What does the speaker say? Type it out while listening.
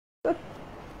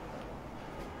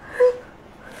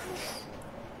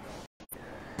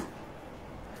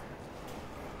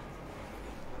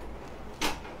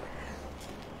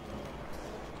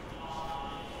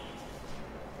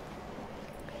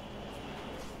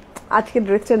আজকে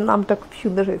ড্রেসের নামটা খুব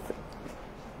সুন্দর হয়েছে।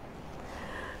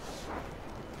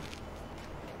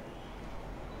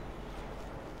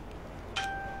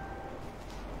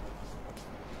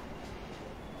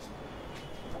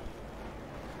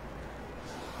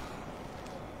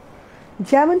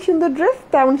 যেমন সুন্দর ড্রেস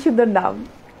তেমন সুন্দর নাম,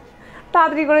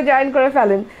 তাড়াতাড়ি করে জয়েন করে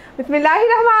ফেলেন।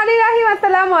 বিসমিল্লাহির রহমানির রহিম।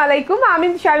 আসসালামু আলাইকুম, আমি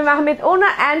শামিম আহমেদ,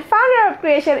 ওনার and founder of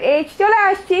creation age. চলে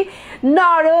আসছি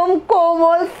নরম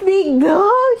কোমল স্নিগ্ধ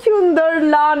সুন্দর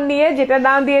লন নিয়ে, যেটা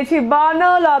নাম দিয়েছি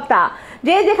বনলতা।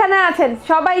 যে যেখানে আছেন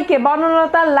সবাইকে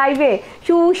বনলতার লাইভে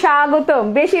সুস্বাগতম।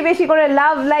 বেশি বেশি করে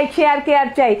লাভ, লাইক, শেয়ার, কেয়ার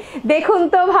চাই। দেখুন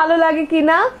তো ভালো লাগে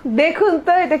কিনা, দেখুন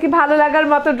তো এটা কি ভালো লাগার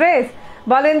মতো ড্রেস,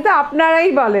 বলেন তো,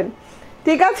 আপনারাই বলেন।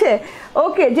 ঠিক আছে,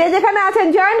 ওকে, যে যেখানে আছেন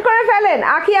জয়েন করে ফেলেন।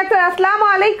 আখি আক্তার, আসসালামু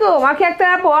আলাইকুম। আখি আক্তার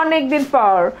আপু অনেকদিন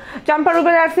পর। চম্পা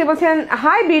রুবেল আসছি, বলছেন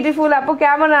হাই বিউটিফুল আপু,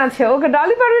 কেমন আছে? ওকে,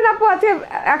 ডলি পারভিন আপু আছে,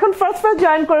 এখন ফার্স্ট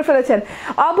জয়েন করে ফেলেছেন।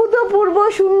 অভূতপূর্ব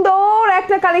সুন্দর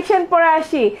একটা কালেকশন পরে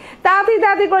আসি,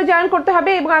 তাড়াতাড়ি করে জয়েন করতে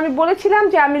হবে। এবং আমি বলেছিলাম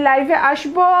যে আমি লাইভে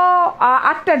আসবো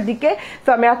 8টার দিকে, তো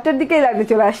আমি 8টার দিকেই লাইভে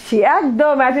চলে আসছি,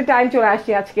 একদম অ্যাট এ টাইম চলে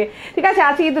আসছি আজকে। ঠিক আছে,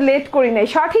 আজকে কিন্তু লেট করি নাই,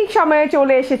 সঠিক সময়ে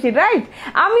চলে এসেছি, রাইট?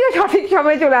 আমিও সঠিক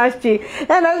সময়ে চলে আসছি,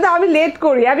 হ্যাঁ, নাহলে তো আমি লেট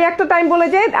করি, আমি একটা টাইম বলে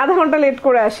যাই, আধা ঘন্টা লেট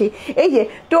করে আসি। এই যে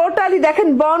টোটালি দেখেন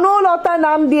বনলতা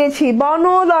নাম দিয়েছি,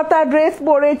 বনলতা ড্রেস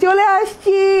পরে চলে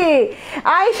আসছি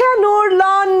আয়শা নূর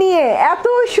লন নিয়ে। এত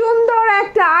সুন্দর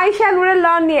একটা আয়শা নূরের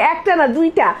লন নিয়ে, একটা না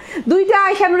দুইটা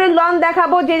আয়শা নূরের লন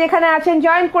দেখাবো। যে যেখানে আছেন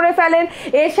জয়েন করে ফেলেন।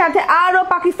 এর সাথে আরো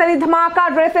পাকিস্তানি ধামাকা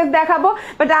ড্রেসেস দেখাবো।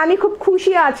 বাট আমি খুব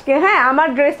খুশি আজকে, হ্যাঁ, আমার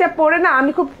ড্রেসটা পরে না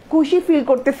আমি খুব খুশি ফিল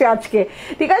করতেছি আজকে।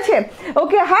 ঠিক আছে,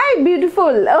 ওকে, hi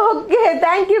beautiful, okay,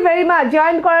 thank you very much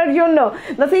join করার জন্য।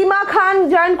 নসিমা খান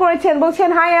জয়েন করেছেন, বলছেন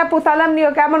হাই আপু, সালাম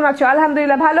নিও, কেমন আছো?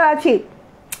 আলহামদুলিল্লাহ ভালো আছি।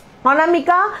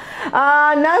 অনামিকা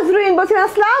নাজরিন বলছেন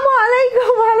আসসালামু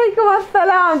আলাইকুম। ওয়ালাইকুম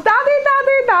আসসালাম।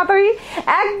 তাড়াতাড়ি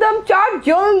একদম চট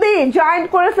জলদি জয়েন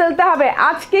করে ফেলতে হবে।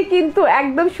 আজকে কিন্তু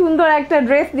একদম সুন্দর একটা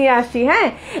ড্রেস নিয়ে আসি, হ্যাঁ,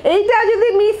 এইটা যদি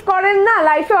মিস করেন না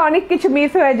লাইফে অনেক কিছু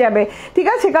মিস হয়ে যাবে। ঠিক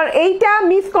আছে, কারণ এইটা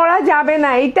মিস করা যাবে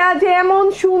না, এটা যেমন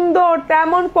সুন্দর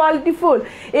তেমন কোয়ালিটিফুল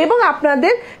এবং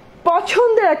আপনাদের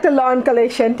পছন্দের একটা লন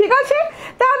কালেকশন। ঠিক আছে,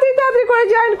 তাড়াতাড়ি করে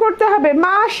জয়েন করতে হবে।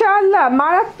 মাশাআল্লাহ,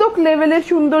 মারাত্মক লেভেলের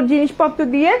সুন্দর জিনিসপত্র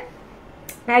দিয়ে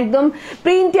একদম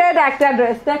প্রিন্টেড একটা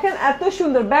ড্রেস। দেখেন এত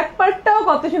সুন্দর, ব্যাক পার্টটাও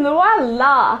কত সুন্দর,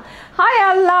 আল্লাহ হাই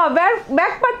আল্লাহ,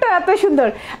 ব্যাক পার্টটা এত সুন্দর।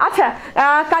 আচ্ছা,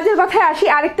 কাজের কথায় আসি।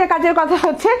 আরেকটা কাজের কথা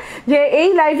হচ্ছে যে এই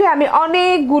লাইভে আমি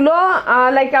অনেকগুলো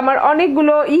লাইক আমার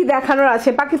অনেকগুলো দেখানোর আছে।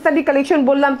 পাকিস্তানি কালেকশন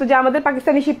বললাম তো যে আমাদের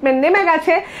পাকিস্তানি শিপমেন্ট নেমে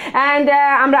গেছে, অ্যান্ড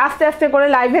আমরা আস্তে আস্তে করে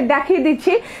লাইভে দেখিয়ে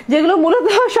দিচ্ছি, যেগুলো মূলত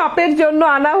শপের জন্য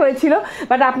আনা হয়েছিল।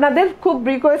 বাট আপনাদের খুব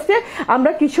রিকোয়েস্টে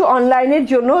আমরা কিছু অনলাইনের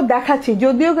জন্য দেখাচ্ছি,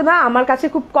 যদিও না আমার কাছে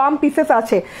খুব কম পিসেস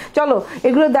আছে। চলো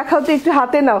এগুলো দেখাও তো, একটু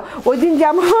হাতে নাও। ওই দিন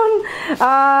যেমন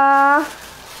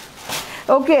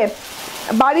ওকে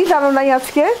বাড়ি আনো নাই,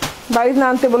 আজকে বাড়ি না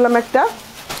আনতে বললাম একটা,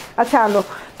 আচ্ছা আনো,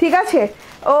 ঠিক আছে,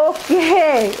 ওকে।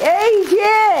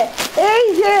 এই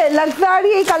যে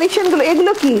লাক্সারি এই কালেকশনগুলো,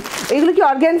 এগুলো কি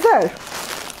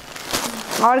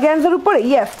অর্গানজার উপরে?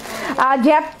 ইয়েস,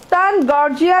 জ্যাপতান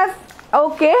গর্জিয়াস,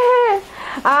 ওকে,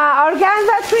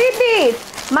 অর্গানজা 3 পিস,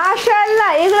 মাশাআল্লাহ,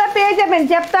 এগুলো পেয়ে যাবেন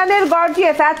জ্যাপতানের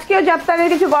গর্জিয়াস। আজকেও জ্যাপতানের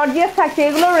কিছু গর্জিয়াস থাকছে,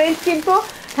 এগুলো রেঞ্জ কিন্তু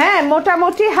হ্যাঁ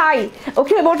মোটামুটি হাই,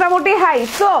 ওকে, মোটামুটি হাই।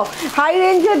 সো হাই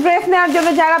রেঞ্জের ড্রেস নেওয়ার জন্য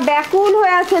যারা ব্যাকুল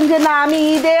হয়ে আছেন যে না আমি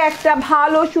ঈদে একটা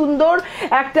ভালো সুন্দর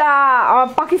একটা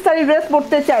পাকিস্তানি ড্রেস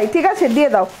পরতে চাই, ঠিক আছে, দিয়ে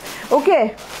দাও, ওকে।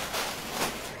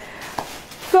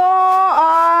 তো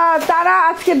তারা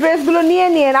আজকে ড্রেসগুলো নিয়ে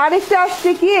নিন। আরেকটা আসছে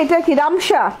কি, এটা কি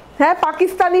রামসা, হ্যাঁ,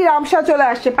 পাকিস্তানি রামসা চলে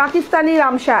আসছে, পাকিস্তানি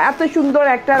রামসা, এত সুন্দর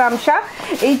একটা রামসা।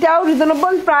 এইটাও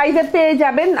রিজনেবল প্রাইসে পেয়ে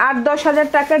যাবেন। 8-10 হাজার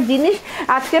টাকার জিনিস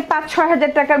আজকে 5-6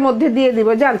 হাজার টাকার মধ্যে দিয়ে দিব,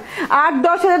 জান,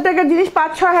 8-10 হাজার টাকার জিনিস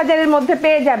 5-6 হাজারের মধ্যে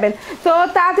পেয়ে যাবেন। তো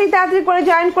তাড়াতাড়ি করে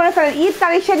জয়েন করে ফেলেন। ঈদ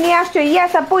কালেকশন নিয়ে আসছো,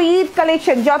 ইয়েস আপু, ঈদ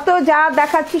কালেকশন যত যা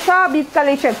দেখাচ্ছি সব ঈদ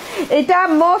কালেকশন। এটা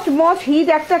মোস্ট হিট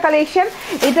একটা কালেকশন।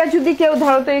 এটা যদি কেউ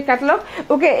ধরো তো এই ক্যাটালগ,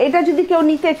 ওকে, এটা যদি কেউ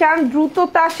নিতে চান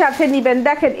দ্রুততার সাথে নিবেন।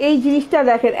 দেখেন এই জিনিসটা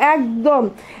দেখেন,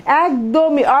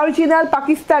 একদম অরিজিনাল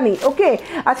পাকিস্তানি, ওকে।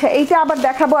 আচ্ছা, এইটা আবার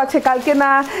দেখাবো, আছে কালকে না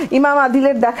ইমাম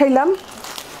আদিলের দেখাইলাম,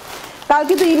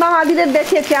 কালকে তো ইমাম আদিলের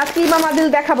দেখিয়েছি, আজকে ইমাম আদিল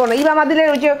দেখাবো না। ইমাম আদিলের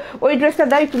ওই ড্রেসটা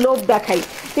দেয় একটু লোভ দেখাই,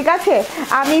 ঠিক আছে।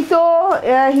 আমি তো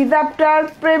হিজাবটার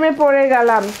প্রেমে পড়ে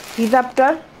গেলাম।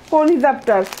 কোন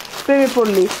হিজাবটার প্রেমে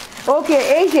পড়লি? ওকে,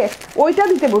 এই যে ওইটা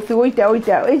দিতে বসছি, ওইটা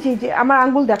এই যে আমার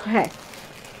আঙ্গুল দেখো, হ্যাঁ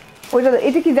ওইটা।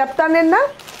 এটা কি জাপ্তানের না,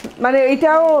 মানে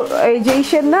এটাও এই যে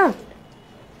ইসের না?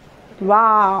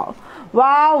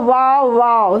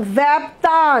 ওয়াও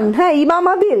জাপ্তান, হ্যাঁ, ইমাম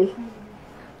আদিল,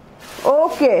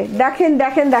 ওকে, দেখেন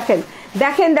দেখেন দেখেন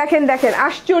দেখেন দেখেন দেখেন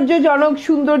আশ্চর্যজনক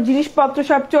সুন্দর জিনিসপত্র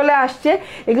সব চলে আসছে।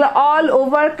 এগুলো অল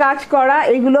ওভার কাজ করা,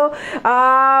 এগুলো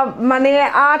মানে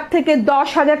 8 থেকে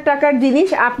 10,000 টাকার জিনিস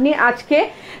আপনি আজকে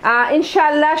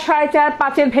ইনশাল্লাহ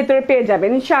 4.5-5-এর ভেতরে পেয়ে যাবেন।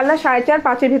 ইনশাল্লাহ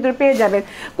 4.5-5-এর ভেতরে পেয়ে যাবেন।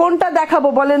 কোনটা দেখাবো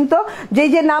বলেন তো?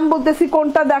 যে নাম বলতেছি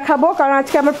কোনটা দেখাবো, কারণ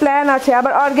আজকে আমার প্ল্যান আছে।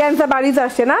 আবার অর্গানজা বাড়িজ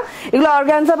আসছে না, এগুলো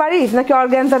অর্গানজা বাড়িজ নাকি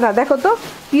অর্গানজা না, দেখো তো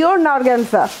পিওর না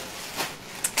অর্গানজা।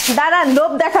 দাঁড়ান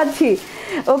লোভ দেখাচ্ছি।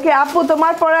 ওকে আপু,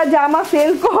 তোমার পরা জামা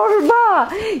সেল করবা?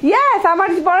 ইয়েস, আমার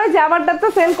পরা জামাটা তো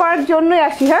সেল করার জন্যই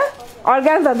আসি। হ্যাঁ,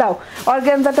 অর্গানজা দাও,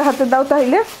 অর্গানজাটা হাতে দাও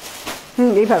তাহলে।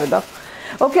 এইভাবে দাও।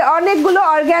 ওকে, অনেকগুলো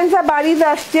অর্গানজা বাড়িজ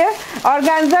আসছে,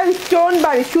 অর্গানজার স্টোন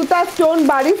বাড়ি, সুতা স্টোন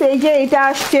বাড়িজ। এই যে এটা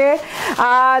আসছে।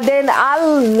 দেন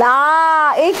আল্লাহ,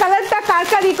 এই কালারটা কার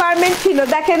কার রিকোয়ারমেন্ট ছিল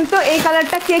দেখেন তো, এই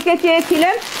কালারটা কে কে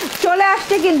চেয়েছিলেন? চলে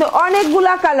আসছে কিন্তু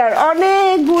অনেকগুলা কালার,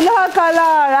 অনেকগুলা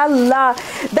কালার। আল্লাহ,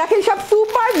 দেখেন সব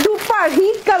super duper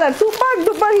hit colour, super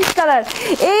duper hit colour.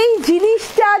 এই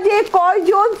জিনিসটা যে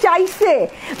কয়জন চাইছে,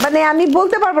 মানে আমি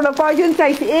বলতে পারবো না কয়জন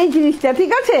চাইছে এই জিনিসটা,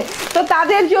 ঠিক আছে? তো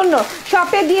তাদের জন্য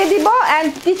শপে দিয়ে দিব, অ্যান্ড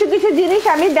কিছু কিছু জিনিস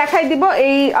আমি দেখাই দিব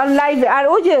এই লাইভে। আর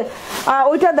ওই যে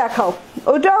ওইটা দেখাও,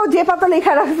 ওইটাও যে পাতা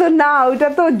লেখা রাখছো না, ওইটা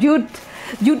তো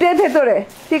জুটের ভেতরে,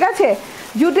 ঠিক আছে?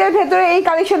 জুটের ভেতরে এই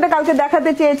কালেকশনটা কালকে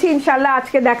দেখাতে চেয়েছি, ইনশাল্লাহ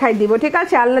আজকে দেখাই দিব, ঠিক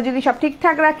আছে? আল্লাহ যদি সব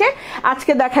ঠিকঠাক রাখে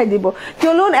আজকে দেখাই দিব।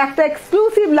 চলুন একটা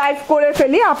এক্সক্লুসিভ লাইভ করে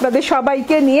ফেলি আপনাদের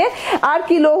সবাইকে নিয়ে। আর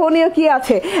কি লোভনীয় কি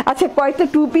আছে? আচ্ছা, কয়েকটা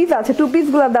 2 পিস আছে, 2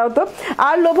 পিসগুলো দাও তো।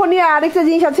 আর লোভনীয় আরেকটা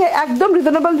জিনিস আছে, একদম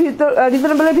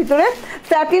রিজনেবলের ভিতরে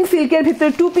স্যাটিন সিল্কের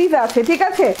ভিতরে 2 পিস আছে, ঠিক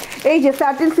আছে? এই যে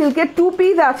স্যাটিন সিল্কের 2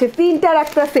 পিস আছে, 3টার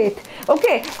একটা সেট।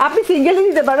 ওকে, আপনি সিঙ্গেলই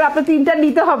নিতে পারবেন, আপনার 3টা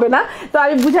নিতে হবে না। তো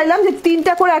আমি বুঝাইলাম যে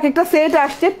 3টা করে এক একটা সেট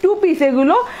আসছে, 2 পিস।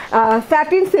 এগুলো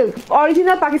satin silk,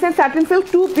 original Pakistan satin silk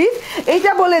 2 piece.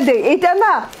 এইটা বলে দে, এটা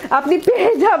না আপনি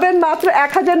পেয়ে যাবেন মাত্র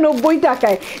 1090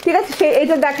 টাকায়, ঠিক আছে?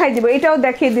 এটা দেখাই দিব, এটাও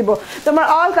দেখিয়ে দিব। তোমার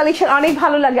অল কালেকশন অনেক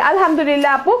ভালো লাগে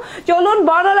আলহামদুলিল্লাহ আপু। চলুন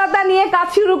বনলতা নিয়ে কাজ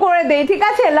শুরু করে দেই, ঠিক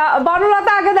আছে?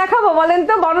 বনলতা আগে দেখাবো, বলেন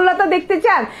তো বনলতা দেখতে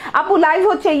চান? আপু লাইভ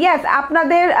হচ্ছে, ইয়েস।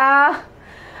 আপনাদের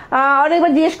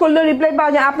অনেকবার জিজ্ঞেস করলেও রিপ্লাই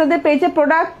পাওয়া যায়। আপনাদের পেজে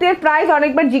প্রোডাক্টের প্রাইস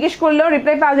অনেকবার জিজ্ঞেস করলেও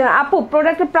রিপ্লাই পাওয়া যায় না। আপু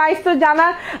প্রোডাক্টের প্রাইস তো জানা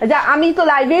যা, আমি তো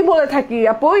লাইভেই বলে থাকি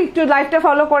আপু, একটু লাইভটা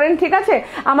ফলো করেন, ঠিক আছে?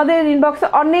 আমাদের ইনবক্সে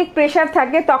অনেক প্রেশার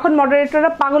থাকে, তখন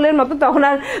মডারেটররা পাগলের মতো, তখন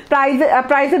আর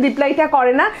প্রাইসে রিপ্লাইটা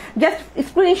করে না। Just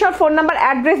screenshot, phone number,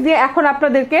 address দিয়ে এখন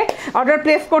আপনাদেরকে অর্ডার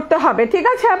প্লেস করতে হবে, ঠিক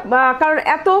আছে? কারণ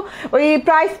এত ওই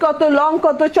প্রাইস কত, লং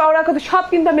কত, চওড়া কত, সব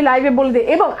কিন্তু আমি লাইভে বলে দিই।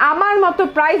 এবং আমার মতো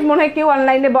প্রাইস মনে হয় কেউ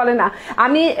অনলাইনে বলে না।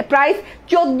 আমি প্রাইস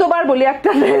 14 বার বলি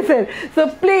একটা ড্রেসের। সো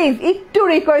প্লিজ একটু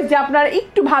রিকোয়েস্ট যে আপনারা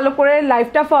একটু ভালো করে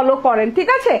লাইভটা ফলো করেন, ঠিক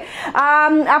আছে?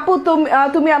 আপু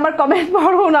তুমি আমার কমেন্ট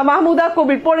পড়ো না। মাহমুদা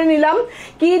কবির পড়ে নিলাম,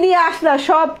 কি নিয়ে আসলা?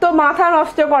 সব তো মাথা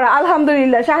নষ্ট করা।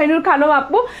 আলহামদুলিল্লাহ। শাহিনুর খানম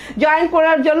আপু জয়েন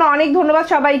করার জন্য অনেক ধন্যবাদ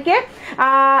সবাইকে।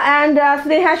 অ্যান্ড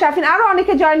স্নেহা শাফিন আরো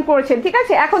অনেকে জয়েন করেছেন, ঠিক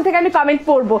আছে? এখন থেকে আমি কমেন্ট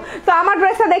পড়বো। তো আমার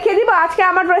ড্রেসটা দেখিয়ে দিব। আজকে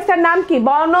আমার ড্রেসটার নাম কি?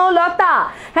 বনলতা।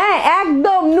 হ্যাঁ,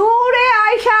 একদম নূরে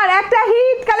আয়শার একটা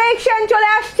হিট কালেকশন চলে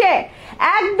আসছে,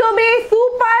 একদমই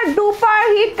সুপার ডুপার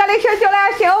হিট কালেকশন চলে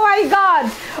আসছে। ও মাই গড,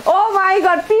 ও মাই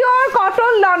গড, পিওর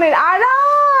কটন লনের,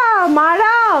 আরাম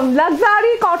আরাম,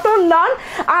 লাক্সারি কটন লন,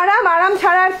 আরাম আরাম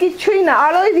ছাড়া আর কিছুই না।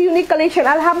 অলওয়েজ ইউনিক কালেকশন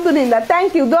আলহামদুলিল্লাহ। থ্যাংক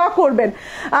ইউ, দোয়া করবেন।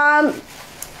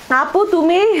 আপু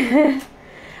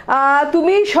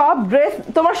তুমি সব ড্রেস,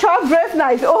 তোমার সব ড্রেস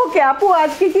নাইস। ওকে আপু,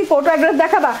 আজকে কি ফটো অ্যাড্রেস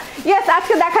দেখাবা? ইয়েস,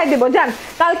 আজকে দেখাই দেবো। জান,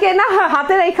 কালকে না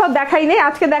হাতে রেখাও দেখাই নেই,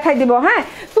 আজকে দেখাই দিব। হ্যাঁ,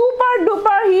 সুপার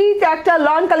ডুপার হিট একটা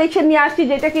লন কালেকশন নিয়ে আসছি,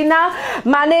 যেটা কিনা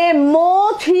মানে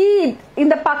most hit in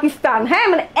the Pakistan. হ্যাঁ,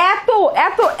 মানে এত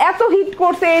এত এত হিট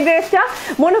করছে এই ড্রেসটা,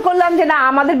 মনে করলাম যে না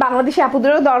আমাদের বাংলাদেশি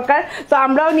আপুদেরও দরকার, তো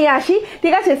আমরাও নিয়ে আসি,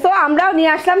 ঠিক আছে? সো আমরাও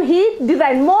নিয়ে আসলাম hit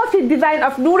design, most hit design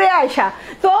of নূরে আয়শা।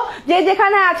 তো যে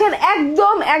যেখানে আছেন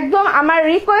একদম একদম আমার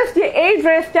রিকোয়েস্ট যে এই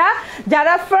ড্রেসটা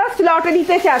যারা ফার্স্ট লটে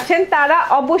নিতে চাচ্ছেন তারা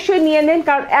অবশ্যই নিয়ে নেন,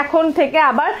 কারণ এখন থেকে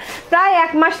আবার প্রায়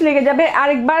 1 মাস লেগে যাবে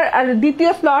আরেকবার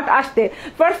দ্বিতীয় স্লট আসতে।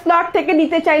 ফার্স্ট স্লট থেকে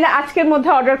নিতে চাইলে আজকের মধ্যে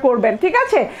অর্ডার করবেন, ঠিক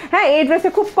আছে? হ্যাঁ, এই ড্রেসে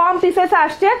খুব কম পিসেস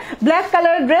আসছে। ব্ল্যাক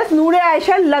কালার ড্রেস, নূরে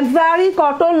আয়শার লাক্সারি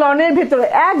কটন লনের ভিতরে,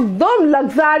 একদম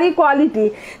লাক্সারি কোয়ালিটি,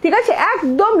 ঠিক আছে?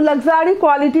 একদম লাক্সারি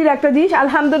কোয়ালিটির একটা জিনিস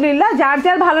আলহামদুলিল্লাহ। যার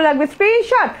যার ভালো লাগবে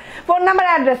screenshot, phone number,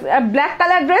 address. Black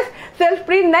colour dress, self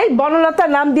print নাই, বনলতার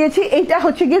নাম দিয়েছি। এইটা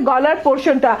হচ্ছে গিয়ে গলার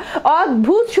পোর্শনটা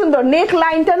অদ্ভুত সুন্দর, নেক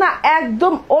লাইনটা না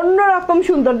একদম অন্যরকম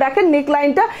সুন্দর। দেখেন নেক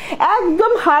লাইনটা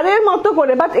একদম হাড়ের মতো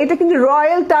করে, বাট এটা কিন্তু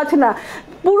রয়্যাল টাচ না,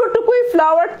 পুরোটুকুই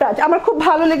ফ্লাওয়ার টাচ। আমার খুব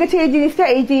ভালো লেগেছে এই জিনিসটা,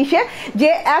 এই জিনিসে যে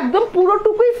একদম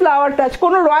পুরোটুকুই ফ্লাওয়ার টাচ,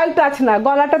 কোনো রয়্যাল টাচ না।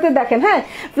 গলাটাতে দেখেন, হ্যাঁ,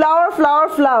 flower flower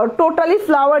flower, totally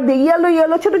flower দিয়ে ইয়েলো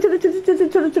ইয়েলো ছোট ছোট ছোট ছোট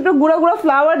ছোট ছোট গুঁড়া গুঁড়া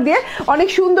ফ্লাওয়ার দিয়ে অনেক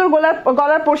সুন্দর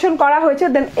গলার পোর্শন করা হয়েছে।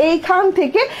 দেন এইখান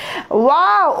থেকে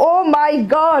ওয়াও, ও মাই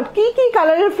গড, কি কি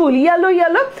কালারের ফুল, ইয়েলো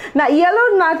ইয়েলো না, ইয়েলো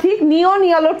না, ঠিক নিয়ন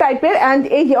ইয়েলো টাইপের। অ্যান্ড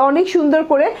এই যে অনেক সুন্দর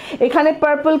করে এখানে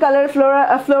পার্পল কালার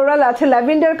ফ্লোরাল আছে,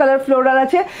 ল্যাভেন্ডার কালার ফ্লোরাল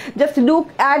আছে। জাস্ট লুক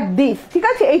অ্যাট দিস, ঠিক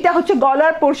আছে। এইটা হচ্ছে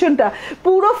গলার পোর্শনটা,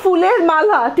 পুরো ফুলের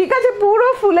মালা, ঠিক আছে, পুরো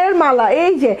ফুলের মালা।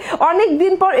 এই যে অনেক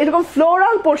দিন পর এরকম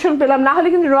ফ্লোরাল পোর্শন পেলাম, না হলে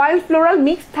কিন্তু রয়্যাল ফ্লোরাল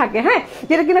মিক্স থাকে, হ্যাঁ,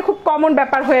 যেটা কিনা খুব কমন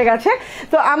ব্যাপার হয়ে গেছে।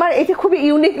 তো আমার এটা খুবই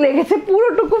ইউনিক লেগেছে,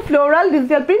 পুরোটুকু ফ্লোরাল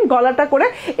ডিজিটাল প্রিন্ট, গলাটা করে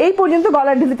এই পর্যন্ত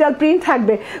গলার ডিজিটাল প্রিন্ট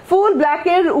থাকবে ফুল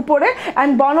ব্ল্যাকের উপরে।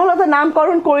 অ্যান্ড বনলতা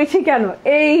নামকরণ করেছি কেন,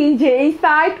 এই যে এই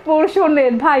সাইড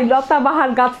পোর্শনের ভাই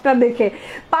লতাবাহার গাছটা দেখে,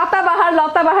 পাতাবাহার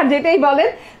লতাবাহার যেটাই বলেন,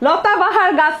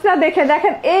 লতাবাহার গাছটা দেখে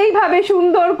দেখেন এইভাবে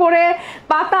সুন্দর করে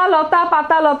পাতা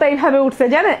লতা এইভাবে উঠছে,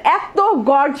 জানেন এত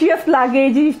গর্জিয়াস লাগে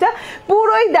এই জিনিসটা।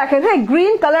 পুরোই দেখেন, হ্যাঁ,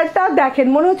 গ্রিন কালারটা দেখেন,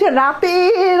 মনে হচ্ছে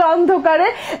রাতের অন্ধকারে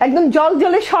একদম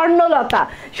জলজলে স্বর্ণলতা,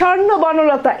 স্বর্ণ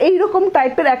বনলতা, এইরকম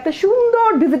টাইপের একটা সুন্দর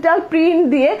ডিজিটাল প্রিন্ট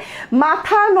দিয়ে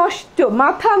মাথা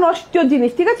নষ্ট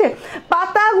জিনিস, ঠিক আছে।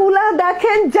 পাতাগুলা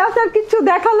দেখেন, যা কিছু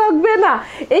দেখা লাগবে না,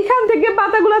 এইখান থেকে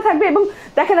পাতাগুলা থাকবে। এবং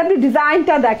দেখেন আপনি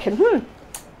ডিজাইনটা দেখেন,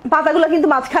 পাতাগুলো কিন্তু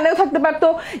মাঝখানেও থাকতে পারতো,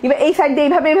 এই সাইড দিয়ে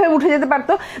এইভাবে এইভাবে উঠে যেতে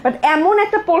পারতো। বাট এমন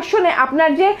একটা পোর্শনে আপনার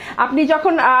যে আপনি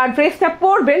যখন ড্রেসটা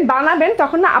পরবেন বানাবেন,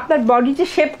 তখন না আপনার বডির যে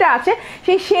শেপটা আছে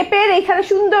সেই শেপের এইখানে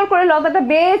সুন্দর করে লতাটা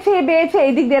বেয়েছে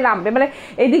এই দিক দিয়ে নামবে, মানে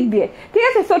এই দিক দিয়ে, ঠিক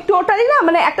আছে। সো টোটালি না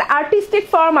মানে একটা আর্টিস্টিক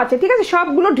ফর্ম আছে, ঠিক আছে।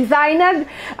 সবগুলো ডিজাইনার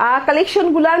কালেকশন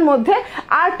গুলার মধ্যে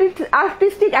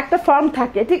আর্টিস্টিক একটা ফর্ম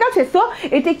থাকে, ঠিক আছে। সো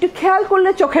এটা একটু খেয়াল করলে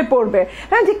চোখে পড়বে,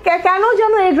 হ্যাঁ, যে কেন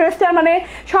যেন এই ড্রেসটা, মানে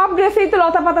সব ড্রেসেই তো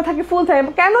লতা পাতা থাকে, ফুল থাকে,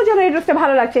 কেন যেন এই ড্রেসটা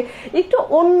ভালো লাগছে, একটু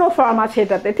অন্য ফর্ম আছে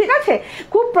এটাতে, ঠিক আছে।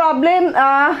 খুব প্রবলেম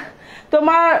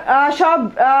তোমার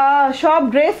সব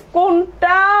ড্রেস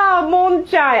কোনটা মন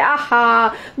চায়, আহা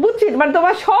বুঝছি, মানে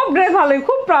তোমার সব ড্রেস ভালোই,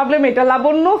 খুব প্রবলেম এটা,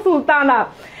 লাবণ্য সুলতানা,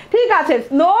 ঠিক আছে,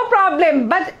 নো প্রবলেম।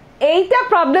 বাট এইটা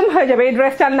প্রবলেম হয়ে যাবে এই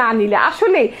ড্রেসটা না নিলে।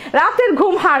 আসলে রাতের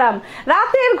ঘুম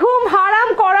হারাম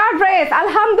করা ড্রেস,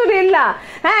 আলহামদুলিল্লাহ,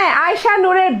 হ্যাঁ, আয়শা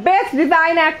নূরের বেস্ট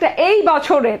ডিজাইন একটা এই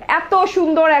বছরের, এত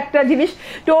সুন্দর একটা জিনিস,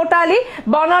 টোটালি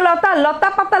বনলতা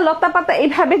লতা পাতা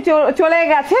এইভাবে চলে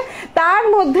গেছে। তার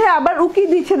মধ্যে আবার উকি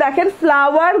দিচ্ছে দেখেন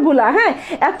ফ্লাওয়ার গুলা, হ্যাঁ,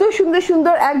 এত সুন্দর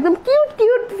সুন্দর একদম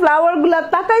কিউট ফ্লাওয়ার গুলা,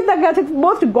 তাকাই আছে,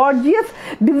 most gorgeous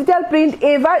digital print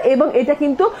ever. এবং এটা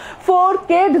কিন্তু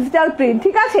 4K ডিজিটাল প্রিন্ট,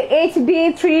 ঠিক আছে, HD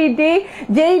 3D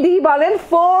যেই ডি বলেন,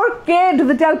 4K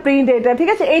ডিজিটাল প্রিন্ট এটা, ঠিক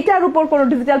আছে। এইটার উপর কোনো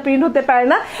ডিজিটাল প্রিন্ট হতে পারে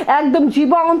না, একদম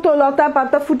জীবন্ত লতা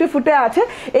পাতা ফুটে ফুটে আছে।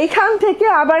 এইখান থেকে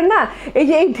আবার না এই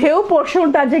যে এই ঢেউ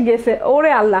পোর্শনটা যে গেছে,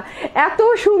 ওরে আল্লাহ এত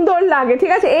সুন্দর লাগে,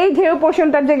 ঠিক আছে। এই ঢেউ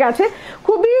পোর্শনটা যে গেছে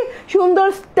খুবই সুন্দর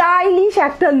স্টাইলিশ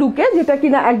একটা লুকে, যেটা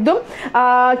কিনা একদম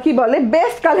কি বলে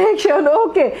বেস্ট কালেকশন,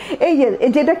 ওকে। এই যে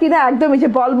যেটা কিনা একদম এই যে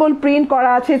বলবল প্রিন্ট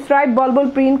করা আছে, স্ট্রাইপ বলবল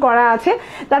প্রিন্ট করা আছে।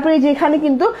 তারপরে যেখানে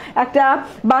কিন্তু একটা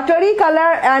বাটারি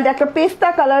কালার অ্যান্ড একটা পেস্তা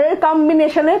কালারের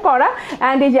কম্বিনেশনে করা,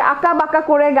 অ্যান্ড এই যে আঁকা বাঁকা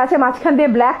করে গেছে, মাঝখান দিয়ে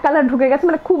ব্ল্যাক কালার ঢুকে গেছে,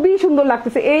 মানে খুবই সুন্দর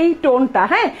লাগতেছে এই টোনটা,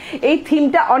 হ্যাঁ, এই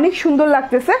থিমটা অনেক সুন্দর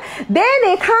লাগতেছে। দেন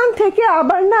এখান থেকে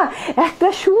আবার না একটা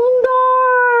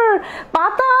সুন্দর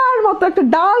পাতার মতো একটা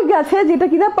ডাল গেছে, যেটা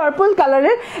কিনা পার্পল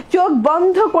কালারের, চোখ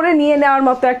বন্ধ করে নিয়ে নেওয়ার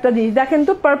মতো একটা জিনিস। দেখেন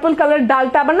তো পার্পল কালার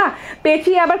ডালটা আবার না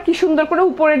পেঁচিয়ে আবার কি সুন্দর করে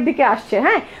উপরের দিকে আসছে,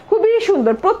 হ্যাঁ, খুবই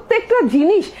সুন্দর প্রত্যেকটা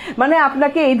জিনিস। মানে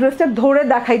আপনাকে এই ড্রেসটা ধরে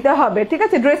দেখাইতে হবে, ঠিক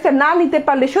আছে। ড্রেসটা না নিতে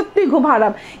পারলে সত্যি ঘুম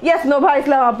হারাম। ইয়েস নোভা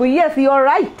ইসলাম আপু, ইয়েস ইউ আর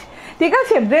রাইট, ঠিক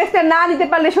আছে। ড্রেসটা না নিতে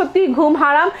পারলে সত্যি ঘুম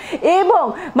হারাম। এবং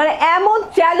মানে এমন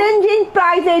চ্যালেঞ্জিং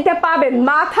প্রাইসে এটা পাবেন,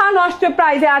 মাথা নষ্ট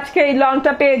প্রাইসে আজকে এই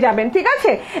লনটা পেয়ে যাবেন, ঠিক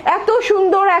আছে। এত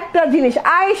সুন্দর একটা জিনিস,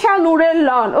 আয়েশা নূরের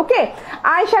লন, ওকে,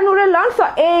 আয়েশা নূরের লন। সো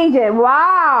এই যে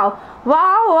ওয়াও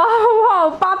ওয়াও ওয়াও ওয়াও,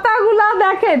 পাতাগুলা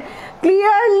দেখেন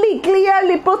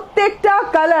ক্লিয়ারলি প্রত্যেকটা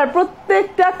কালার,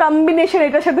 প্রত্যেকটা কম্বিনেশন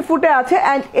এটার সাথে ফুটে আছে।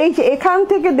 অ্যান্ড এই যে এখান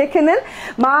থেকে দেখে নেন,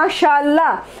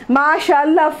 মাশাআল্লাহ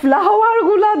ফ্লাওয়ার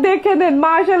গুলা দেখে নেন,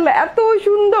 মাশাআল্লাহ এত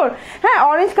সুন্দর, হ্যাঁ,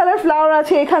 অরেঞ্জ কালার ফ্লাওয়ার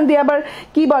আছে, এখান দিয়ে আবার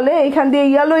কি বলে, এখান দিয়ে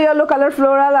ইয়েলো কালার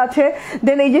ফ্লোরাল আছে।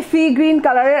 দেন এই যে সি গ্রিন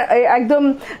কালারের, একদম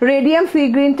রেডিয়াম সি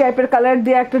গ্রিন টাইপের কালার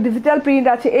দিয়ে একটা ডিজিটাল প্রিন্ট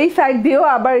আছে। এই সাইড দিয়েও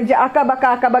আবার এই যে আঁকা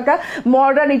বাঁকা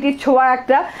মডার্নিটির ছোঁয়া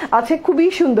একটা আছে, খুবই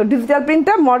সুন্দর ডিজিটাল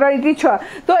প্রিন্টটা, মডার্নিটি কিছু।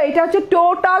 তো এটা হচ্ছে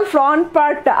টোটাল ফ্রন্ট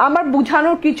পার্টটা, আমার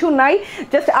বুঝানোর কিছু নাই,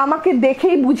 জাস্ট আমাকে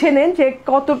দেখেই বুঝে নেন যে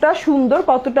কতটা সুন্দর,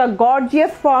 কতটা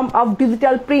gorgeous form of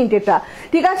digital print এটা,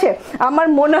 ঠিক আছে। আমার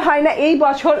মনে হয় না এই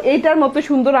বছর এইটার মতো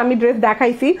সুন্দর আমি ড্রেস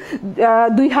দেখাইছি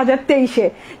 2023-এ,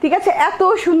 ঠিক আছে। এত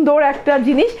সুন্দর একটা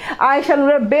জিনিস, আয়েশা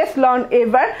নূরের বেস্ট লন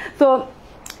এভার। তো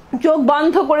চোখ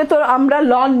বন্ধ করে তো আমরা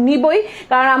লন নিবই,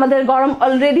 কারণ আমাদের গরম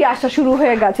অলরেডি আসা শুরু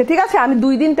হয়ে গেছে, ঠিক আছে। আমি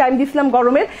 2 দিন টাইম দিছিলাম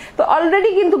গরমের, তো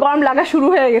অলরেডি কিন্তু গরম লাগা শুরু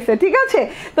হয়ে গেছে, ঠিক আছে।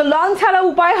 তো লন ছাড়া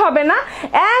উপায় হবে না।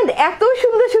 অ্যান্ড এত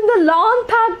সুন্দর সুন্দর লন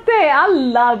থাকতে,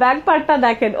 আল্লাহ ব্যাক পার্টটা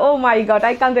দেখেন, ও মাই গড,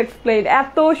 আই কান্ট এক্সপ্লেইন,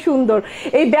 এত সুন্দর।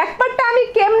 এই ব্যাক পার্টটা আমি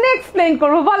কেমনে এক্সপ্লেইন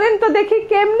করবো বলেন তো দেখি,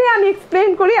 কেমনে আমি এক্সপ্লেইন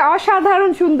করি।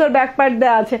 অসাধারণ সুন্দর ব্যাক পার্ট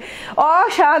দেওয়া আছে,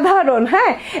 অসাধারণ।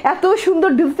 হ্যাঁ, এত সুন্দর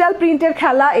ডিজিটাল প্রিন্টের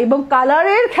খেলা এবং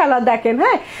কালারের খেলা দেখেন।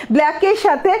 হ্যাঁ, ব্ল্যাকের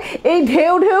সাথে এই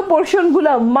ঢেউ ঢেউ পোর্শন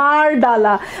গুলো মার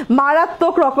ডালা,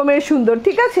 মারাত্মক রকমের সুন্দর,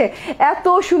 ঠিক আছে। এত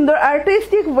সুন্দর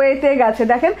আর্টিস্টিক ওয়েতে গেছে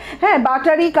দেখেন। হ্যাঁ,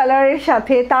 বাটারি কালারের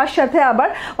সাথে, তার সাথে আবার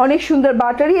অনেক সুন্দর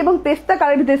বাটারি এবং পেস্তা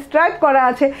কালারের ভিতরে স্ট্রাইপ করা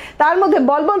আছে, তার মধ্যে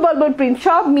বলবল বলবল প্রিন্ট,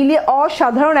 সব মিলিয়ে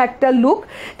অসাধারণ একটা লুক,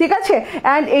 ঠিক আছে।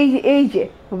 অ্যান্ড এই যে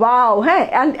ওয়াও, হ্যাঁ।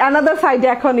 অ্যান্ড অ্যানাদার সাইডে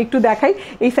এখন একটু দেখাই,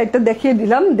 এই সাইডটা দেখিয়ে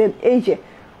দিলাম, দেন এই যে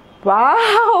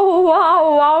ওয়াও ওয়াও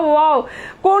ওয়াও ওয়াও,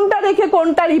 কোনটা রেখে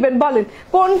কোনটা নিবেন বলেন,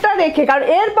 কোনটা রেখে, কারণ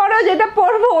এরপরেও যেটা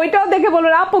পরবো ওইটাও দেখে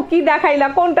বলবেন আপু কি দেখাইলা,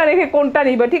 কোনটা রেখে কোনটা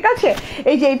নিবে, ঠিক আছে।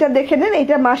 এই যে এটা দেখে নেন,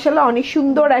 এটা মাশাআল্লাহ অনেক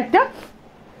সুন্দর একটা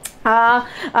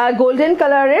গোল্ডেন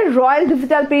কালারের রয়্যাল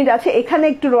ডিজিটাল প্রিন্ট আছে। এখানে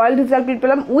একটু রয়্যাল ডিজিটাল প্রিন্ট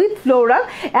পেলাম উইথ ফ্লোরাল,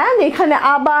 অ্যান্ড এখানে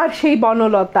আবার সেই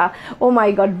বনলতা, ও মাই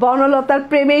গড, বনলতার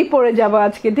প্রেমেই পড়ে যাবো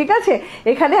আজকে, ঠিক আছে।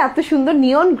 এখানে এত সুন্দর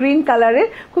নিয়ন গ্রিন কালারের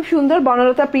খুব সুন্দর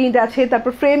বনলতা প্রিন্ট আছে,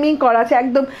 তারপর ফ্রেমিং করা আছে,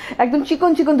 একদম একদম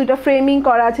চিকন চিকন দুটো ফ্রেমিং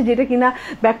করা আছে, যেটা কিনা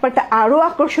ব্যাপারটা আরো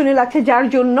আকর্ষণীয় লাগছে যার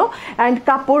জন্য। অ্যান্ড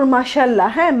কাপড় মাশাআল্লাহ,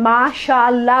 হ্যাঁ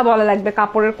মাশাআল্লাহ বলা লাগবে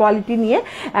কাপড়ের কোয়ালিটি নিয়ে।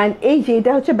 অ্যান্ড এই যে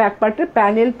এটা হচ্ছে ব্যাক পার্টের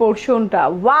প্যানেল পোর্শনটা,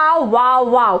 ওয়াও ওয়াও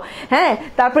ওয়াও। হ্যাঁ,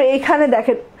 তারপরে এখানে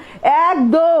দেখেন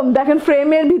একদম দেখেন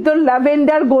ফ্রেমের ভিতর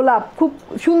ল্যাভেন্ডার গোলাপ খুব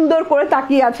সুন্দর করে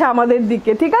তাকিয়ে আছে আমাদের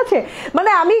দিকে, ঠিক আছে। মানে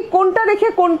আমি কোনটা রেখে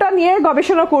কোনটা নিয়ে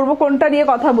গবেষণা করব, কোনটা নিয়ে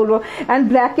কথা বলবো। অ্যান্ড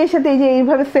ব্ল্যাকের সাথে এই যে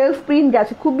এইভাবে সেলফ প্রিন্ট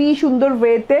গেছে খুবই সুন্দর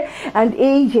ওয়েতে। অ্যান্ড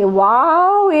এই যে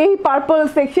ওয়াও, এই পার্পল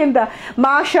সেকশনটা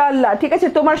মাশাআল্লাহ, ঠিক আছে।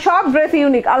 তোমার সব ড্রেস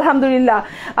ইউনিক আলহামদুলিল্লাহ।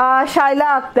 শাইলা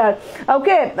আক্তার,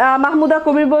 ওকে। মাহমুদা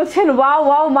কবির বলছেন ওয়াও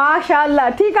ওয়াও মাশাআল্লাহ,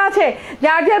 ঠিক আছে।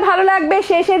 যার যার ভালো লাগবে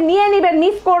শেষে নিয়ে নিবেন,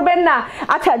 মিস করবেন না।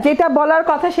 আচ্ছা, যেটা বলার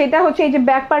কথা সেটা হচ্ছে এই যে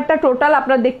ব্যাক পার্টটা টোটাল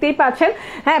আপনারা দেখতেই পাচ্ছেন।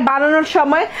 হ্যাঁ, বানানোর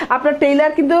সময় আপনার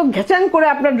টেইলার কিন্তু ঘেচাং করে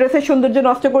আপনার ড্রেসের সৌন্দর্য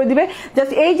নষ্ট করে দিবে।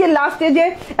 জাস্ট এই যে লাস্টে যে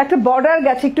একটা বর্ডার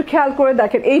গেছে একটু খেয়াল করে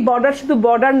দেখেন, এই বর্ডার শুধু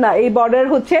বর্ডার না, এই বর্ডার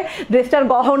হচ্ছে ড্রেসটার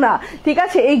গহনা, ঠিক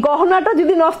আছে। এই গহনাটা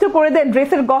যদি নষ্ট করে দেন,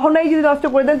 ড্রেসের গহনাই যদি নষ্ট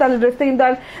করে দেন, তাহলে ড্রেসটা কিন্তু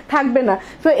আর থাকবে না।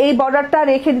 তো এই বর্ডারটা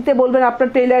রেখে দিতে বলবেন আপনার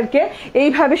টেইলারকে,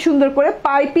 এইভাবে সুন্দর করে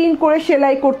পাইপিং করে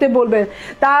সেলাই করতে বলবেন।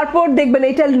 তারপর দেখবেন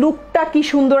এইটার লুকটা কি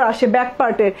সুন্দর আসে ব্যাক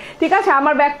পার্টের, ঠিক আছে।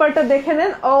 আমার ব্যাক পার্টটা দেখে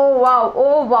নেন, ও ওয়াও ও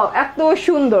ওয়াও, এত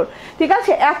সুন্দর, ঠিক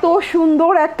আছে। এত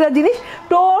সুন্দর একটা জিনিস,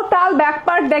 টোটাল ব্যাক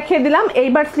পার্ট দেখিয়ে দিলাম।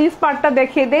 এইবার স্লিভস পার্টটা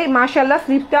দেখিয়ে দেই। মাশাআল্লাহ,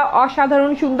 স্লিভটা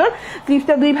অসাধারণ সুন্দর।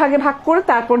 স্লিভটা 2 ভাগে ভাগ করে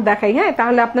তারপর দেখাই, হ্যাঁ,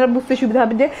 তাহলে আপনারা বুঝতে সুবিধা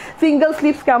হবে যে সিঙ্গেল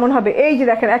স্লিভস কেমন হবে। এই যে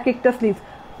দেখেন এক একটা স্লিভ,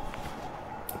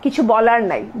 কিছু বলার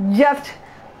নাই, জাস্ট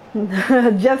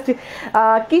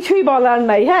কিছুই বলার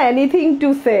নাই। হ্যাঁ, এনিথিং টু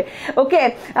সে, ওকে।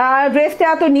 ড্রেসটা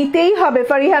তো নিতেই হবে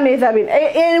ফারিহা মেজাবিন,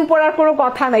 এর উপর আর কোনো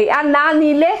কথা নাই। আর না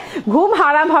নিলে ঘুম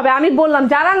হারাম হবে, আমি বললাম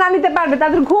যারা না নিতে পারবে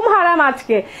তাদের ঘুম হারাম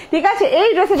আজকে, ঠিক আছে। এই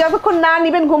ড্রেসে যতক্ষণ না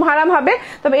নিবেন ঘুম হারাম হবে।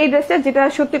 তবে এই ড্রেসটা, যেটা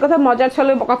সত্যি কথা মজার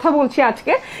ছলে কথা বলছি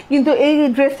আজকে, কিন্তু এই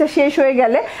ড্রেসটা শেষ হয়ে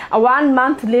গেলে 1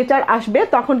 মান্থ লেটার আসবে,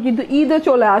 তখন কিন্তু ঈদও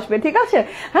চলে আসবে, ঠিক আছে।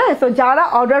 হ্যাঁ, তো যারা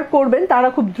অর্ডার করবেন তারা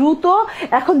খুব দ্রুত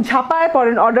এখন ঝাঁপায়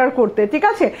পড়েন অর্ডার করতে, ঠিক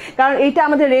আছে। কারণ এইটা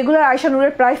আমাদের রেগুলার আয়েশা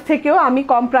নূরের প্রাইস থেকেও আমি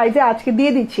কম প্রাইসে আজকে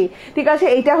দিয়ে দিচ্ছি, ঠিক আছে।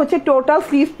 এইটা হচ্ছে টোটাল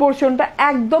স্লিভ পোর্শনটা,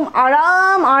 একদম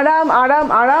আরাম আরাম আরাম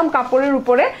আরাম কাপড়ের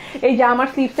উপরে। এই যে আমার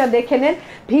স্লিভটা দেখে নেন,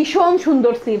 ভীষণ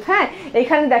সুন্দর স্লিভ। হ্যাঁ,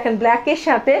 এখানে দেখেন ব্ল্যাকের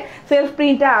সাথে সেলফ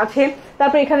প্রিন্টটা আছে,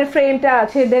 তারপর এখানে ফ্রেমটা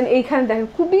আছে, দেন এইখানে দেখেন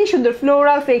খুবই সুন্দর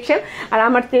ফ্লোরাল সেকশন। আর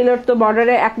আমার টেইলর তো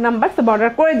বর্ডারে 1 নাম্বার, তো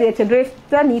বর্ডার করে দিয়েছে।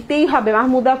 ড্রেসটা নিতেই হবে,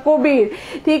 মাহমুদা কবির,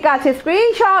 ঠিক আছে।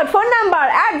 স্ক্রিনশট, ফোন নাম্বার,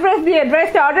 অ্যাড্রেস দিয়ে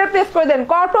ড্রেসটা অর্ডার প্লেস করে দেন।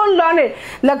 কটন লনের,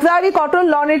 লাক্সারি কটন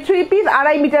লনের 3 পিস,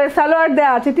 2.5 মিটারের সালোয়ার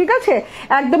দেওয়া আছে, ঠিক আছে।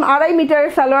 একদম 2.5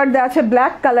 মিটারের সালোয়ার দেওয়া আছে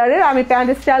ব্ল্যাক কালারের, আমি প্যান্ট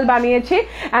স্টাইল বানিয়েছি।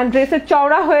 অ্যান্ড ড্রেসের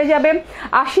চওড়া হয়ে যাবে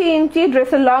 80 ইঞ্চি,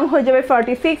 ড্রেসের লং হয়ে যাবে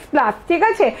 46+, ঠিক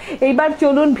আছে। এইবার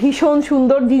চলুন ভীষণ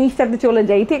সুন্দর জিনিসটাতে চলে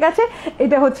যাই, ঠিক আছে।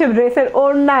 এটা হচ্ছে ড্রেসের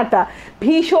ওড়নাটা,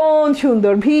 ভীষণ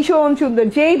সুন্দর ভীষণ সুন্দর।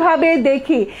 যেইভাবে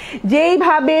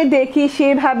দেখি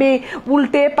সেভাবে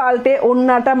উল্টে পাল্টে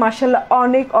ওড়নাটা মাশাআল্লাহ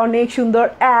অনেক অনেক সুন্দর।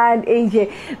 অ্যান্ড এই যে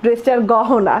ড্রেসটার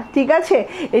গহনা, ঠিক আছে,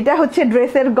 এটা হচ্ছে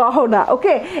ড্রেসের গহনা।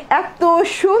 ওকে, এত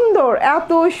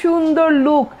সুন্দর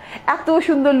লুক, এত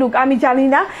সুন্দর লুক। আমি জানি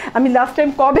না আমি লাস্ট টাইম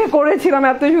কবে করেছিলাম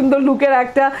এত সুন্দর লুকের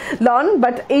একটা লন,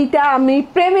 বাট এইটা আমি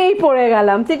প্রেমেই পড়ে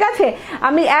গেলাম, ঠিক আছে,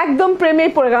 আমি একদম প্রেমেই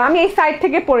পড়ে গেলাম। আমি এই সাইড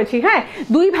থেকে পরেছি, হ্যাঁ,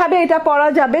 দুইভাবে এটা পরা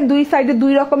যাবে, দুই সাইডে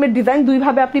দুই রকমের ডিজাইন,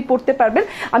 দুইভাবে আপনি পরতে পারবেন।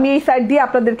 আমি এই সাইড দিয়ে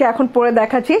আপনাদেরকে এখন পরে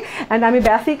দেখাচ্ছি। অ্যান্ড আমি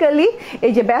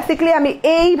বেসিক্যালি আমি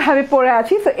এইভাবে পরে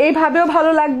আছি। তো এইভাবেও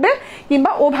ভালো লাগবে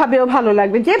কিংবা ওভাবেও ভালো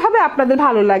লাগবে, যেভাবে আপনাদের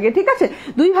ভালো লাগে, ঠিক আছে,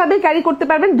 দুইভাবে ক্যারি করতে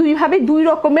পারবেন, দুইভাবে দুই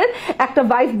রকমের একটা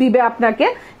ভাইব দিবে আপনাকে,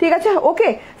 ঠিক আছে। ওকে,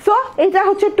 সো এটা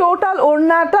হচ্ছে টোটাল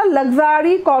ওড়নাটা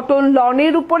লাক্সারি কটন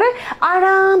লনের উপরে,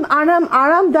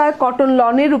 আরামদায়ক কটন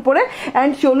লনের উপরে।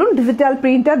 অ্যান্ড চলুন ডিজিটাল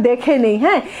প্রিন্টটা দেখে নেই।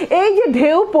 হ্যাঁ, এই যে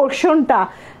ঢেউ পোর্শনটা,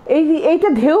 এইটা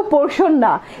ঢেউ পোর্শন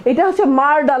না, এটা হচ্ছে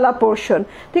মারডালা পোর্শন,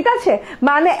 ঠিক আছে,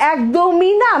 মানে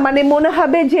একদমই না, মানে মনে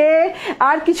হবে যে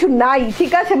আর কিছু নাই,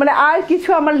 ঠিক আছে, মানে আর কিছু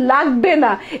আমার লাগবে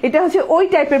না, এটা হচ্ছে ওই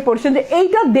টাইপের পোর্শন যে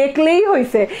এইটা দেখলেই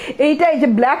হয়েছে। এইটা এই যে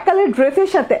ব্ল্যাক কালার ড্রেসের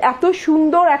সাথে এত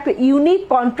সুন্দর একটা ইউনিক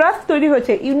কন্ট্রাস্ট তৈরি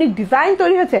হয়েছে, ইউনিক ডিজাইন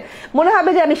তৈরি হয়েছে, মনে হবে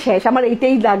যে আমি শেষ, আমার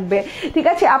এইটাই লাগবে, ঠিক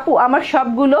আছে। আপু আমার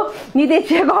সবগুলো নিতে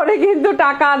ইচ্ছে করে কিন্তু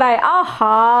টাকা নাই,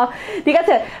 আহা, ঠিক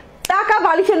আছে, টাকা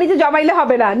বালিশের নিচে জমাইলে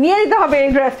হবে না, নিয়ে নিতে হবে এই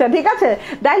ড্রেসটা, ঠিক আছে,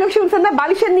 ডায়লগ শুনছেন না,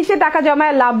 বালিশের নিচে টাকা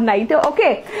জমায় লাভ নাই। তো ওকে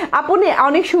আপনি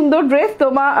অনেক সুন্দর ড্রেস,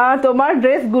 তোমার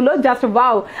ড্রেস গুলো জাস্ট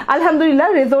ওয়াও, আলহামদুলিল্লাহ।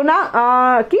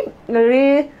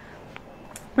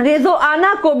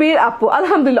 রেজোয়ানা কবির আপু,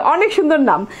 আলহামদুলিল্লাহ, অনেক সুন্দর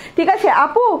নাম, ঠিক আছে।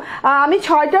 আপু আমি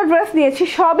 6টা ড্রেস নিয়েছি,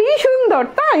 সবই সুন্দর,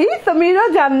 তাই সামিরা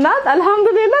জান্নাত,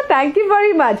 আলহামদুলিল্লাহ, thank you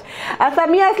very much.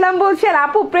 Samia Islam বলছেন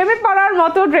আপু প্রেমে পড়ার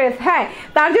মতো ড্রেস, হ্যাঁ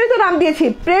তার জন্য তো নাম দিয়েছি,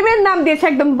 প্রেমের নাম দিয়েছি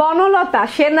একদম বনলতা,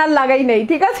 সেনার লাগাই নেই,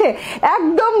 ঠিক আছে,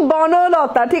 একদম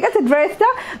বনলতা, ঠিক আছে। ড্রেসটা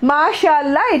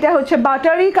মাশাআল্লাহ, এটা হচ্ছে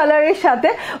বাটারি কালারের সাথে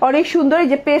অনেক সুন্দর, এই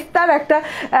যে পেস্তার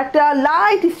একটা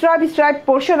লাইট স্ট্রাইপ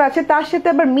পোর্শন আছে, তার সাথে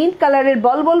আবার মিন্ট কালারের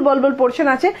বল পোর্শন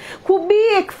আছে, খুবই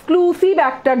এক্সক্লুসিভ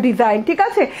একটা ডিজাইন, ঠিক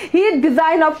আছে, হিট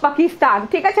ডিজাইন অফ পাকিস্তান,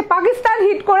 ঠিক আছে, পাকিস্তান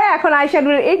হিট করে এখন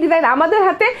আয়শানুরের এই ডিজাইন আমাদের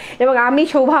হাতে, এবং আমি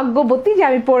সৌভাগ্যবতী যে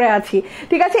আমি পরে আছি,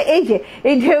 ঠিক আছে। এই যে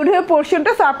এই ঢেউ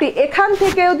পোর্শনটা, তো আপনি এখান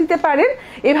থেকেও দিতে পারেন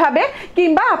এভাবে,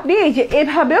 কিংবা আপনি এই যে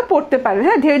এভাবেও পড়তে পারেন,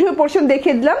 হ্যাঁ, ঢেউ পোর্শন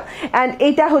দেখিয়ে দিলাম। অ্যান্ড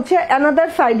এইটা হচ্ছে অ্যানাদার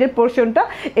সাইডের পোর্শনটা,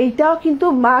 এইটাও কিন্তু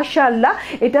মাশাআল্লাহ,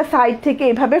 এটা সাইড থেকে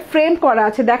এভাবে ফ্রেম করা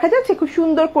আছে, দেখা যাচ্ছে খুব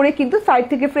সুন্দর করে কিন্তু সাইড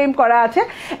থেকে ফ্রেম করা আছে।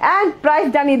 অ্যান্ড প্রাইস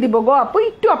জানিয়ে দিব গো আপু,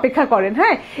 একটু অপেক্ষা করেন।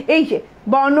 হ্যাঁ, এই যে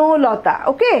বনলতা,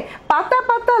 ওকে, পাতা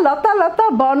লতা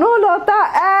বনলতা,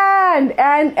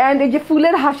 অ্যান্ড এই যে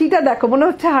ফুলের হাসিটা দেখো, মনে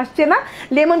হচ্ছে হাসছে না,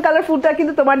 লেমন কালার ফুলটা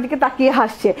কিন্তু তোমার দিকে তাকিয়ে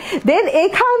হাসছে। দেন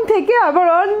এখান থেকে আবার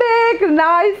অনেক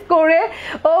নাইস করে,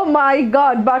 ও মাই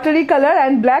god, buttery colour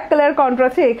and black colour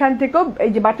কন্ট্রাস্টে এখান থেকেও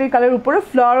এই যে বাটারি কালার উপরে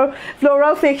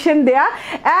ফ্লোরাল সেকশন দেয়া,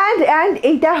 অ্যান্ড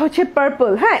এইটা হচ্ছে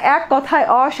পার্পল, হ্যাঁ, এক কথায়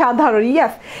অসাধারণ,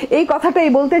 ইয়াস, এই কথাটাই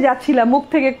বলতে যাচ্ছিলাম, মুখ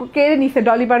থেকে কেড়ে নিছে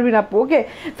ডলি পারভিন আপু। ওকে,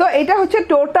 তো এটা হচ্ছে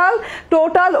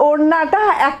টোটাল ওড়নাটা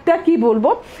একটা, কি বলবো,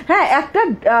 হ্যাঁ, একটা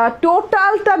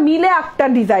টোটালটা মিলে একটা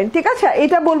ডিজাইন, ঠিক আছে।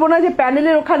 এটা বলবো না যে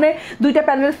প্যানেলের ওখানে দুইটা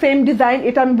প্যানেল সেম ডিজাইন,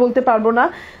 এটা আমি বলতে পারবো না,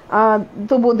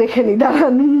 তবুও দেখে নি,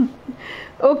 দাঁড়ান,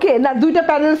 ওকে, না দুইটা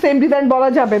প্যানেল সেম ডিজাইন বলা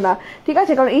যাবে না, ঠিক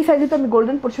আছে, কারণ এই সাইডে তো আমি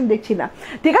গোল্ডেন পোর্শন দেখছি না,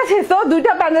 ঠিক আছে, তো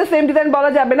দুইটা প্যানেল সেম ডিজাইন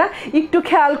বলা যাবে না, একটু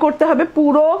খেয়াল করতে হবে,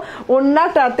 পুরো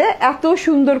ওড়নাটাতে এত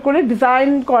সুন্দর করে ডিজাইন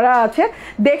করা আছে,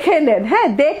 দেখে নেন, হ্যাঁ,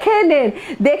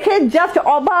 দেখে জাস্ট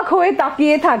অবাক হয়ে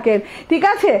তাকিয়ে থাকেন, ঠিক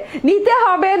আছে, নিতে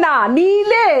হবে না,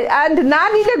 না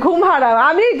নিলে ঘুম হারাম,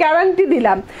 আমি গ্যারান্টি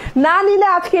দিলাম, না নিলে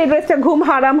আজকে এই ড্রেসটা ঘুম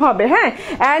হারাম হবে। হ্যাঁ,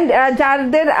 অ্যান্ড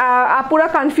যাদের আপুরা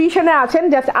কনফিউশনে আছেন,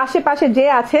 জাস্ট আশেপাশে যে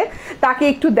আছে তাকে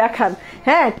একটু দেখান,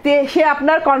 হ্যাঁ,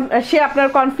 সে আপনার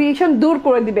কনফিউশন দূর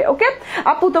করে দিবে। ওকে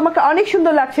আপু, তোমাকে অনেক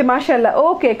সুন্দর লাগছে, মাশাআল্লাহ।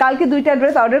 ওকে, কালকে 2টা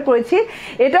ড্রেস অর্ডার করেছি,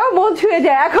 এটাও মন ছুঁয়ে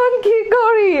যায়, এখন কি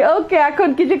করি? ওকে, এখন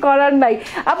কিছু করার নাই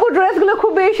আপু, ড্রেসগুলো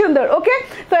খুবই সুন্দর। ওকে,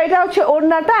 তো এটা হচ্ছে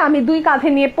ওড়নাটা, আমি 2 কাঁধে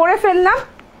নিয়ে পরে ফেললাম,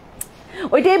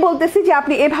 ওইটাই বলতেছি যে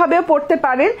আপনি এভাবেও পড়তে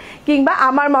পারেন, কিংবা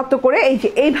আমার মতো করে এই যে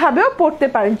এইভাবেও পড়তে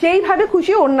পারেন, যেইভাবে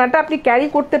খুশি ওড়নাটা আপনি ক্যারি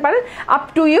করতে পারেন, আপ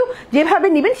টু ইউ, যেভাবে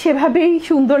নিবেন সেভাবেই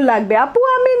সুন্দর লাগবে। আপু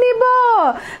আমি নিব,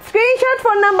 স্ক্রিনশট,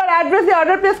 ফোন নাম্বার, অ্যাড্রেস দিয়ে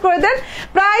অর্ডার প্লেস করে দেন,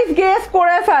 প্রাইস গেস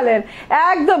করে ফেলেন,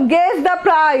 একদম গেস দ্য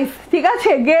প্রাইস, ঠিক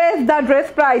আছে, গেস দ্য ড্রেস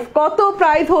প্রাইস, কত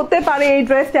প্রাইস হতে পারে এই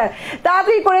ড্রেসটার,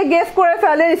 তাড়াতাড়ি করে গেস করে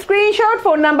ফেলেন, স্ক্রিনশট,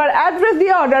 ফোন নাম্বার, অ্যাড্রেস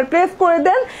দিয়ে অর্ডার প্লেস করে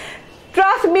দেন।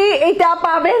 ট্রাস্ট মি, এটা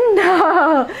পাবেন না।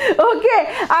 ওকে,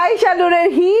 আয়শানুরের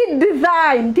হিট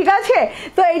ডিজাইন, ঠিক আছে,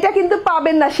 তো এটা কিন্তু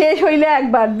পাবেন না, শেষ হইলে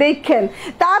একবার দেখেন,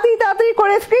 তাড়াতাড়ি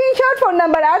করে স্ক্রিনশট, ফোন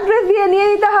নাম্বার, অ্যাড্রেস দিয়ে নিয়ে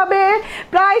নিতে হবে।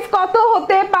 প্রাইস কত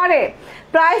হতে পারে?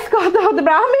 প্রাইস কত হতে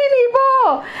পারে? আমি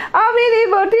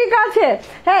নিব, ঠিক আছে।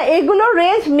 হ্যাঁ, এগুলো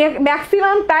রেঞ্জ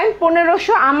ম্যাক্সিমাম টাইম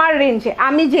 1500। আমার রেঞ্জে,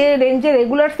 আমি যে রেঞ্জে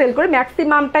রেগুলার সেল করি,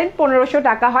 ম্যাক্সিমাম টাইম 1500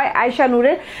 টাকা হয় আয়শা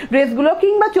নূরের ড্রেসগুলো,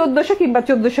 কিংবা 1400 কিংবা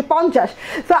 1450।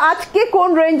 তো আজকে কোন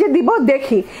রেঞ্জে দিব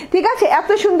দেখি, ঠিক আছে। এত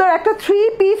সুন্দর একটা 3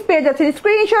 পিস পেয়ে যাচ্ছে।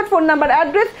 স্ক্রিনশট, ফোন নাম্বার,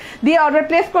 অ্যাড্রেস দিয়ে অর্ডার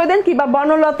প্লেস করে দেন, কিংবা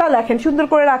বনলতা লেখেন, সুন্দর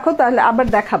করে রাখো, তাহলে আবার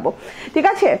দেখাবো, ঠিক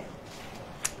আছে।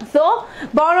 সো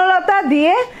বনলতা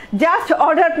দিয়ে জাস্ট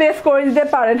অর্ডার প্লেস করে দিতে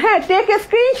পারেন। হ্যাঁ, take a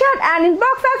screenshot and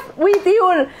inbox us with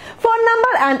your phone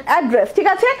number and address, ঠিক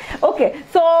আছে। ওকে,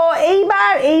 সো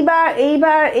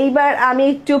এইবার আমি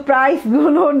একটু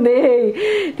প্রাইসগুলো নেই,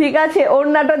 ঠিক আছে।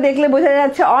 ওড়নাটা দেখলে বোঝা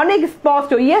যাচ্ছে অনেক স্পষ্ট।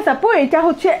 ইয়েস আপু, এটা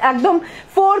হচ্ছে একদম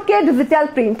 4K ডিজিটাল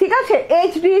প্রিন্ট, ঠিক আছে।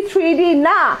 HD 3D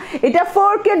না, এটা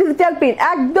 4K ডিজিটাল প্রিন্ট,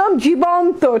 একদম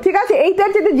জীবন্ত, ঠিক আছে। এইটার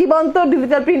যেটা জীবন্ত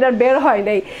ডিজিটাল প্রিন্ট আর বের হয়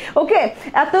নাই। ওকে,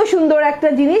 এত সুন্দর একটা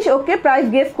জিনিস। ওকে, প্রাইস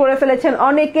গেস করে ফেলেছেন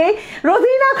অনেকেই।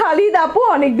 রোজিনা খালিদ আপু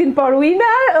অনেকদিন পর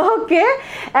উইনার। ওকে,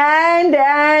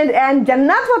 এন্ড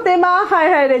জান্নাত ফতেমা, হায়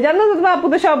রে, জান্নাত ফতেমা আপু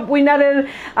তো সব উইনারের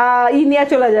নিয়ে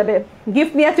চলে যাবে,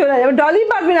 গিফট নিয়ে চলে যাবে। ডলি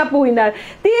পারভিন আপু উইনার,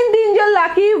 3 জন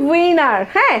লাকি উইনার।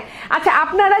 হ্যাঁ, আচ্ছা,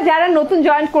 আপনারা যারা নতুন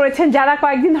জয়েন করেছেন, যারা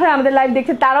কয়েকদিন ধরে আমাদের লাইভ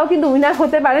দেখছেন, তারাও কিন্তু উইনার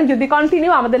হতে পারেন যদি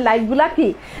কন্টিনিউ আমাদের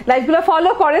লাইভগুলো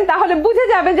ফলো করেন, তাহলে বুঝে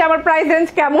যাবেন যে আমার প্রাইস রেঞ্জ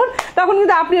কেমন, তখন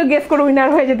কিন্তু আপনিও গেস করে উইনার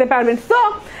হয়ে যেতে পারবেন। সো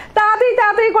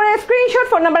তাড়াতাড়ি করে স্ক্রিনশট,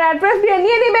 ফোন নাম্বার, অ্যাড্রেস দিয়ে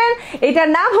নিয়ে নেবেন। এটার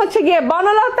নাম হচ্ছে গিয়ে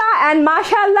বনলতা, এন্ড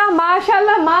মাশাআল্লাহ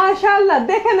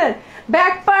দেখে নেন,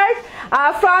 ব্যাক পার্ট,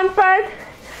 ফ্রন্ট পার্ট,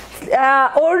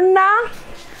 ওড়না,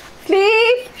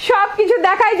 স্লিভ, সবকিছু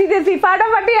দেখাই দিতেছি।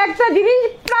 ফাটাফাটি একটা জিনিস,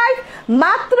 প্রাইস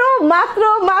মাত্র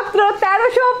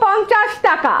 1350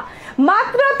 টাকা,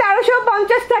 মাত্র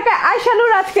 1350 টাকা আয়শা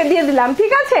নূর আজকে দিয়ে দিলাম,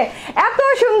 ঠিক আছে। এত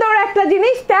সুন্দর একটা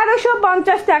জিনিস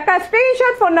 1350 টাকা।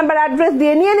 স্ক্রিনশট, ফোন নাম্বার, অ্যাড্রেস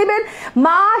দিয়ে নিয়ে নেবেন।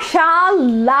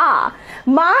 মাশাআল্লাহ,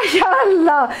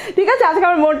 ঠিক আছে। আজকে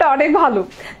আমার মনটা অনেক ভালো,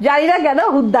 জানি না কেন,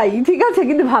 হুদ্দাই, ঠিক আছে,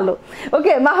 কিন্তু ভালো।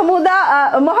 ওকে,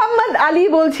 মোহাম্মদ আলী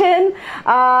বলছেন,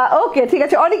 ওকে, ঠিক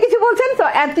আছে, অনেক কিছু বলছেন। তো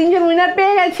 3জন উইনার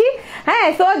পেয়ে গেছি। হ্যাঁ,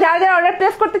 সো যারা অর্ডার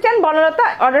প্লেস করতে চান, বনলতা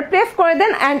অর্ডার প্লেস করে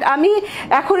দেন। অ্যান্ড আমি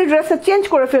এখনই ড্রেসটা চেঞ্জ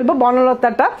করে ফেলবো,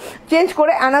 বনলতাটা চেঞ্জ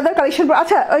করে অ্যানাদার কালেকশন।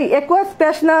 আচ্ছা, ওই একুয়া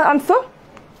স্প্ল্যাশ না আনছো,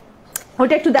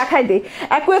 ওটা একটু দেখাই দেই।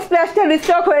 অ্যাকুয়া স্প্ল্যাশটা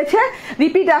রিস্টক হয়েছে,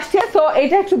 রিপিট আসছে, তো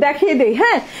এটা একটু দেখিয়ে দেই।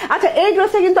 হ্যাঁ, আচ্ছা, এই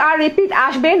ড্রেসে কিন্তু আর রিপিট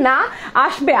আসবে না,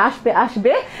 আসবে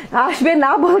না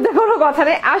বলতে কোনো কথা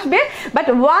নেই, আসবে, বাট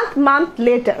 1 মান্থ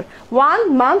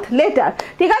লেটার,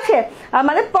 ঠিক আছে,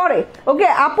 মানে পরে। ওকে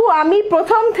আপু, আমি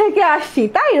প্রথম থেকে আসছি,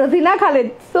 তাই? Rozina Khaled,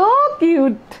 so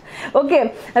cute. ওকে,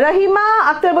 রহিমা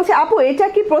আক্তার বলছে, আপু এটা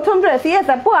কি প্রথম ড্রেস? ইয়েস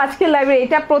আপু, আজকের লাইভে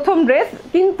এটা প্রথম ড্রেস,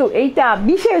 কিন্তু এইটা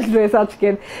বিশেষ ড্রেস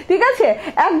আজকের, ঠিক আছে,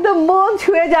 একদম মন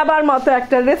ছুঁয়ে যাবার মতো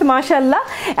একটা ড্রেস, মাশাআল্লাহ।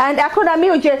 এন্ড এখন আমি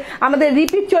ওই যে আমাদের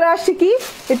রিপিট চলে আসছে, কি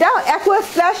এটা অ্যাকুয়া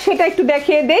স্প্ল্যাশ, সেটা একটু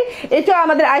দেখিয়ে দেই। এটা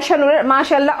আমাদের আয়শা নূরের,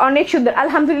 মাশাআল্লাহ, অনেক সুন্দর।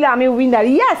 আলহামদুলিল্লাহ, আমি উইনার।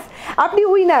 ইয়েস, আপনি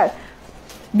উইনার,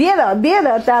 দিয়ে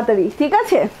দাও তাড়াতাড়ি, ঠিক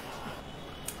আছে।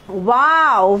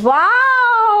 ওয়াও,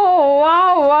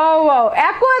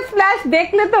 অ্যাকুয়া স্প্ল্যাশ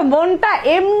দেখলে তো মনটা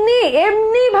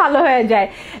এমনি ভালো হয়ে যায়।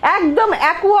 একদম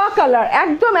অ্যাকুয়া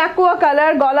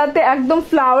কালার, গলাতে একদম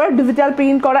ফ্লাওয়ার ডিজিটাল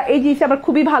প্রিন্ট করা, এই জিনিসটা আমার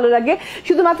খুবই ভালো লাগে।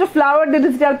 শুধুমাত্র ফ্লাওয়ার দিয়ে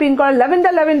ডিজিটাল প্রিন্ট করা,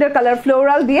 ল্যাভেন্ডার কালার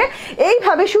ফ্লোরাল দিয়ে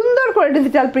এইভাবে সুন্দর করে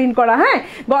ডিজিটাল প্রিন্ট করা। হ্যাঁ,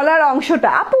 গলার অংশটা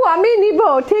আপু আমি নিব,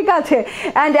 ঠিক আছে।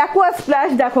 অ্যান্ড অ্যাকুয়া স্প্ল্যাশ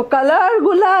দেখো, কালার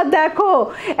গুলা দেখো,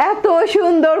 এত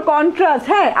সুন্দর কন্ট্রাস্ট।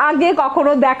 হ্যাঁ, আগে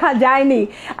কখনো দেখা যায়নি।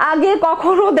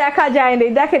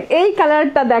 দেখেন এই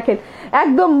কালারটা, দেখেন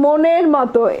একদম মনের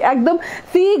মতো, একদম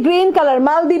সি গ্রিন কালার,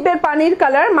 মালদ্বীপের পানির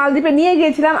কালার। মালদ্বীপে নিয়ে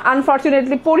গিয়েছিলাম,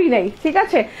 আনফরচুনেটলি পরি নাই, ঠিক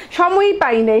আছে, সময়ই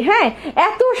পাই নাই। হ্যাঁ,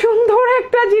 এত সুন্দর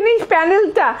একটা জিনিস,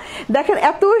 প্যানেলটা দেখেন,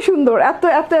 এত সুন্দর, এত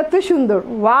সুন্দর।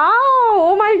 ওয়াও, ও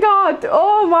মাই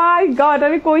গড,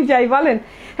 আমি কই যাই বলেন।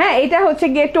 হ্যাঁ, এটা হচ্ছে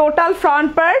গিয়ে টোটাল ফ্রন্ট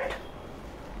পার্ট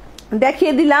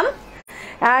দেখিয়ে দিলাম।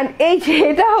 এন্ড এই যে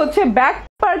এটা হচ্ছে ব্যাক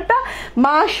পার্টটা,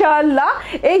 মাশাআল্লাহ।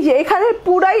 এই যে এখানে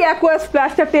পুরাই অ্যাকুয়া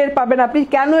স্প্ল্যাশটা টের পাবেন আপনি,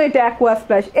 কেন এটা অ্যাকুয়া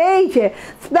স্প্ল্যাশ। এই যে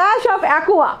স্প্ল্যাশ অফ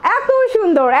অ্যাকুয়া, এত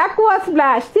সুন্দর অ্যাকুয়া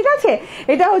স্প্ল্যাশ, ঠিক আছে।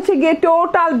 এটা হচ্ছে গিয়ে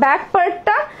টোটাল ব্যাক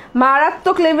পার্টটা,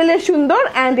 মারাত্মক লেভেলের সুন্দর।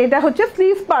 এন্ড এটা হচ্ছে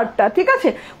স্লিভ পার্টটা, ঠিক আছে,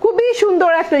 খুবই সুন্দর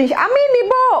একটা জিনিস, আমি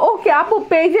নিব। ওকে আপু,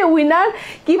 পেজে উইনার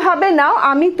কিভাবে নাও?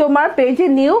 আমি তোমার পেজে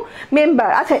নিউ মেম্বার।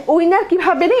 আচ্ছা, উইনার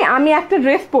কিভাবে নেই? আমি একটা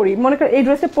ড্রেস পরি, মনে কর এই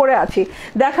ড্রেসে পরে আছি,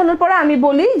 দেখানোর পরে আমি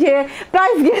বলি যে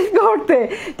প্রাইস গেস করতে,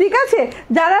 ঠিক আছে।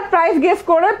 যারা প্রাইস গেস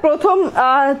করে প্রথম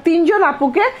 3জন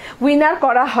আপুকে উইনার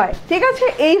করা হয়, ঠিক আছে,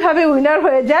 এইভাবে উইনার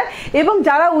হয়ে যায়। এবং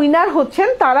যারা উইনার হচ্ছেন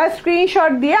তারা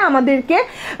স্ক্রিনশট দিয়ে আমাদেরকে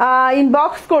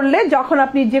ইনবক্স করলে যখন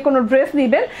আপনি যে কোনো ড্রেস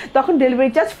নেবেন তখন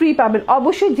ডেলিভারি চার্জ ফ্রি পাবেন।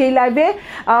 অবশ্যই যেই লাইভে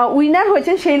উইনার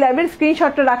হয়েছেন সেই লাইভের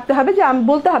স্ক্রিনশটটা রাখতে হবে, যে আমি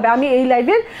বলতে হবে আমি এই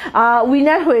লাইভের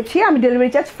উইনার হয়েছি, আমি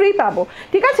ডেলিভারি চার্জ ফ্রি পাবো।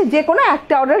 ঠিক আছে, যে কোনো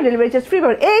একটা অর্ডার ডেলিভারি চার্জ ফ্রি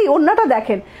পাবেন। এই ওড়নাটা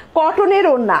দেখেন, কটনের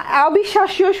ওড়না,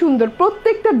 অবিশ্বাস্য সুন্দর,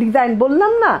 প্রত্যেকটা ডিজাইন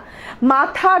বললাম না,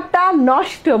 মাথাটা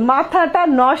নষ্ট, মাথাটা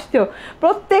নষ্ট,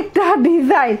 প্রত্যেকটা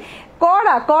ডিজাইন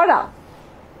করা করা।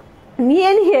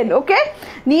 নিয়ে নিন, ওকে,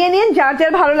 নিয়ে নিন, যার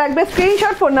যার ভালো লাগবে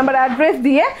স্ক্রিনশট, ফোন নাম্বার, অ্যাড্রেস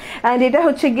দিয়ে। অ্যান্ড এটা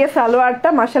হচ্ছে গিয়ে সালোয়ারটা,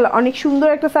 মাশাআল্লাহ অনেক সুন্দর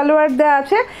একটা সালোয়ার দেওয়া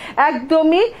আছে,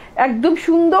 একদম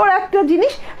সুন্দর একটা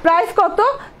জিনিস। প্রাইস কত?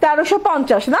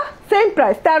 1350 না? Same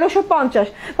price 1350।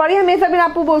 ফারিহা মেহজাবিন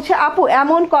আপু বলছে, আপু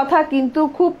এমন কথা কিন্তু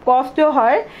খুব কষ্ট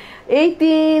হয়, এই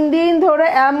 3 দিন ধরে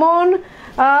এমন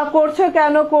করছো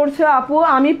কেন করছো আপু?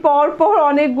 আমি পর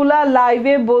অনেকগুলা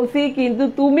লাইভে বলছি কিন্তু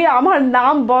তুমি আমার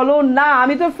নাম বলো না,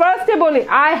 আমি তো ফার্স্টে বলি।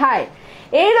 আয় হায়,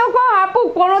 এইরকম আপু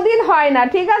কোনোদিন হয় না।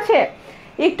 ঠিক আছে,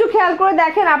 একটু খেয়াল করে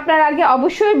দেখেন, আপনার আগে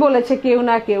অবশ্যই বলেছে কেউ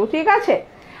না কেউ। ঠিক আছে,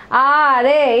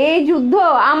 আরে এই যুদ্ধ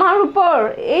আমার উপর,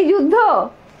 এই যুদ্ধ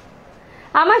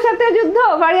আমার সাথে যুদ্ধ।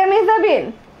 ফারিয়া মেহজাবিন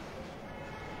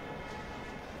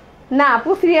না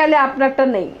আপু, সিরিয়ালে আপনারটা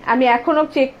নেই, আমি এখনো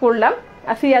চেক করলাম,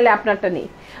 সিরিয়ালে আপনারটা নেই।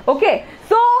 ওকে,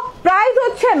 সো প্রাইস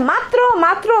হচ্ছে মাত্র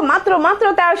মাত্র মাত্র মাত্র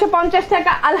 1350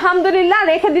 টাকা। আলহামদুলিল্লাহ,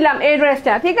 রেখে দিলাম এই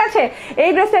ড্রেসটা। ঠিক আছে,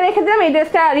 এই ড্রেসটা রেখে দিলাম, এই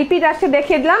ড্রেসটা রিপিট আসছে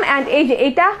দেখিয়ে দিলাম। অ্যান্ড এই যে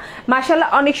এটা মাশাআল্লাহ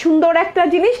অনেক সুন্দর একটা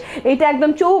জিনিস, এটা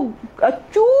একদম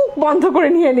চোখ বন্ধ করে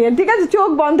নিয়ে নিন। ঠিক আছে, চোখ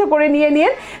বন্ধ করে নিয়ে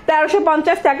নিন,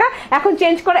 1350 টাকা। এখন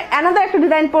চেঞ্জ করে অ্যানাদার একটা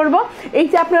ডিজাইন পরবো,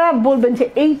 এইটা আপনারা বলবেন যে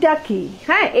এইটা কি।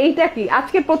 হ্যাঁ, এইটা কি,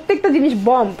 আজকে প্রত্যেকটা জিনিস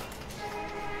বম্ব।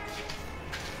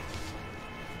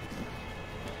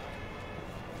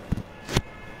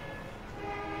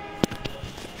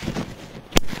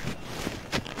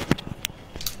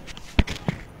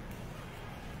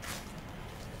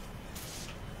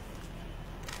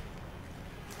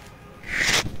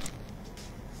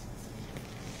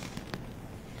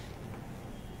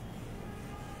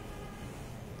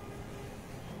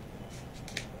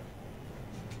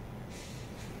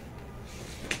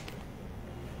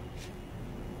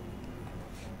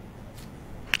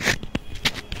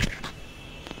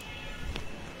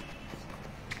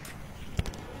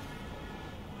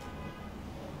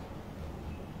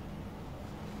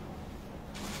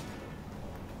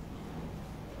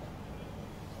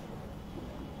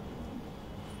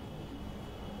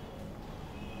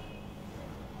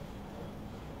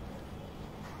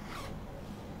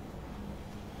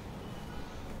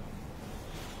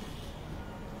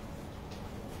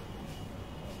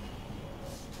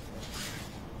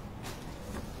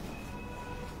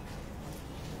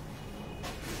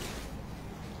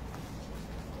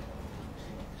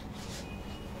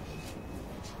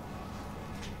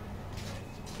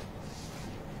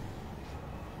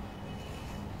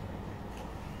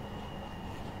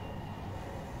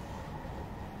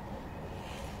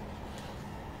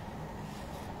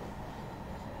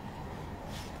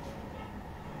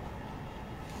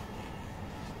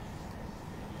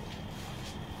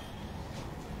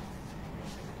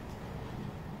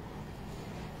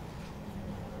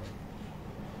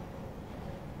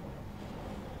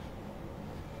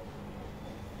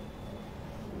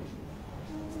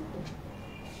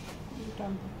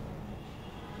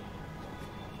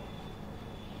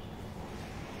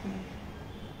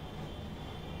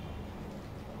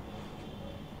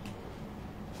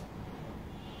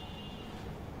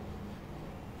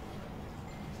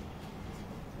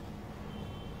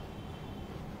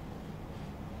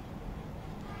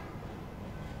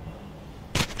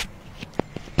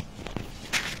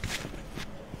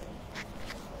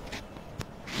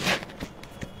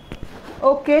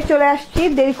 ওকে, চলে আসছি,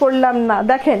 দেরি করলাম না।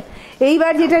 দেখেন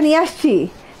এইবার যেটা নিয়ে আসছি,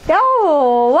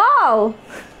 ওয়াও,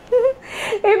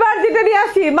 এবার যেটা নিয়ে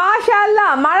আসছি মাশাআল্লাহ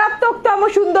মারাত্মকতম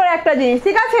সুন্দর একটা জিনিস।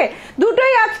 ঠিক আছে,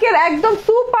 দুটোই আজকের একদম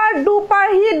super duper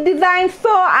hit design.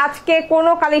 So আজকে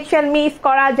কোনো কালেকশন মিস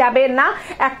করা যাবে না,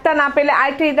 একটা না পেলে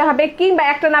আরেকটা দিতে হবে, কিংবা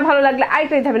একটা না ভালো লাগলে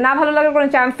আরেকটা দিতে হবে, না ভালো লাগার কোনো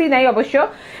চান্সই নাই অবশ্য।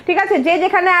 ঠিক আছে, যে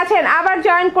যেখানে আছেন আবার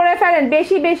জয়েন করে ফেলেন,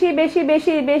 বেশি বেশি বেশি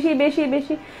বেশি বেশি বেশি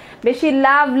বেশি বেশি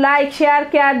লাভ, লাইক, শেয়ার,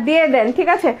 কেয়ার দিয়ে দেন। ঠিক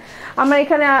আছে, আমরা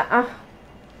এখানে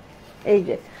এই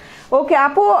যে ওকে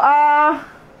আপু,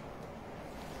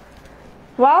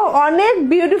 ওয়াও অনেক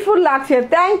বিউটিফুল লাগছে,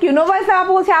 থ্যাংক ইউ। নোভাইসা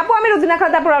আপু বলছে আপু আমি রোজিনা খান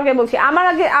তারপর আগে বলছি,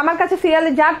 আমার কাছে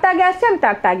সিরিয়ালে যারটা আগে আসছে আমি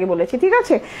তারটা আগে বলেছি, ঠিক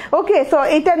আছে? ওকে, সো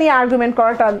এটা নিয়ে আর্গুমেন্ট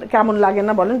করাটা কেমন লাগে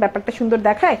না বলেন? ব্যাপারটা সুন্দর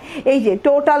দেখায়। এই যে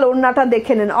টোটাল ওড়নাটা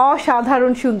দেখে নেন,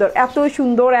 অসাধারণ সুন্দর, এত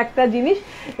সুন্দর একটা জিনিস।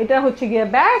 এটা হচ্ছে গিয়ে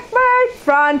ব্যাক পার্ট,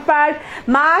 ফ্রন্ট পার্ট,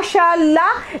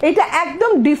 মাশাআল্লাহ এটা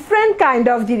একদম ডিফারেন্ট কাইন্ড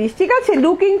অফ জিনিস, ঠিক আছে?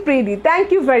 Looking pretty, thank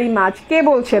you very much. কে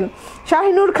বলছেন?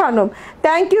 Shahinur Khanam,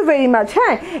 thank you very much.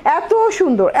 হ্যাঁ, এত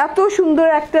সুন্দর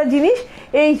একটা জিনিস।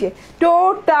 এই যে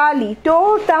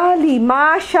টোটালি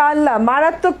মাশাআল্লাহ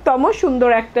মারাত্মকতম সুন্দর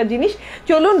একটা জিনিস।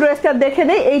 চলুন ড্রেসটা দেখে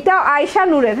নেই। এইটা আয়শা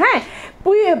নূরের, হ্যাঁ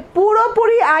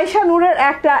পুরোপুরি আয়শা নূরের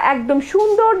একটা একদম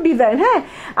সুন্দর ডিজাইন। হ্যাঁ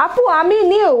আপু আমি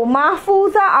new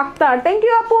Mahfuza Akter, thank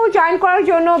you আপু জয়েন করার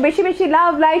জন্য। বেশি বেশি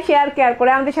লাভ, লাইক, শেয়ার কেয়ার করে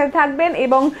আমাদের সাথে থাকবেন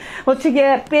এবং হচ্ছে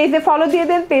গিয়ে পেজে ফলো দিয়ে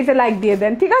দেন, পেজে লাইক দিয়ে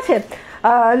দেন, ঠিক আছে?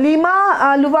 লিমা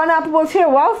লুবানা আপু বলছে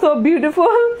wow so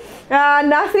beautiful.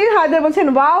 Nasir Haider বলছেন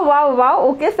ওয়াও।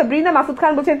 ওকে, সাবরিনা মাসুদ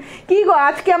খান বলছেন কি গো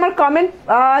আজকে আমার কমেন্ট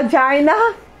যায় না,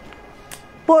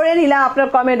 পড়ে নিলাম আপনার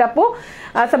কমেন্ট আপু।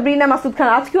 সাবরিনা মাসুদ খান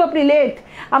আজকেও আপনি লেট,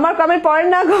 আমার কমেন্ট পড়েন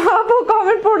না গো আপু,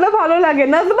 কমেন্ট পড়লে ভালো লাগে।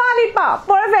 নাজমা আলিপা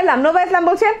পড়ে ফেললাম। নোভা ইসলাম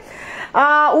বলছে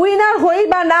উইনার হই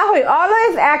বা না হই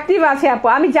অলওয়েজ অ্যাক্টিভ আছে আপু,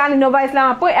 আমি জানি নোভা ইসলাম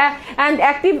আপু, অ্যান্ড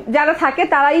অ্যাক্টিভ যারা থাকে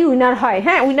তারাই উইনার হয়।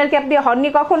 হ্যাঁ, উইনারকে আপনি হননি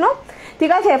কখনো,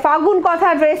 ঠিক আছে? ফাগুন কথা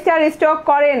ড্রেসটা রিস্টক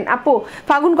করেন আপু,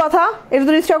 ফাগুন কথা এটা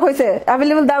তো রিস্টক হয়েছে,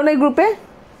 অ্যাভেলেবল দাও না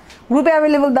গ্রুপে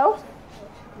অ্যাভেলেবল দাও,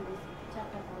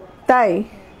 তাই?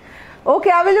 ওকে,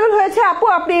 অ্যাভেলেবল হয়েছে আপু,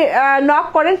 আপনি নক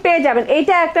করেন পেয়ে যাবেন।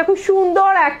 এইটা একটা খুব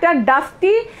সুন্দর একটা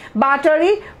ডাস্টি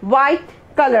বাটারি হোয়াইট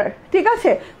কালার, ঠিক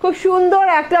আছে? খুব সুন্দর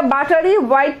একটা বাটারি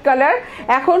হোয়াইট কালার।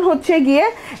 এখন হচ্ছে গিয়ে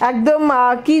একদম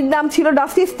কি নাম ছিল,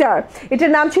 ডাস্টি স্টার,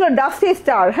 এটার নাম ছিল ডাস্টি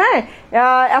স্টার। হ্যাঁ,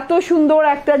 এত সুন্দর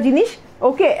একটা জিনিস।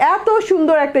 ওকে, এত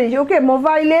সুন্দর একটা জিনিস। ওকে,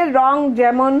 মোবাইলের রং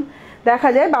যেমন দেখা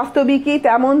যায় বাস্তবিকই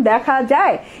তেমন দেখা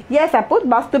যায়। ইয়েস আপু,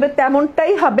 বাস্তবে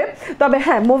তেমনটাই হবে। তবে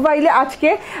হ্যাঁ, মোবাইলে আজকে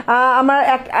আমার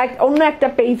অন্য একটা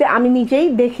পেজে আমি নিজেই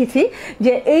দেখেছি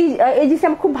যে এই জিনিসটা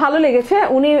আমার খুব ভালো লেগেছে।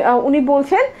 উনি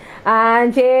বলছেন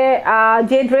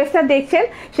যে ড্রেসটা দেখছেন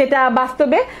সেটা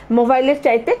বাস্তবে মোবাইলের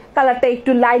চাইতে কালারটা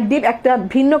একটু লাইট ডিপ একটা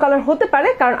ভিন্ন কালার হতে পারে,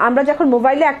 কারণ আমরা যখন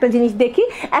মোবাইলে একটা জিনিস দেখি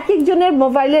এক একজনের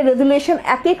মোবাইলের রেজুলেশন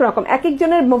এক এক রকম, এক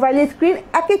একজনের মোবাইলের স্ক্রিন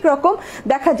এক এক রকম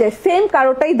দেখা যায়, সেম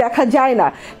কারোটাই দেখা যায় না,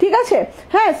 ঠিক আছে?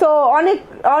 হ্যাঁ, সো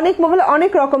অনেক মোবাইলে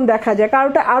অনেক রকম দেখা যায়,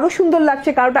 কারোটা আরো সুন্দর লাগছে,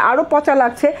 কারোটা আরো পচা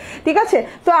লাগছে, ঠিক আছে?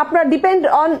 তো আপনার depend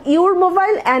on your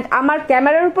mobile and আমার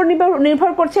ক্যামেরার উপর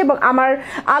নির্ভর করছে এবং আমার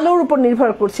আলোর উপর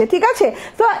নির্ভর করছে, ঠিক আছে?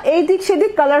 তো এই দিক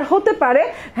সেদিক কালার হতে পারে।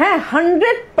 হ্যাঁ,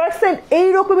 100%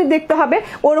 এইরকমই দেখতে হবে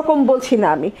ওরকম বলছি না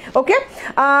আমি। ওকে,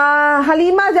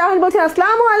 হালিমা জাহান বলছেন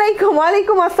আসসালামু আলাইকুম।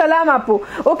 ওয়ালাইকুম আসসালাম আপু।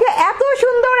 ওকে, এত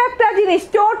সুন্দর একটা জিনিস,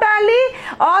 টোটালি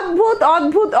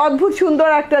অদ্ভুত সুন্দর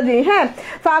একটা জিনিস। হ্যাঁ,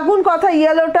 ফাগুন কথা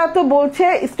ইয়েলোটা তো বলছে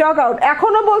স্টক আউট,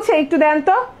 এখনো বলছে, একটু দেন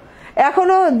তো,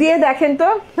 এখনো দিয়ে দেখেন তো,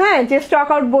 হ্যাঁ, যে স্টক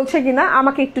আউট বলছে কিনা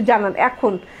আমাকে একটু জানান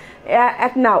এখন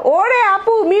না। ওরে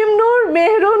আপু মিমনুর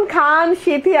মেহরুন খান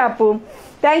সিথি আপু,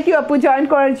 থ্যাংক ইউ আপু জয়েন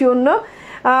করার জন্য।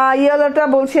 ইয়েলোটা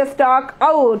বলছে স্টক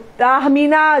আউট।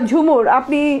 তাহমিনা ঝুমুর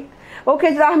আপনি, ওকে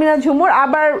তাহমিনা ঝুমুর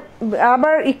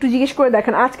আবার একটু জিজ্ঞেস করে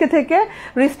দেখেন, আজকে থেকে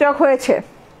রিস্টক হয়েছে।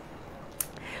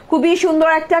 খুবই সুন্দর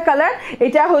একটা কালার,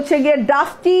 এটা হচ্ছে গিয়ে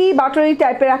ডাস্টি বাটারি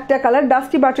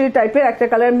টাইপের একটা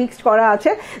কালার মিক্সড করা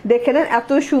আছে, দেখে নেন এত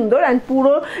সুন্দর। অ্যান্ড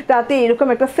পুরোটাতে এরকম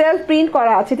একটা সেলফ প্রিন্ট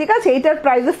করা আছে, ঠিক আছে? এটার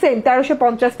প্রাইসও সেম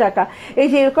 1350 টাকা। এই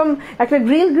যে এরকম একটা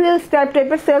গ্রিল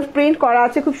টাইপের সেলফ প্রিন্ট করা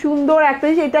আছে, খুব সুন্দর একটা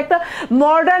জিনিস। এটা একটা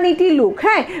মডার্নিটি লুক।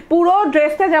 হ্যাঁ, পুরো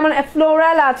ড্রেসটা যেমন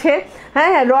ফ্লোরাল আছে,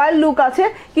 হ্যাঁ রয়্যাল লুক আছে,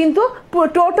 কিন্তু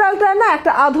টোটালটা না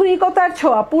একটা আধুনিকতার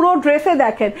ছোঁয়া। পুরো ড্রেসে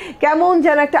দেখেন কেমন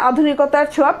যেন একটা আধুনিকতার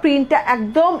ছোঁয়া। প্রিন্টটা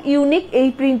একদম ইউনিক, এই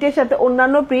প্রিন্টের সাথে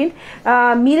অন্যান্য প্রিন্ট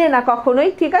মিলে না কখনোই,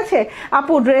 ঠিক আছে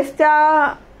আপু? ড্রেসটা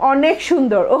অনেক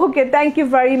সুন্দর। ওকে, থ্যাংক ইউ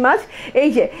ভেরি মাচ। এই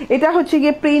যে এটা হচ্ছে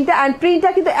গিয়ে প্রিন্টটা, অ্যান্ড প্রিন্টটা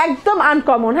কিন্তু একদম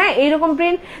আনকমন। হ্যাঁ, এইরকম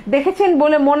প্রিন্ট দেখেছেন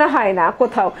বলে মনে হয় না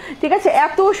কোথাও, ঠিক আছে?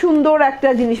 এত সুন্দর একটা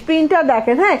জিনিস, প্রিন্টটা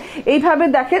দেখেন। হ্যাঁ, এইভাবে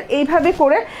দেখেন, এইভাবে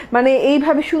করে মানে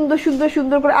এইভাবে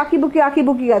সুন্দর করে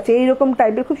আঁকিবুকি আছে, এইরকম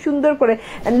টাইপের খুব সুন্দর করে,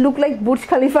 অ্যান্ড লুক লাইক বুর্জ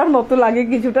খালিফার মতো লাগে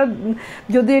কিছুটা,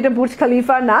 যদি এটা বুর্জ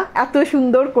খালিফা না, এত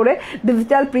সুন্দর করে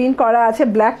ডিজিটাল প্রিন্ট করা আছে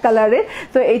ব্ল্যাক কালারে।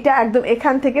 তো এটা একদম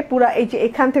এখান থেকে পুরা, এই যে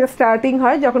এখান থেকে স্টার্টিং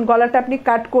হয় যখন গলাটা আপনি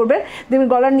কাট করবেন দেখবেন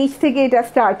গলার নিচ থেকে এটা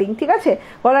স্টার্টিং, ঠিক আছে,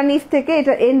 গলার নিচ থেকে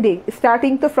এটা এন্ডিং,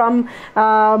 স্টার্টিং তো ফ্রম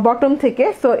বটম থেকে,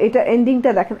 সো এটা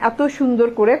এন্ডিংটা দেখেন এত সুন্দর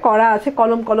করে করা আছে,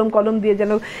 কলম কলম কলম দিয়ে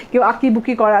যেন কেউ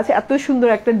আঁকিবুকি করা আছে, এত সুন্দর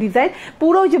একটা ডিজাইন,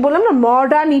 পুরো যে বললাম না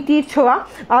মডার্নিটির ছোঁয়া,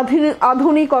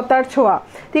 আধুনিকতার ছোঁয়া,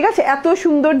 ঠিক আছে, এত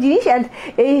সুন্দর জিনিস। অ্যান্ড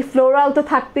এই ফ্লোরাল তো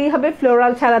থাকতেই হবে,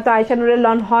 ফ্লোরাল ছাড়া তো আয়শানুরের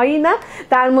লন হয়ই না,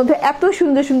 তার মধ্যে এত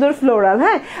সুন্দর সুন্দর ফ্লোরাল।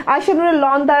 হ্যাঁ, আয়শানুরের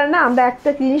লন দ্বারা না আমরা একটা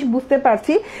জিনিস বুঝতে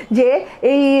পারছি যে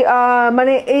এই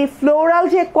মানে এই ফ্লোরাল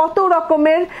যে কত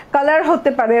রকমের কালার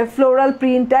হতে পারে, ফ্লোরাল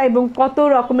প্রিন্টটা, এবং কত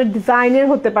রকমের ডিজাইনের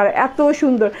হতে পারে, এত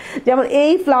সুন্দর। যেমন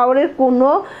এই ফ্লাওয়ারের কোনো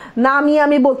নামই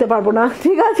আমি বলতে পারবো না,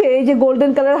 ঠিক আছে, এই যে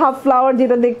গোল্ডেন কালার হাফ ফ্লাওয়ার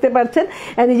যেটা দেখতে পাচ্ছেন,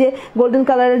 এই যে গোল্ডেন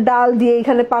কালারের ডাল দিয়ে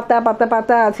এখানে পাতা পাতা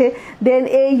পাতা আছে, দেন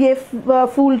এই যে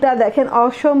ফুলটা দেখেন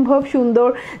অসম্ভব সুন্দর,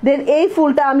 দেন এই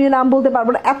ফুলটা আমিও নাম বলতে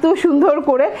পারবো না, এত সুন্দর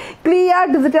করে ক্লিয়ার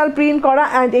ডিজিটাল প্রিন্ট করা।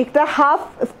 অ্যান্ড একটা হাফ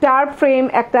স্টার ফ্রেম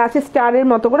একটা আছে, স্টারের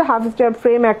মতো করে হাফ স্টার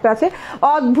ফ্রেম একটা আছে,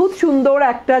 অদ্ভুত সুন্দর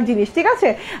একটা জিনিস, ঠিক আছে।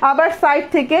 আবার সাইড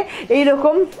থেকে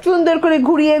এইরকম সুন্দর করে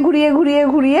ঘুরিয়ে ঘুরিয়ে ঘুরিয়ে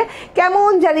ঘুরিয়ে কেমন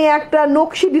জানি একটা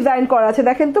নকশি ডিজাইন করা আছে,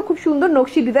 দেখেন তো খুব সুন্দর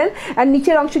নকশি ডিজাইন। আর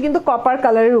নিচের অংশ কিন্তু কপার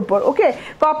কালারের উপর, ওকে,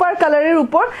 কপার কালারের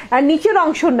উপর। আর নিচের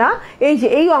অংশ না, এই যে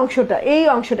এই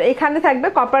অংশটা এখানে থাকবে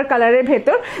কপার কালারের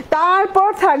ভেতর, তারপর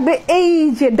থাকবে এই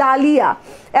যে ডালিয়া,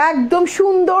 একদম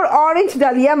সুন্দর অরেঞ্জ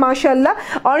ডালিয়া, মাশাআল্লাহ,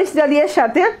 অরেঞ্জ ডালিয়ার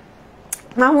সাথে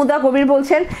মাহমুদা কবির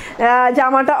বলছেন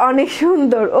জামাটা অনেক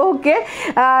সুন্দর, ওকে।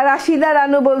 রাশিদা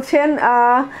রানু বলছেন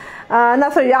না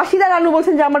সরি রাশিদা রানু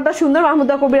বলছেন জামাটা সুন্দর,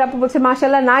 মাহমুদা কবির আপু বলছে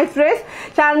মাশাআল্লাহ নাইস ড্রেস।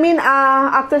 শারমিন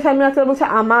আক্তার বলছে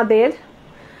আমাদের,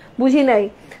 বুঝি নাই,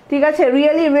 ঠিক আছে,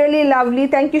 really really lovely,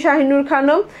 thank you Shahinur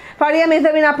Khanam. Faria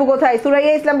Mehjabin আপু কোথায়?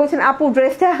 সুরাইয়া ইসলাম বলছেন আপু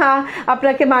ড্রেসটা হ্যাঁ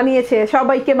আপনাকে মানিয়েছে,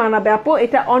 সবাইকে মানাবে আপু,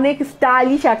 এটা অনেক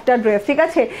স্টাইলিশ একটা ড্রেস, ঠিক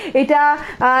আছে।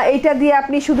 এটা দিয়ে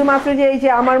আপনি শুধুমাত্র যে এই যে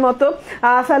আমার মতো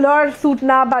সালোয়ার স্যুট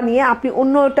না বানিয়ে আপনি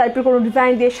অন্য টাইপের কোনো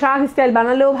ডিজাইন দিয়ে শার্ক স্টাইল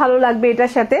বানালেও ভালো লাগবে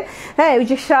এটার সাথে। হ্যাঁ, ওই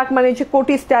যে শার্ক মানে যে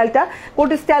কোটি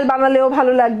স্টাইল বানালেও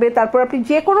ভালো লাগবে। তারপর আপনি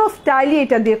যে কোনো স্টাইলই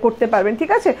এটা দিয়ে করতে পারবেন,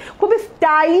 ঠিক আছে। খুবই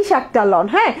স্টাইলিশ একটা লন।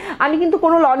 হ্যাঁ, আমি কিন্তু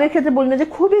কোনো লনের ক্ষেত্রে বলি না যে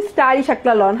খুবই স্টাইলিশ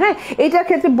একটা লন, হ্যাঁ, এটার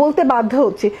ক্ষেত্রে বলতে বাধ্য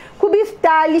হচ্ছে খুবই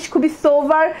স্টাইলিশ, খুবই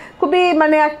সোভার, খুবই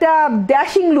মানে একটা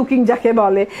ড্যাশিং লুকিং যাকে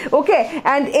বলে, ওকে।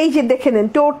 অ্যান্ড এই যে দেখে নেন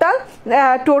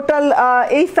টোটাল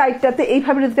এই সাইডটাতে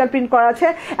এইভাবে ডিজিটাল প্রিন্ট করা আছে,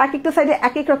 এক একটা সাইডে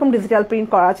এক এক রকম ডিজিটাল প্রিন্ট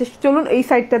করা আছে। চলুন এই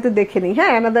সাইডটাতে দেখে নিই।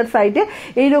 হ্যাঁ, অ্যানাদার সাইডে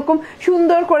এইরকম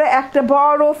সুন্দর করে একটা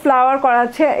বড় ফ্লাওয়ার করা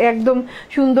আছে, একদম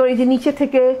সুন্দর, এই যে নিচে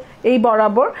থেকে এই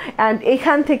বরাবর, অ্যান্ড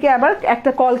এখান থেকে আবার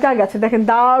একটা কলকা গেছে, দেখেন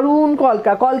দারুণ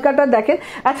কলকাটা দেখেন।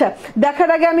 আচ্ছা, দেখার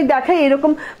আগে আমি দেখাই,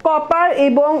 এরকম কপার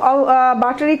এবং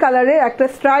বাটারি কালারের একটা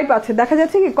স্ট্রাইপ আছে, দেখা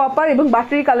যাচ্ছে কি কপার এবং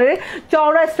বাটারি কালারের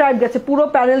চওড়া স্ট্রাইপ গেছে, পুরো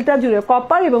প্যানেলটা জুড়ে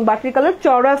কপার এবং বাটারি কালার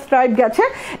চওড়া স্ট্রাইপ গেছে।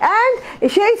 অ্যান্ড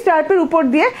সেই স্ট্রাইপের উপর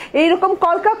দিয়ে এইরকম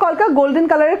কলকা গোল্ডেন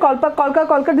কালারের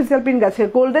কলকা ডিজিটাল প্রিন্ট গেছে,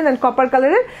 গোল্ডেন অ্যান্ড কপার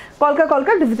কালারের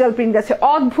কলকা ডিজিটাল প্রিন্ট গেছে,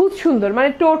 অদ্ভুত সুন্দর, মানে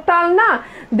টোটাল না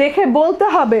দেখে বলতে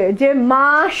হবে যে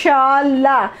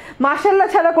মাশাআল্লাহ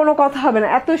ছাড়া কোনো কথা হবে না,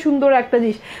 এত সুন্দর একটা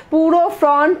জিনিস। পুরো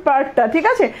ফ্রন্ট পার্টটা, ঠিক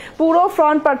আছে, পুরো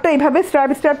ফ্রন্ট পার্টটা এইভাবে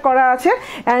স্ট্রাইপ করা আছে।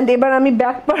 অ্যান্ড এবার আমি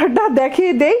ব্যাক পার্টটা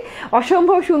দেখিয়ে দেই,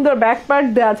 অসম্ভব সুন্দর ব্যাক পার্ট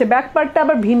দেওয়া আছে। ব্যাক পার্টটা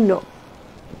আবার ভিন্ন,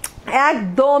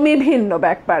 একদমই ভিন্ন,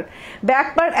 ব্যাক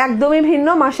পার্ট একদমই ভিন্ন,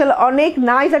 মাশাআল্লাহ অনেক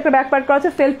নাইস একটা ব্যাক পার্ট করা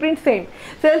আছে। সেলফ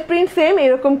প্রিন্ট সেম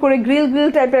এরকম করে গ্রিল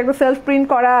টাইপের একটা সেলফ প্রিন্ট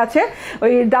করা আছে,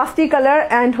 ওই ডাস্টি কালার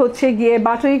অ্যান্ড হচ্ছে গিয়ে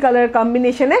বাটারি কালার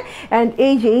কম্বিনেশনে। অ্যান্ড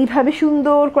এই যে এইভাবে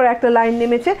সুন্দর করে একটা লাইন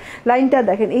নেমেছে, লাইনটা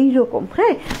দেখেন এইরকম,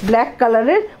 হ্যাঁ, ব্ল্যাক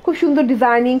কালারের খুব সুন্দর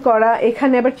ডিজাইনিং করা,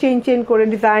 এখানে আবার চেন করে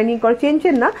ডিজাইনিং করা,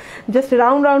 চেন না জাস্ট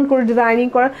রাউন্ড করে ডিজাইনিং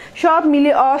করা, সব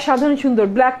মিলে অসাধারণ সুন্দর।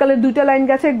 ব্ল্যাক কালার দুইটা লাইন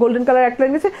গেছে, গোল্ডেন কালার একটা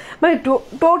লাইন গেছে, মানে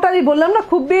টোটালি বললাম না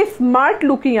খুবই স্মার্ট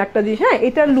লুকিং একটা জিনিস। হ্যাঁ,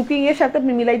 এটার লুকিং এর সাথে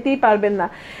আপনি মিলাইতেই পারবেন না,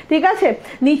 ঠিক আছে।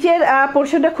 নিচের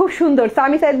পোর্শনটা খুব সুন্দর।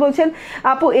 সামি সাইদ বলছেন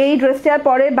আপু এই ড্রেসটার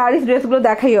পরে বারিশ ড্রেসগুলো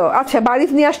দেখাইও। আচ্ছা, বারিশ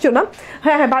নিয়ে আসছো না?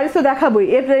 হ্যাঁ, বারিশ তো দেখাবোই,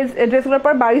 এই ড্রেসগুলোর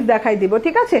পর বারিশ দেখাই দিব,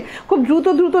 ঠিক আছে, খুব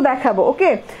দ্রুত দেখাবো,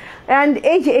 ওকে। অ্যান্ড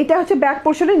এই যে এটা হচ্ছে ব্যাক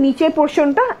পোর্শনের নিচের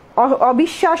পোর্শনটা,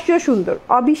 অবিশ্বাস্য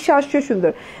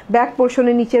সুন্দর ব্যাক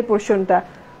পোর্শনের নিচের পোর্শনটা।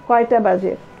 কয়টা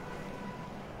বাজে?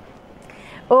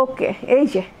 ওকে, এই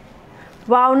যে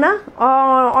ওয়াও না,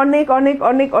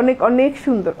 অনেক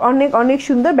সুন্দর, অনেক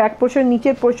সুন্দর ব্যাক পোর্শন,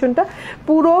 নিচের পোর্শনটা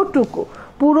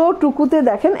পুরো টুকুতে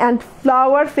দেখেন অ্যান্ড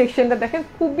ফ্লাওয়ার সেকশনটা দেখেন,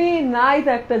 খুবই নাইস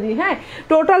একটা জিনিস। হ্যাঁ,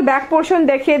 টোটাল ব্যাক পোর্শন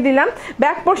দেখিয়ে দিলাম,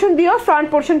 ব্যাক পোর্শন দিয়েও ফ্রন্ট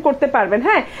পোর্শন করতে পারবেন।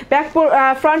 হ্যাঁ,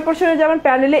 ফ্রন্ট পোর্শনে যেমন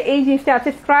প্যানেলে এই জিনিসটা আছে,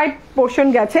 স্ট্রাইপ পোর্শন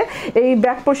গেছে, এই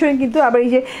ব্যাক পোর্শনে কিন্তু আবার এই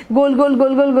যে গোল গোল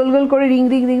গোল গোল গোল গোল করে রিং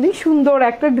রিং রিং রিং সুন্দর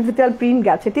একটা ডিজিটাল প্রিন্ট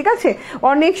গেছে, ঠিক আছে,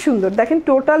 অনেক সুন্দর দেখেন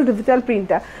টোটাল ডিজিটাল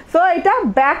প্রিন্টটা। সো এটা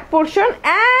back portion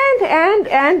and and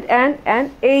and and and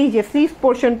এই যে স্লিভস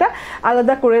পোর্শনটা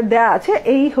আলাদা করে দেওয়া আছে,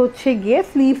 এই হচ্ছে গিয়ে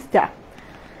স্লিভসটা,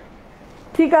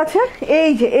 ঠিক আছে।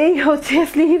 এই হচ্ছে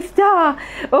স্লিভসটা।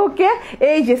 ওকে,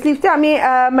 এই যে স্লিভসটা আমি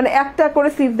মানে একটা করে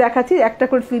স্লিভ দেখাচ্ছি, একটা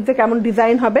করে স্লিভসে কেমন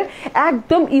ডিজাইন হবে,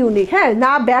 একদম ইউনিক। হ্যাঁ,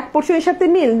 না ব্যাক পোর্শনের সাথে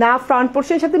মিল, না ফ্রন্ট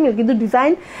পোর্শনের সাথে মিল, কিন্তু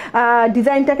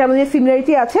ডিজাইনটা কেমন যে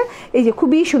সিমিলারিটি আছে। এই যে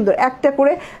খুবই সুন্দর,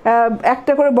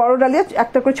 একটা করে বড় ডালিয়া,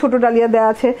 একটা করে ছোট ডালিয়া দেওয়া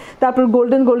আছে, তারপর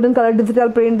golden golden colour digital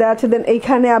print দেওয়া আছে। দেন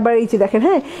এইখানে আবার এই যে দেখেন,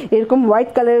 হ্যাঁ, এরকম হোয়াইট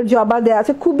কালারের জবা দেওয়া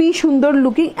আছে, খুবই সুন্দর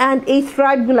লুকিং। অ্যান্ড এই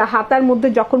স্ট্রাইপগুলো হাতার মধ্যে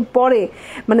যখন পরে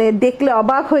মানে দেখলে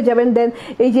অবাক হয়ে যাবেন। দেন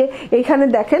এই যে এইখানে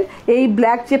দেখেন এই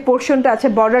ব্ল্যাক যে পোর্শনটা আছে,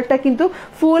 বর্ডারটা কিন্তু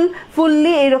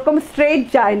ফুললি এরকম স্ট্রেট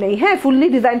যায় নাই। হ্যাঁ, ফুললি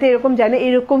ডিজাইনটা এরকম যায় না,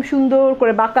 এরকম সুন্দর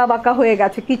করে বাঁকা বাঁকা হয়ে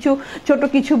গেছে, কিছু ছোট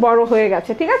কিছু বড় হয়ে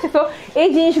গেছে, ঠিক আছে। তো এই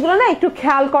জিনিসগুলো না একটু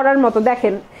খেয়াল করার মতো।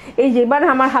 দেখেন এই যে এবার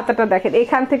আমার হাতাটা দেখেন,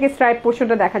 এখান থেকে স্ট্রাইপ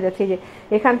পোর্শনটা দেখা যাচ্ছে, এই যে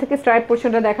এখান থেকে স্ট্রাইপ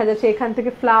পোর্শনটা দেখা যাচ্ছে, এখান থেকে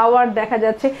ফ্লাওয়ার দেখা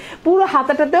যাচ্ছে, পুরো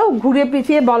হাতাটাতেও ঘুরে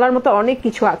পিছিয়ে বলার মতো অনেক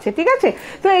কিছু আছে, ঠিক আছে।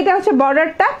 তো এটা হচ্ছে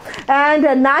বর্ডারটা অ্যান্ড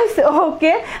নাইস।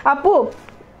 ওকে আপু,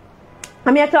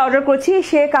 আমি একটা অর্ডার করছি,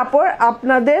 সে কাপড়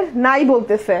আপনাদের নাই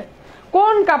বলতেছে।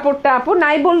 কোন কাপড়টা আপু?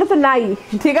 নাই বললে তো নাই,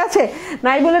 ঠিক আছে,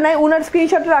 নাই বলে নাই। উনার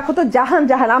স্ক্রিনশট রাখো তো,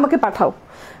 জাহান আমাকে পাঠাও,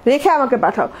 রেখে আমাকে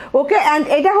পাঠাও। ওকে, অ্যান্ড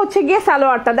এটা হচ্ছে গিয়ে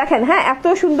সালোয়ারটা দেখেন। হ্যাঁ, এত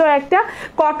সুন্দর একটা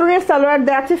কটনের সালোয়ার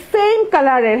দেওয়া আছে সেম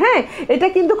কালারের। হ্যাঁ, এটা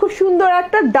কিন্তু খুব সুন্দর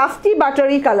একটা ডাস্টি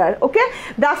বাটারি কালার। ওকে,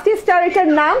 ডাস্টি স্টার এটার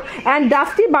নাম, অ্যান্ড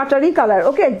ডাস্টি বাটারি কালার।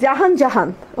 ওকে, জাহান।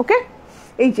 ওকে,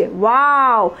 এই যে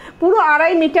ওয়াও, পুরো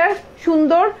 2.5 মিটার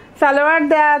সুন্দর সালোয়ার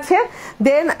দেওয়া আছে।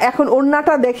 দেন এখন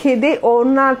ওড়নাটা দেখিয়ে দিই,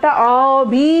 ওড়নাটা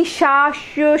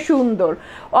অবিশ্বাস্য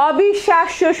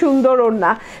সুন্দর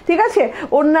ওড়না, ঠিক আছে।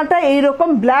 ওড়নাটা এইরকম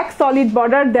ব্ল্যাক সলিড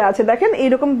বর্ডার দেওয়া আছে, দেখেন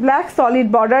এইরকম ব্ল্যাক সলিড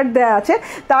বর্ডার দেওয়া আছে,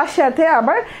 তার সাথে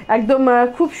আবার একদম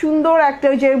খুব সুন্দর একটা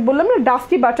যে বললাম না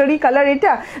ডাস্টি বাটারি কালার,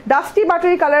 এটা ডাস্টি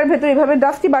বাটারি কালারের ভেতরে এইভাবে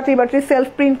ডাস্টি বাটারি সেলফ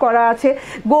প্রিন্ট করা আছে,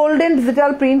 গোল্ডেন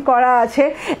ডিজিটাল প্রিন্ট করা আছে।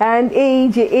 অ্যান্ড এই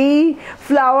যে এই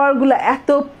ফ্লাওয়ারগুলো এত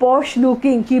পশ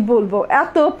লুকিং, কি বলবো,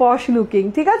 এত পশ লুকিং,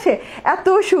 ঠিক আছে, এত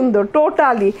সুন্দর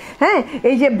টোটালি। হ্যাঁ,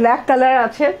 এই যে ব্ল্যাক কালার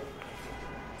আছে,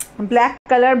 ব্ল্যাক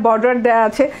কালার বর্ডার দেওয়া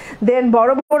আছে, দেন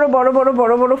বড়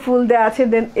বড় ফুল দেওয়া আছে,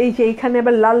 দেন এই যে এইখানে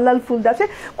আবার লাল ফুল দেওয়া আছে,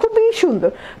 খুবই সুন্দর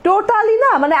টোটালি।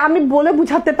 না মানে আমি বলে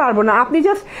বুঝাতে পারবো না, আপনি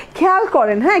জাস্ট খেয়াল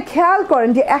করেন। হ্যাঁ, খেয়াল করেন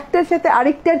যে একটার সাথে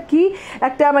আরেকটার কি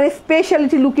একটা মানে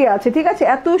স্পেশালিটি লুকিয়ে আছে, ঠিক আছে,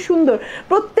 এত সুন্দর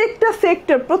প্রত্যেকটা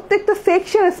সেক্টর, প্রত্যেকটা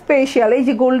সেকশন স্পেশাল। এই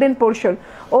যে golden portion,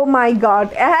 O my god,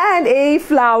 and এই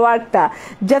ফ্লাওয়ারটা,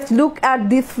 just look at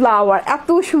this flower, এত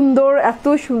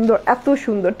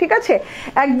সুন্দর, ঠিক আছে,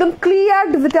 একদম ক্লিয়ার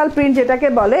ডিজিটাল প্রিন্ট যেটাকে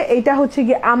বলে। এইটা হচ্ছে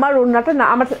গিয়ে আমার ওড়নাটা, না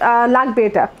আমার লাগবে,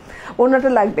 এটা ওড়নাটা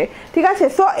লাগবে, ঠিক আছে।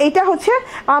 সো এইটা হচ্ছে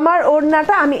আমার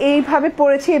ওড়নাটা, আমি এইভাবে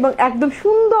পরেছি এবং একদম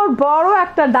সুন্দর বড়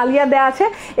একটা ডালিয়া দেওয়া আছে,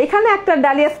 এখানে একটা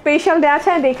ডালিয়া স্পেশাল দেওয়া আছে,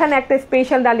 আর এখানে একটা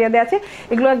স্পেশাল ডালিয়া দেওয়া আছে।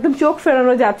 এগুলো একদম চোখ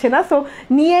ফেরানো যাচ্ছে না, সো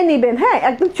নিয়ে নিবেন। হ্যাঁ,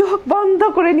 একদম চোখ বন্ধ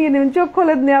করে নিয়ে নেবেন, চোখ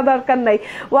খুলে নেওয়া দরকার নাই।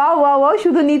 ওয়াও,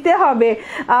 শুধু নিতে হবে,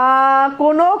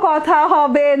 কোনো কথা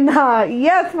হবে না।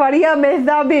 ইয়েস ফারিয়া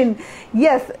মেহজাবিন,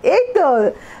 ইয়েস, এই তো,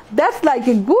 that's like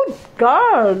a good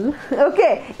girl. ওকে,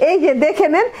 এই যে দেখে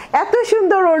নেন, এত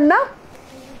সুন্দর ওড়না,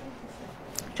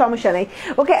 সমস্যা নেই।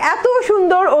 ওকে, এত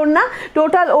সুন্দর ওড়না,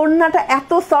 টোটাল ওড়নাটা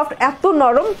এত সফট, এত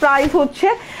নরম। প্রাইস হচ্ছে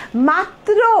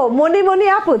মাত্র মনি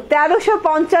আপু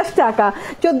 1350 টাকা,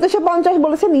 1450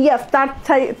 বলেছেন। ইয়েস,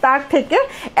 তার থেকে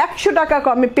 100 টাকা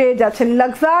কমে পেয়ে যাচ্ছেন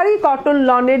লাক্সারি কটন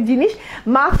লনের জিনিস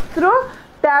মাত্র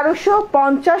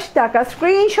 1350 টাকা।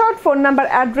 স্ক্রিনশট, ফোন নাম্বার,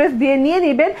 অ্যাড্রেস দিয়ে নিয়ে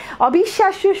নেবেন।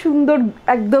 অবিশ্বাস্য সুন্দর,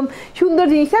 একদম সুন্দর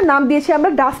জিনিসটার নাম দিয়েছি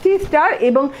আমরা ডাস্টি স্টার,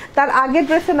 এবং তার আগের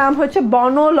ড্রেসের নাম হচ্ছে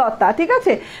বনলতা, ঠিক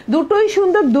আছে। দুটোই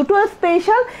সুন্দর, দুটো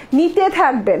স্পেশাল। নিতে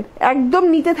থাকবেন, একদম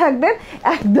নিতে থাকবেন,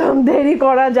 একদম দেরি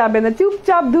করা যাবে না,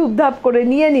 চুপচাপ ধূপধাপ করে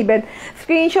নিয়ে নেবেন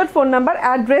স্ক্রিনশট, ফোন নাম্বার,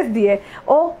 অ্যাড্রেস দিয়ে।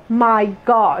 ও মাই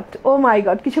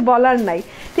গড, কিছু বলার নাই,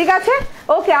 ঠিক আছে।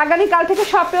 ওকে, আগামীকাল থেকে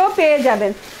শপেও পেয়ে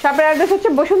যাবেন। শপের অ্যাড্রেস হচ্ছে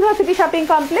Bashundhara city shopping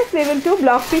complex, level 2,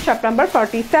 block 3, shop number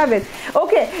 47।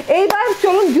 ওকে, এইবার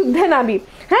চলুন যুদ্ধে নামি।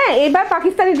 হ্যাঁ, এইবার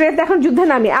পাকিস্তানি ড্রেস দেখুন, যুদ্ধে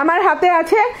নামি। আমার হাতে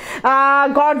আছে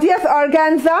গর্জিয়াস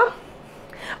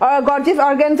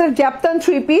অর্গানজার জ্যাপতান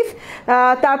 3 পিস,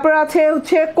 তারপর আছে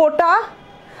হচ্ছে কোটা,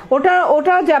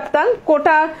 ওটা জ্যাপতান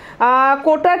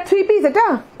কোটা 3 পিস, এটা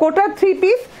কোটা 3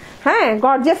 পিস, হ্যাঁ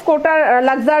গর্জিয়াস কোটার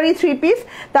লাক্সারি 3 পিস,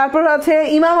 তারপর আছে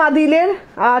ইমাম আদিলের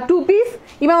 2 পিস।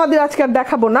 ইমাম আদিল আজকে আর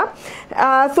দেখাবো না।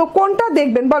 সো কোনটা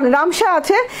দেখবেন বলেন? রামসা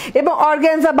আছে এবং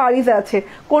অর্গানজা বারিজ আছে,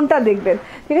 কোনটা দেখবেন?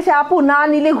 ঠিক আছে আপু, না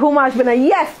নিলে ঘুম আসবে না।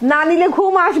 ইয়েস, না নিলে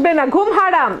ঘুম আসবে না, ঘুম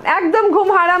হারাম, একদম ঘুম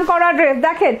হারাম করা ড্রেস।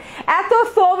 দেখেন এত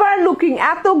সোভার লুকিং,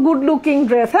 এত গুড লুকিং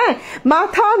ড্রেস, হ্যাঁ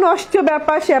মাথা নষ্ট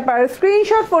ব্যাপার স্যাপার।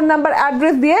 স্ক্রিনশট, ফোন নাম্বার,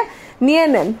 অ্যাড্রেস দিয়ে নিয়ে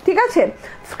নেন, ঠিক আছে?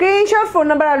 স্ক্রিনশট, ফোন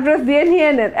নাম্বার, অ্যাড্রেস দিয়ে নিয়ে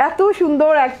নেন। এত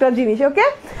সুন্দর একটা জিনিস। ওকে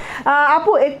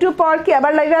আপু, একটু পর কি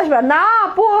আবার লাইভে আসবা? না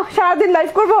আপু, সারাদিন লাইভ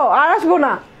করবো, আর আসবো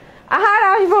না, আর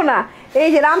আসবো না। এই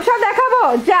যে রামসা দেখাবো,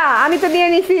 যা আমি তো নিয়ে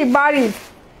নিছি বারিজ।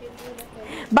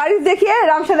 বারিজ দেখিয়ে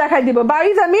রামসা দেখাই দিব।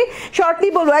 বারিজ আমি শর্টলি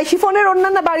বলবো, এই শিফনের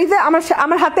অন্যান্য বারিজে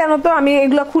আমার হাতে আনো তো, আমি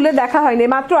এগুলো খুলে দেখা হয়নি,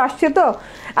 মাত্র আসছে তো।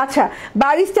 আচ্ছা,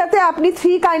 বারিজটাতে আপনি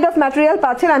 3 কাইন্ড অফ ম্যাটেরিয়াল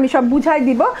পাচ্ছেন, আমি সব বুঝাই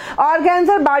দিব।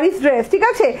 অর্গানজার বারিজ ড্রেস, ঠিক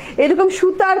আছে? এরকম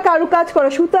সুতার কারুকাজ করা,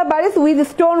 সুতা বারিজ উইথ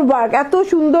স্টোন ওয়ার্ক, এত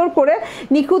সুন্দর করে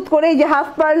নিখুঁত করে এই যে হাফ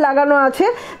পার্ল লাগানো আছে,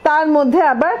 তার মধ্যে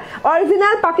আবার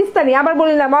অরিজিনাল পাকিস্তানি, আবার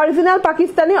বললাম অরিজিনাল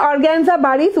পাকিস্তানি অর্গানজা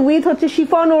বারিজ উইথ হচ্ছে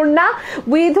শিফন ওড়না,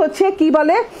 উইথ হচ্ছে কি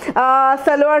বলে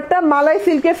সালোয়ারটা মালাই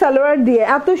সিল্কের সালোয়ার দিয়ে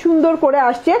এত সুন্দর করে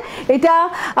আসছে।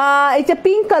 এটা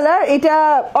পিঙ্ক কালার, এটা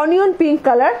অনিয়ন পিঙ্ক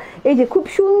কালার। এই যে খুব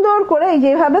সুন্দর করে এই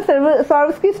যেভাবে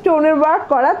সরস্কি স্টোনের ওয়ার্ক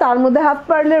করা, তার মধ্যে হাফ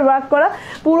পার্লের ওয়ার্ক করা,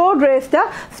 পুরো ড্রেসটা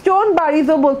স্টোন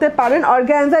বারিজও বলতে পারেন,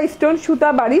 অর্গানজা স্টোন সুতা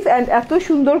বারিজ। অ্যান্ড এত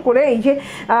সুন্দর করে এই যে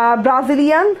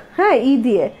ব্রাজিলিয়ান, হ্যাঁ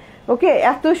দিয়ে, ওকে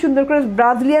এত সুন্দর করে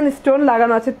ব্রাজিলিয়ান স্টোন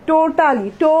লাগানো আছে।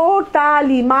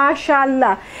 টোটালি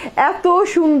মাশাআল্লাহ, এত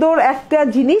সুন্দর একটা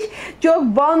জিনিস, চোখ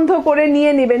বন্ধ করে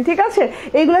নিয়ে নেবেন, ঠিক আছে?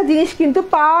 এগুলা জিনিস কিন্তু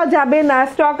পাওয়া যাবে না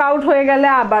স্টক আউট হয়ে গেলে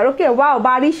আবার। ওকে ওয়াও,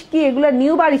 বারিশ কি এগুলা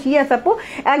নিউ বারিশ? ইয়েস আপু,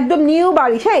 একদম নিউ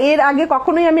বারিশ। হ্যাঁ, এর আগে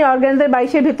কখনোই আমি অর্গানজার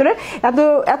বারিশের ভিতরে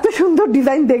এত সুন্দর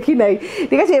ডিজাইন দেখি নাই,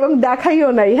 ঠিক আছে? এবং দেখাইও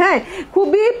নাই। হ্যাঁ,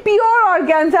 খুবই পিওর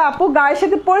অর্গানজা আপু, গায়ের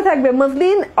সাথে পরে থাকবে,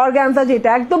 মসলিন অর্গানজা, যেটা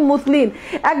একদম মসলিন,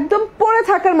 একদম পরে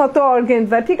থাকার মতো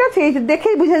অর্গানজা, ঠিক আছে? এই যে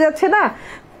দেখেই বোঝা যাচ্ছে না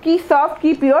কি সফট,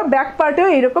 কি পিওর। ব্যাক পার্টেও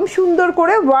এরকম সুন্দর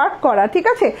করে ওয়ার্ক করা, ঠিক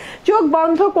আছে? চোখ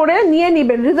বন্ধ করে নিয়ে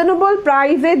নিবেন, রিজনেবল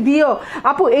প্রাইসে দিও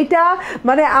আপু। এটা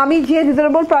মানে আমি যে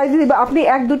রিজনেবল প্রাইসে দিব, আপনি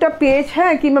 1-2টা পেজ,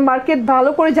 হ্যাঁ কিংবা মার্কেট ভালো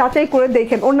করে যাচাই করে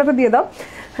দেখেন। অন্যটা দিয়ে দাও,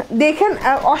 দেখেন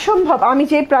অসম্ভব আমি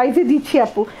যে প্রাইসে দিচ্ছি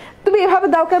আপু। তুমি এভাবে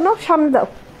দাও কেন? সামনে দাও।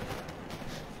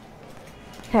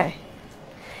 হ্যাঁ,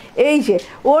 এই যে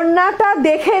ওড়নাটা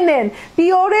দেখে নেন,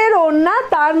 পিওরের ওড়না,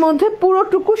 তার মধ্যে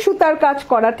পুরোটুকু সুতার কাজ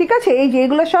করা, ঠিক আছে? এই যে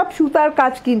এগুলো সব সুতার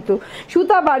কাজ, কিন্তু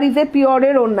সুতা বারিজে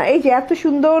পিওরের ওড়না। এই যে এত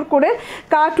সুন্দর করে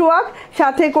কাটওয়ার্ক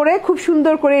সাথে করে, খুব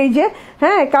সুন্দর করে এই যে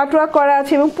হ্যাঁ কাটওয়ার্ক করা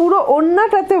আছে, এবং পুরো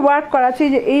ওড়নাটাতে ওয়ার্ক করা আছে।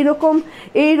 এই যে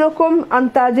এইরকম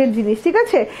আন্তাজের জিনিস, ঠিক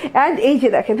আছে? অ্যান্ড এই যে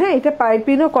দেখেন, হ্যাঁ এটা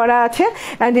পাইপিনও করা আছে,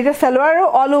 অ্যান্ড এটা সালোয়ারও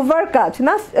অল ওভার কাজ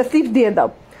না। স্লিভ দিয়ে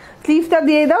দাও, স্লিভটা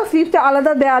দিয়ে দাও, স্লিভটা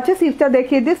আলাদা দেওয়া আছে, স্লিভটা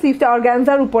দেখিয়ে দিয়ে, স্লিভটা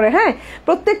অর্গানজার উপরে। হ্যাঁ,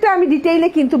 প্রত্যেকটা আমি ডিটেইলে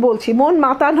কিন্তু বলছি, মন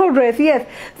মাতানো ড্রেস। ইয়েস,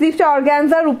 স্লিভটা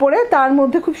অর্গানজার উপরে, তার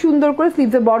মধ্যে খুব সুন্দর করে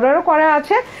স্লিভের বর্ডারও করা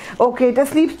আছে। ওকে, এটা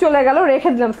স্লিভ চলে গেল, রেখে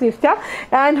দিলাম স্লিভটা।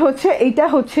 অ্যান্ড হচ্ছে এইটা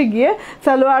হচ্ছে গিয়ে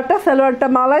সালোয়ারটা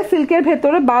মালাই সিল্কের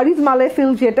ভেতরে, বারিজ মালাই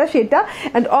সিল্ক যেটা, সেটা।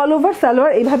 অ্যান্ড অল ওভার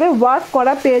সালোয়ার এইভাবে ওয়ার্ক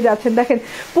করা পেয়ে যাচ্ছেন। দেখেন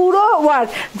পুরো ওয়ার্ক,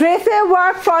 ড্রেসে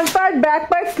work, front part, back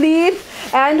part, sleeve,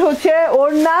 and হচ্ছে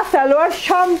ওড়না, সালোয়ার,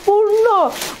 সম্পূর্ণ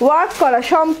ওয়ার্ক করা,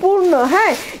 সম্পূর্ণ।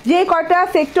 হ্যাঁ, যে কয়টা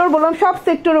সেক্টর বললাম সব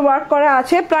সেক্টরে ওয়ার্ক করা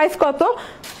আছে। প্রাইস কত?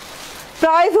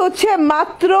 প্রাইস হচ্ছে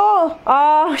মাত্র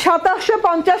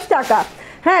 2750 টাকা।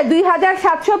 হ্যাঁ,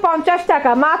 2750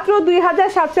 টাকা, মাত্র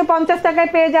 2750 টাকায়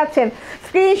পেয়ে যাচ্ছেন।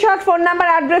 স্ক্রিনশট, ফোন নাম্বার,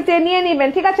 অ্যাড্রেস দিয়ে নিয়ে নেবেন,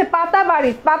 ঠিক আছে?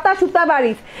 পাতা সুতা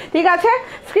বারিজ, ঠিক আছে?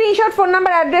 স্ক্রিনশট, ফোন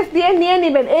নাম্বার, অ্যাড্রেস দিয়ে নিয়ে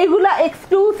নেবেন। এইগুলা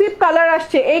এক্সক্লুসিভ কালার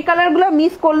আসছে, এই কালারগুলো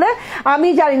মিস করলে আমি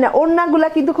জানি না। ওড়নাগুলা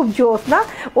কিন্তু খুব জোস না,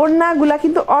 ওড়নাগুলা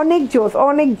কিন্তু অনেক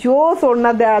জোস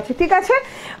ওড়না দেওয়া আছে, ঠিক আছে?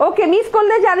 ওকে, মিস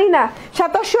করলে জানি না।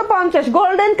 2750,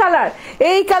 গোল্ডেন কালার,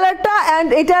 এই কালারটা। অ্যান্ড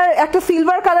এটার একটা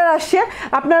সিলভার কালার আসছে।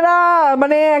 আপনারা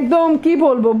মানে একদম কি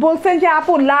বলবো, বলছেন যে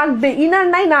আপু লাগবে, ইনার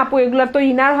নাই না আপু, এগুলা তো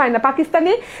ইনার হয় না। পাকিস্তানি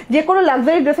যে কোনো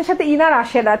লাক্সারি ড্রেসের সাথে ইনার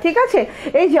আসে না, ঠিক আছে?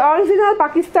 এই যে অরিজিনাল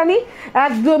পাকিস্তানি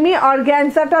একদমই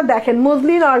অর্গানজাটা দেখেন,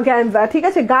 মসলিন অর্গানজা, ঠিক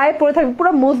আছে? গায়ে পরে থাকবে,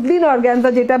 পুরো মসলিন অর্গানজা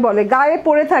যেটা বলে, গায়ে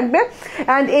পরে থাকবে।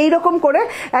 অ্যান্ড এইরকম করে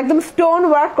একদম স্টোন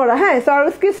ওয়ার্ক করা, হ্যাঁ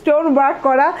সরস্কি স্টোন ওয়ার্ক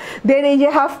করা, দেন এই যে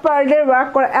হাফ পার্লের ওয়ার্ক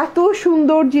করা। এত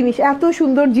সুন্দর জিনিস,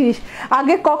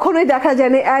 আগে কখনোই দেখা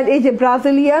যায়নি। অ্যান্ড এই যে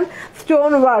ব্রাজিলিয়ান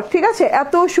স্টোন ওয়ার্ক, ঠিক আছে?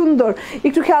 এত সুন্দর,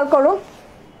 একটু খেয়াল করো,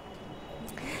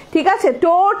 ঠিক আছে?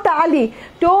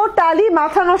 টোটালি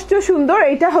মাথা নষ্ট সুন্দর।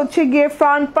 এটা হচ্ছে গিয়ে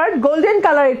ফ্রন্ট পার্ট, গোল্ডেন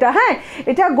কালার এটা। হ্যাঁ,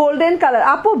 এটা গোল্ডেন কালার।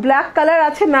 আপু ব্ল্যাক কালার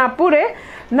আছে না পরে?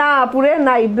 না পুরে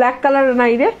নাই, ব্ল্যাক কালার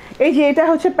নাই রে। এই যে এটা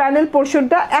হচ্ছে প্যানেল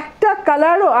পোর্শনটা, একটা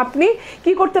কালারও আপনি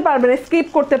কি করতে পারবেন, স্কিপ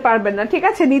করতে পারবেন না, ঠিক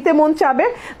আছে? নিতে মন চাবে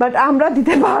বাট আমরা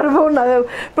দিতে পারবো না,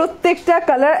 প্রত্যেকটা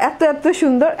কালার এত এত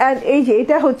সুন্দর। অ্যান্ড এই যে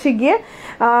এটা হচ্ছে গিয়ে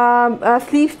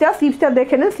স্লিভসটা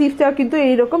দেখে নেন, স্লিভসটা কিন্তু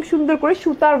এইরকম সুন্দর করে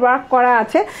সুতার ওয়ার্ক করা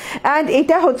আছে। অ্যান্ড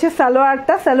এটা হচ্ছে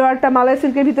সালোয়ারটা মালাই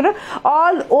সিল্কের ভিতরে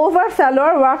অল ওভার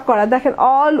সালোয়ার ওয়ার্ক করা, দেখেন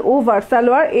অল ওভার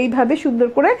সালোয়ার এইভাবে সুন্দর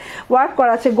করে ওয়ার্ক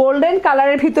করা আছে, গোল্ডেন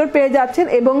কালারের ভিতর পেয়ে যাচ্ছেন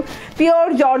এবং পিওর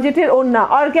জর্জেটের ওড়না,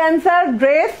 অর্গানজার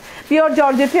ড্রেস, পিওর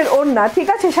জর্জেটের ওড়না, ঠিক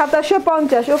আছে?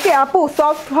 2750। ওকে আপু,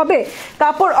 সফট হবে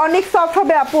কাপড়, অনেক সফট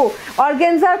হবে আপু,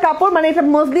 অর্গানজার কাপড়, মানে এটা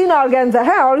মসলিন অর্গানজা,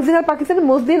 হ্যাঁ অরিজিনাল পাকিস্তানি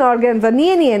মসলিন অর্গানজা,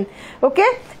 নিয়ে নিন। ওকে,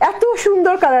 এত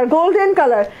সুন্দর কালার, গোল্ডেন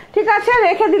কালার, ঠিক আছে?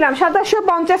 রেখে দিলাম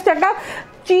 2750 টাকা,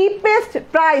 চিপেস্ট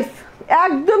প্রাইস,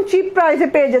 একদম চিপ প্রাইসে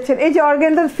পেয়ে যাচ্ছেন। এই যে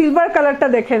অর্গানজার সিলভার কালারটা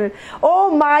দেখেন, ও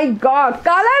মাই গড,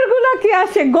 কালারগুলো কি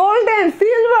আসে, golden,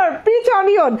 silver, pitch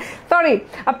onion, sorry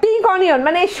pink onion,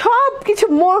 মানে সব কিছু,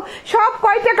 সব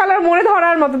কয়টা কালার মনে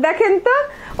ধরার মতো, দেখেন তো,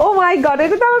 ও মাই গড,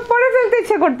 এটা তো আমার পরে ফেলতে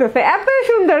ইচ্ছে করতেছে, এত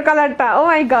সুন্দর কালারটা, ও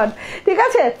মাই গড। ঠিক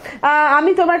আছে,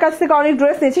 আমি তোমার কাছ থেকে অনেক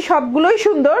ড্রেস নিয়েছি, সবগুলোই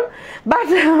সুন্দর, বাট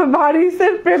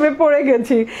বারিসের প্রেমে পড়ে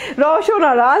গেছি।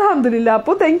 রসনারা, আলহামদুলিল্লাহ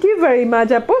আপু, থ্যাংক ইউ ভেরি মাচ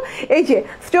আপু। এই যে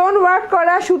স্টোন ওয়ার্ক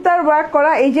করা, সুতার ওয়ার্ক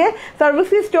করা, এই যে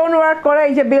সার্ভিসি স্টোন ওয়ার্ক করা,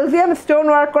 এই যে বেলজিয়াম স্টোন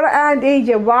ওয়ার্ক করা, অ্যান্ড এই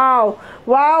যে wow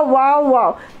wow wow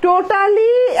wow,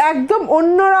 totally একদম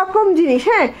অন্যরকম জিনিস।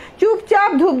 হ্যাঁ, চুপচাপ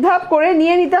ধুপধাপ করে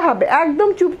নিয়ে নিতে হবে, একদম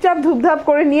চুপচাপ ধুপধাপ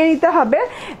করে নিয়ে নিতে হবে।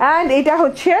 অ্যান্ড এটা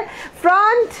হচ্ছে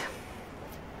ফ্রন্ট,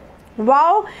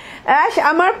 ওয়াও, অ্যাশ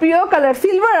আমার প্রিয় কালার,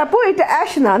 সিলভার আপু, এটা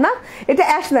অ্যাশ না, না এটা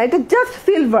অ্যাশ না, এটা জাস্ট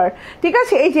সিলভার, ঠিক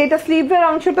আছে? এই যে এটা স্লিভের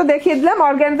অংশটা দেখিয়ে দিলাম,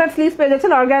 অর্গানজার স্লিভ পেয়ে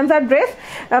যাচ্ছেন, অর্গানজার ড্রেস,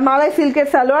 মালাই সিল্কের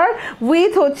সালোয়ার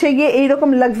উইথ হচ্ছে গিয়ে এইরকম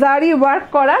লাক্সারি ওয়ার্ক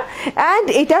করা। অ্যান্ড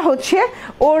এটা হচ্ছে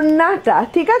ওড়নাটা,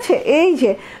 ঠিক আছে? এই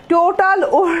যে টোটাল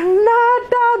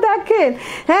ওড়নাটা দেখেন,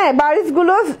 হ্যাঁ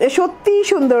বারিশগুলো সত্যি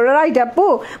সুন্দর, রাইট আপু?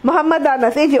 মোহাম্মদ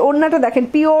আনাস, এই যে ওড়নাটা দেখেন,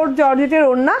 পিওর জর্জেটের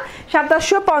ওড়না,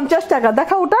 2750 টাকা,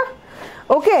 দেখা ওটা।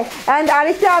 ওকে, অ্যান্ড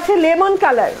আরেকটা আছে লেমন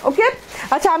কালার। ওকে,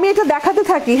 আচ্ছা আমি এটা দেখাতে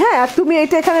থাকি, হ্যাঁ, আর তুমি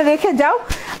এটা এখানে রেখে যাও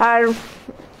আর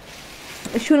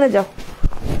শুনে যাও।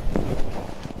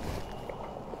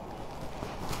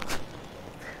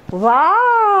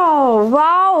 ওয়াও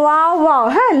ওয়াও ওয়াও ওয়াও,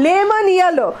 হ্যাঁ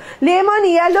লেমন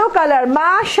ইয়েলো কালার,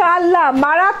 মাশাআল্লাহ,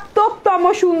 মারাত্মকতম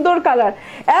সুন্দর কালার,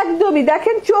 একদমই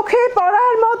দেখেন চোখে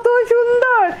পড়ার মতো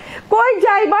সুন্দর, কই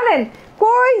যাই বলেন,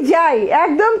 কই যাই,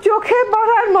 একদম চোখে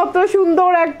পড়ার মতো সুন্দর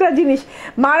একটা জিনিস,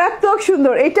 মারাত্মক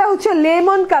সুন্দর। এটা হচ্ছে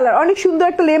লেমন কালার, অনেক সুন্দর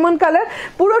একটা লেমন কালার,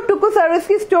 পুরোটুকু সার্ভিস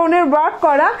কি স্টোনের ওয়ার্ক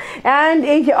করা। অ্যান্ড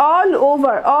এই যে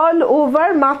অল ওভার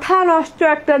মাথা নষ্ট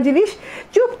একটা জিনিস,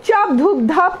 চুপচাপ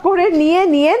ধুপধাপ করে নিয়ে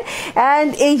নিয়েন। অ্যান্ড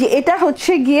এই যে এটা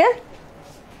হচ্ছে গিয়ে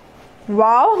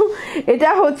ওয়াও,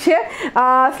 এটা হচ্ছে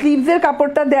স্লিভসের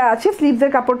কাপড়টা দেওয়া আছে,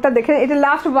 স্লিভসের কাপড়টা দেখেন, এটা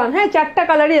লাস্ট ওয়ান, হ্যাঁ 4টা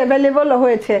কালারই অ্যাভেলেবল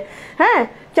হয়েছে, হ্যাঁ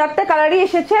 4টা কালারই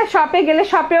এসেছে, শপে গেলে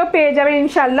শপেও পেয়ে যাবেন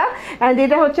ইনশাল্লাহ। অ্যান্ড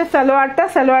এটা হচ্ছে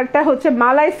সালোয়ারটা হচ্ছে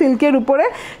মালাই সিল্কের উপরে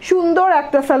সুন্দর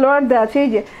একটা সালোয়ার দেওয়া আছে। এই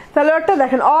যে সালোয়ারটা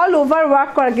দেখেন অল ওভার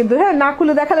ওয়ার্ক করা, কিন্তু হ্যাঁ না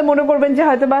খুলে দেখালে মনে করবেন যে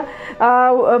হয়তো বা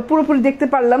পুরোপুরি দেখতে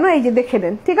পারলাম না, এই যে দেখে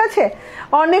নেন, ঠিক আছে?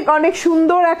 অনেক অনেক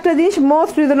সুন্দর একটা জিনিস,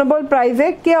 মোস্ট রিজনেবল প্রাইসে।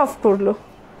 কে অফ করলো?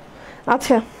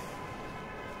 আচ্ছা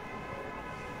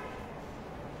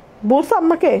বলছো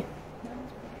আমাকে,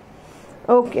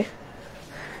 ওকে।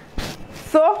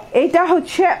 সো এইটা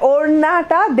হচ্ছে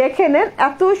ওড়নাটা, দেখে নেন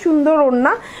এত সুন্দর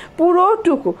ওড়না,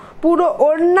 পুরো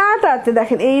ওড়নাটাতে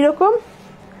দেখেন এইরকম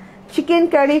চিকেন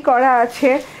কারি করা আছে।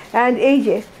 অ্যান্ড এই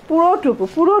যে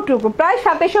পুরোটুকু প্রায়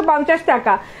 2750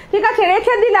 টাকা, ঠিক আছে?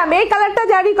 রেখে দিলাম, এই কালারটা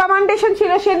যার রিকমেন্ডেশন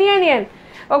ছিল সে নিয়ে নিন।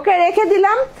 ওকে, রেখে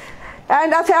দিলাম।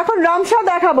 অ্যান্ড আচ্ছা এখন রামসা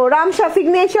দেখাবো, রামসা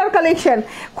সিগনেচার কালেকশন,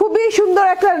 খুবই সুন্দর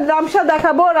একটা রামসা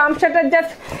দেখাবো, রামসাটা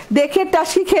জাস্ট দেখে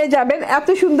টাসি খেয়ে যাবেন, এত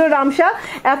সুন্দর রামসা,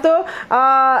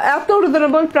 এত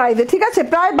রিজনেবল প্রাইসে, ঠিক আছে?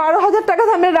 প্রায় 12,000 টাকা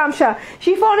দামের রামসা,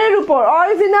 শিফনের উপর,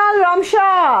 অরিজিনাল রামসা,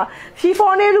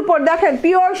 শিফনের উপর দেখেন,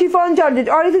 pure chiffon georgette,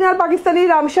 original Pakistani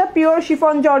Ramsha, pure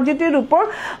chiffon জর্জেটের উপর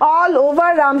অল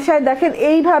ওভার রামসায় দেখেন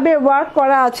এইভাবে ওয়ার্ক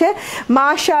করা আছে,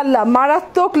 মাশাআল্লাহ,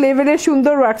 মারাত্মক লেভেলের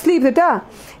সুন্দর ওয়ার্ক। স্লিভ, এটা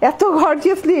এত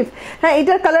গর্জিয়াস স্লিভ। হ্যাঁ,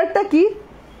 এটার কালারটা কি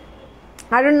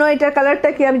আই ডোন্ট নো, এটার কালারটা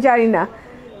কি আমি জানি না,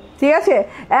 ঠিক আছে?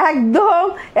 একদম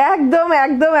একদম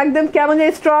একদম একদম কেমন যে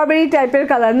স্ট্রবেরি টাইপের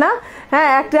কালার না? হ্যাঁ,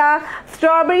 একটা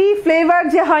স্ট্রবেরি ফ্লেভার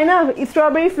যে হয় না,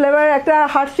 স্ট্রবেরি ফ্লেভার একটা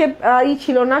হার্ট শেপ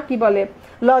ছিল না, কি বলে,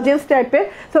 লজেন্স টাইপের,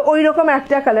 তো ওই রকম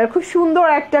একটা কালার, খুব সুন্দর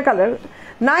একটা কালার,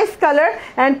 নাইস কালার।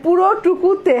 অ্যান্ড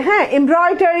পুরোটুকুতে হ্যাঁ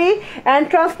embroidery and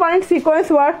transparent sequence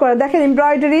work করা, দেখেন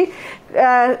এমব্রয়ডারি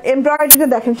এমব্রয়ডারিটা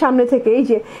দেখেন সামনে থেকে, এই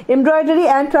যে embroidery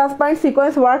and transparent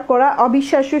sequence work করা,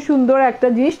 অবিশ্বাস্য সুন্দর একটা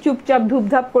জিনিস, চুপচাপ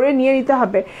ধুপধাপ করে নিয়ে নিতে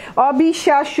হবে।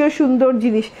 অবিশ্বাস্য সুন্দর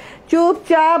জিনিস,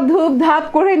 চুপচাপ ধুপধাপ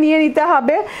করে নিয়ে নিতে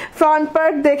হবে। ফ্রন্ট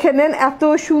পার্ট দেখে নেন, এত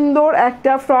সুন্দর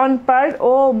একটা front part,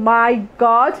 O my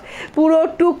god,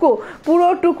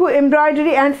 পুরোটুকু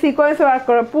embroidery and sequence work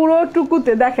করা,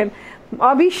 পুরোটুকুতে দেখেন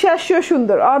অবিশ্বাস্য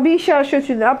সুন্দর, অবিশ্বাস্য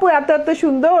সুন্দর। আপু এত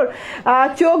সুন্দর,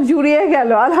 চোখ জুড়িয়ে গেল,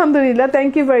 আলহামদুলিল্লাহ,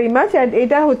 thank you very much. And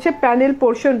এটা হচ্ছে প্যানেল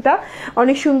পোর্শনটা,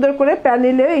 অনেক সুন্দর করে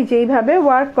প্যানেলে এই যে এইভাবে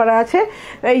ওয়ার্ক করা আছে,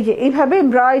 এই যে এইভাবে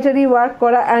এমব্রয়ডারি ওয়ার্ক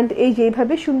করা, অ্যান্ড এই যে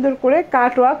এইভাবে সুন্দর করে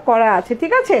কাট ওয়ার্ক করা আছে,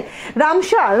 ঠিক আছে।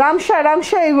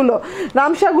 রামসা এগুলো,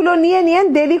 রামসাগুলো নিয়ে নিয়েন,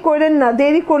 দেরি করেন না,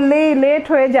 দেরি করলেই লেট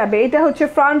হয়ে যাবে। এটা হচ্ছে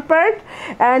ফ্রন্ট পার্ট,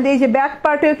 অ্যান্ড এই যে ব্যাক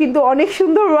পার্টেও কিন্তু অনেক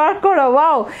সুন্দর ওয়ার্ক করা,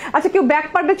 ওয়াও। আচ্ছা, কেউ ব্যাক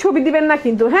পার্টের ছবি দিবেন না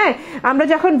কিন্তু, হ্যাঁ, আমরা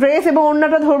যখন ড্রেস এবং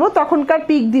ওড়নাটা ধরবো তখনকার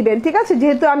পিক দিবেন, ঠিক আছে।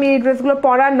 যেহেতু আমি এই ড্রেসগুলো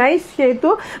পরা নাই, সেহেতু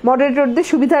মডারেটরদের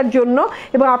সুবিধার জন্য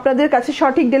এবং আপনাদের কাছে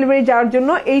সঠিক ডেলিভারি যাওয়ার জন্য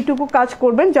এইটুকু কাজ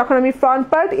করবেন। যখন আমি ফ্রন্ট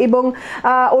পার্ট এবং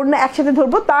ওড়না একসাথে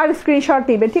ধরবো তার স্ক্রিনশট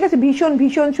নেবেন, ঠিক আছে।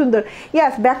 ভীষণ সুন্দর।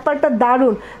 ইয়াস, ব্যাক পার্টটা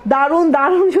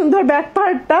দারুণ সুন্দর ব্যাক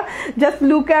পার্টটা, জাস্ট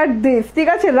লুক অ্যাট দিস, ঠিক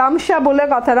আছে। রামসা বলে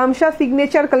কথা, রামসা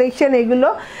সিগনেচার কালেকশন এগুলো,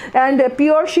 অ্যান্ড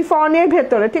পিওর শিফনের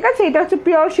ভেতরে, ঠিক আছে। এটা হচ্ছে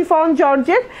পিওর শিফন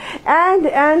জর্জেট,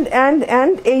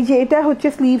 and এই যে এটা হচ্ছে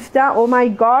স্লিভসটা, ও মাই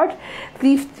গড,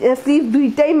 স্লিভ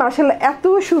দুইটাই মাশাআল্লাহ এত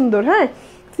সুন্দর, হ্যাঁ,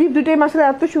 স্লিভ দুইটাই মাশাআল্লাহ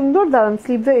এত সুন্দর। দাঁড়ান,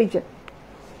 স্লিভটা এই যে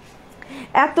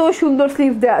এত সুন্দর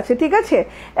স্লিভ দেওয়া আছে, ঠিক আছে,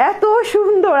 এত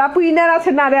সুন্দর। আপু ইনার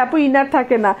আছে না রে, আপু ইনার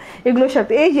থাকে না এগুলোর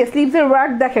সাথে। এই যে স্লিভসের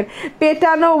ওয়ার্ক দেখেন,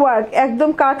 পেটানো ওয়ার্ক, একদম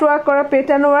কাট ওয়ার্ক করা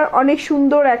পেটানো ওয়ার্ক, অনেক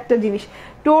সুন্দর একটা জিনিস।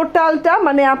 টোটালটা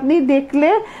মানে আপনি দেখলে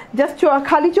জাস্ট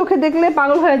খালি চোখে দেখলে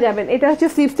পাগল হয়ে যাবেন। এটা হচ্ছে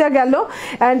স্লিভসটা গেল,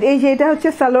 অ্যান্ড এই যে এটা হচ্ছে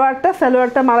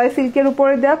সালোয়ারটা মালাই সিল্কের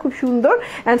উপরে দেওয়া, খুব সুন্দর,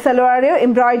 অ্যান্ড সালোয়ারেও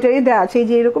এমব্রয়ডারি দেওয়া আছে, এই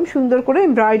যে এরকম সুন্দর করে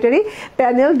এমব্রয়ডারি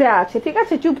প্যানেল দেওয়া আছে, ঠিক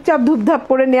আছে। চুপচাপ ধুপধাপ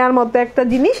করে নেওয়ার মতো একটা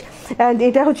জিনিস। অ্যান্ড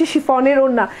এটা হচ্ছে শিফনের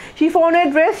ওড়না, শিফনের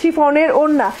ড্রেস, শিফনের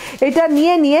ওড়না, এটা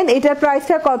নিয়ে নিয়েন। এটার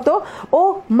প্রাইসটা কত? ও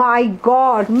মাই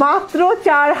গড, মাত্র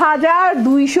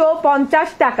 4250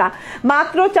 টাকা,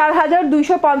 মাত্র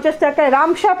 4250 টাকায়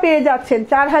রামসা পেয়ে যাচ্ছেন,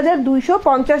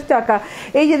 4250 টাকা।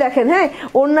 এই যে দেখেন, হ্যাঁ,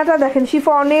 ওড়নাটা দেখেন,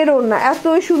 শিফনের ওড়না, এত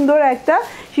সুন্দর একটা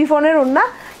শিফনের ওড়না।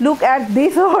 লুক অ্যাট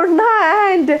দিস ওড়না,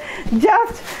 and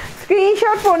just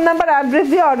screenshot, phone number, address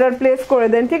দিয়ে অর্ডার প্লেস করে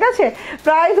দেন, ঠিক আছে।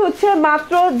 প্রাইস হচ্ছে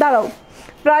মাত্র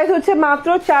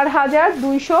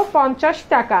 4250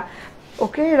 টাকা।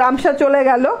 ওকে, রামসা চলে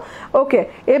গেল। ওকে,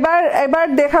 এবার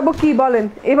দেখাবো কি বলেন।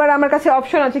 এবার আমার কাছে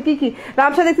অপশন আছে কি কি।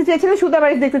 রামসা দেখতে চেয়েছিলেন,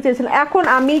 সুতাবাড়ি দেখতে চেয়েছিলেন, এখন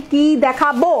আমি কি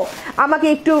দেখাবো আমাকে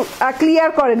একটু ক্লিয়ার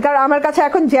করেন, কারণ আমার কাছে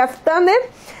এখন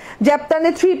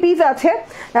জ্যাপতানের 3 পিস আছে,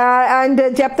 অ্যান্ড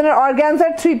জ্যাপতানের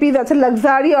অর্গানজার 3 পিস আছে,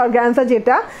 লাক্সারি অর্গানজা,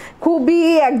 যেটা খুবই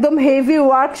একদম হেভি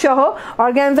ওয়ার্ক সহ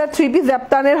অর্গানজার 3 পিস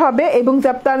জ্যাপতানের হবে, এবং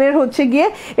জ্যাপতানের হচ্ছে গিয়ে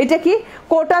এটা কি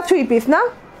কোটা 3 পিস না,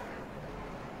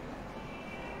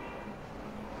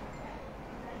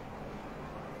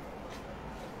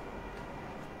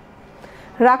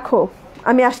 রাখো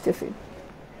আমি আসতেছি।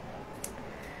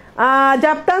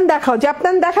 জাপতান দেখাবো।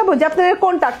 জাপতানের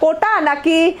কোনটা, কোটা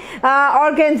নাকি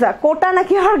অর্গানজা? কোটা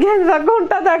নাকি অর্গানজা,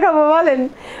 কোনটা দেখাবো বলেন?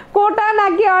 কোটা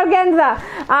নাকি অর্গানজা?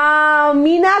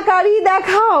 মিনাকারি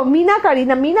দেখাও। মিনাকারি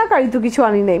তো কিছু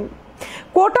আনি নেই।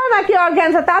 কোটা নাকি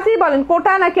অর্গানজা, তাড়াতাড়ি বলেন,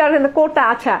 কোটা নাকি অর্গানজা? কোটা,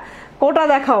 আচ্ছা কোটা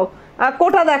দেখাও,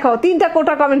 কোটা দেখাও। 3টা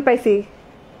কোটা কমেন্ট পাইছি।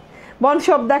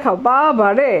 সব দেখাও, বাবা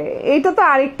রে, এইটা তো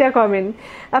আরেকটা কমেন্ট।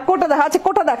 কোটা দেখাও, আচ্ছা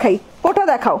কোটা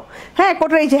দেখাও, হ্যাঁ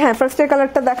কোটা, এই যে, হ্যাঁ ফার্স্টের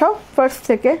কালারটা দেখাও, ফার্স্ট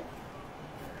থেকে।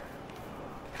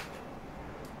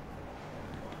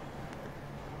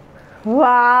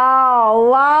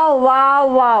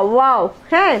 ওয়াও,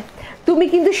 হ্যাঁ, তুমি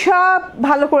কিন্তু সব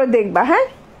ভালো করে দেখবা, হ্যাঁ,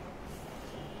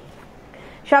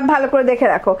 সব ভালো করে দেখে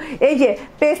রাখো। এই যে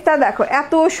পেস্তা দেখো,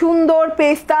 এত সুন্দর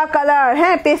পেস্তা কালার,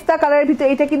 হ্যাঁ, পেস্তা কালারের ভিতরে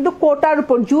এটা কিন্তু কোটার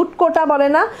উপর, জুট কোটা বলে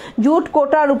না, জুট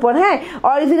কোটার উপর, হ্যাঁ,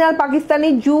 অরিজিনাল পাকিস্তানি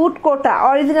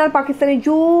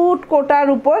জুট কোটার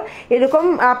উপর এরকম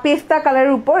পেস্তা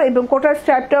কালারের উপর, এবং কোটার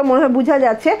স্ট্র্যাপটাও মনে হয় বোঝা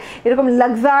যাচ্ছে, এরকম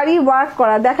লাক্সারি ওয়ার্ক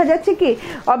করা দেখা যাচ্ছে, কি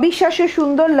অবিশ্বাস্য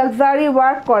সুন্দর লাক্সারি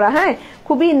ওয়ার্ক করা, হ্যাঁ,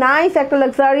 খুবই নাইস একটা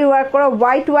লাক্সারি ওয়ার্ক করা,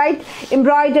 হোয়াইট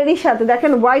এমব্রয়ডারির সাথে,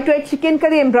 দেখেন হোয়াইট চিকেন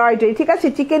কারি এমব্রয়ডারি, ঠিক আছে,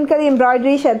 চিকেন কারি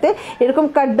এমব্রয়ডারির সাথে এরকম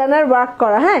কাটদানার ওয়ার্ক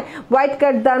করা, হ্যাঁ, হোয়াইট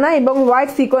কাটদানা এবং হোয়াইট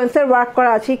সিকোয়েন্সের ওয়ার্ক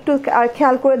করা আছে। একটু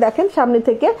খেয়াল করে দেখেন সামনে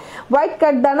থেকে, হোয়াইট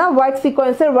কাটদানা, হোয়াইট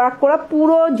সিকোয়েন্সের ওয়ার্ক করা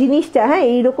পুরো জিনিসটা, হ্যাঁ,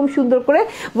 এইরকম সুন্দর করে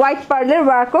হোয়াইট পার্লের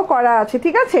ওয়ার্কও করা আছে,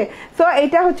 ঠিক আছে। তো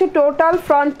এটা হচ্ছে টোটাল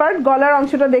ফ্রন্ট পার্ট। গলার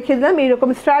অংশটা দেখে দিলাম, এইরকম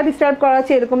স্ট্রাইপ করা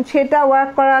আছে, এরকম ছেটা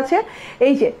ওয়ার্ক করা আছে,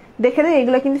 এই যে দেখে নেন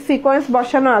এগুলো কিন্তু সিকোয়েন্স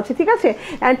বসানো আছে, ঠিক আছে।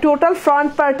 অ্যান্ড টোটাল ফ্রন্ট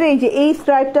পার্টে এই যে এই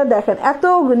স্ট্রাইপটা দেখেন, এত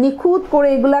নিখুঁত করে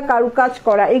এগুলা কারুকাজ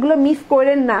করা, এগুলো মিস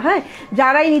করেন না, হ্যাঁ,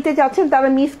 যারাই নিতে চাচ্ছেন তারা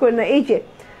মিস করেন না। এই যে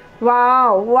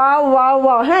ওয়াও ওয়াও ওয়াও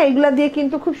ওয়াও, হ্যাঁ, এগুলা দিয়ে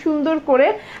কিন্তু খুব সুন্দর করে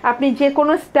আপনি যে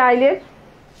কোনো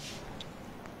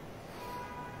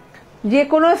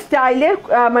স্টাইলের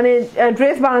মানে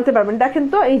ড্রেস বানাতে পারবেন। দেখেন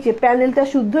তো এই যে প্যানেলটা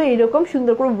শুদ্ধ এইরকম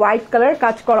সুন্দর করে হোয়াইট কালার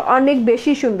কাজ করা, অনেক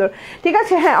বেশি সুন্দর, ঠিক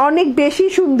আছে। হ্যাঁ, অনেক বেশি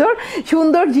সুন্দর,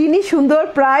 সুন্দর জিনিস, সুন্দর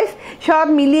প্রাইস, সব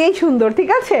মিলিয়েই সুন্দর, ঠিক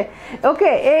আছে।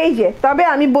 ওকে, এই যে তবে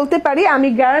আমি বলতে পারি, আমি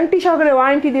গ্যারান্টি সহকারে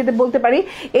ওয়ারেন্টি দিতে বলতে পারি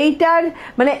এইটার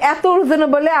মানে এত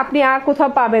রিজনেবলে আপনি আর কোথাও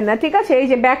পাবেন না, ঠিক আছে। এই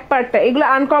যে ব্যাক পার্টটা, এগুলো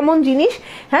আনকমন জিনিস,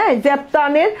 হ্যাঁ,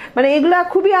 জ্যাপতানের মানে এগুলা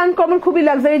খুবই আনকমন, খুবই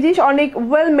লাক্সারি জিনিস, অনেক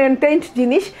ওয়েল মেনটেন্ড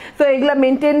জিনিস। তো এগুলা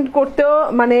মেনটেন করতেও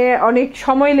মানে অনেক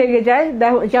সময় লেগে যায়,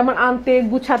 যেমন আনতে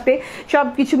গুছাতে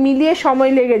সবকিছু মিলিয়ে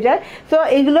সময় লেগে যায়। তো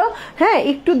এগুলো হ্যাঁ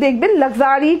একটু দেখবেন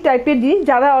লাক্সারি টাইপের জিনিস,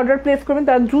 যারা অর্ডার প্লেস করবেন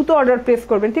তারা দ্রুত অর্ডার প্লেস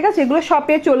করবেন, ঠিক আছে। এগুলো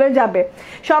শপে চলে যাবে,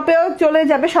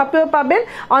 শপেও পাবেন,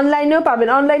 অনলাইনেও পাবেন।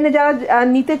 অনলাইনে যারা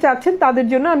নিতে চাচ্ছেন তাদের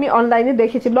জন্য আমি অনলাইনে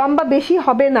দেখেছি, লম্বা বেশি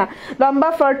হবে না, লম্বা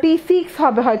 46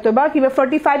 হবে হয়তো বা কিংবা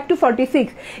 45 to 46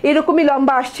 এরকমই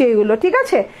লম্বা আসছে এগুলো, ঠিক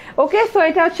আছে। ওকে, সো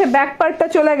এটা হচ্ছে ব্যাক পার্টটা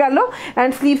চলে গেল।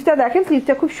 অ্যান্ড স্লিভসটা দেখেন,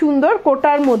 স্লিভসটা খুব সুন্দর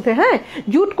কোটার মধ্যে, হ্যাঁ,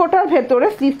 জুট কোটার ভেতরে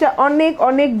স্লিভসটা অনেক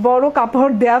অনেক বড়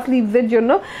কাপড় দেয়া, স্লিভসের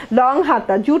জন্য লং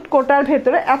হাতা, জুট কোটার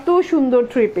ভেতরে এত সুন্দর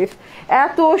থ্রি পিস,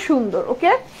 এত সুন্দর।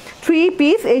 ওকে, থ্রি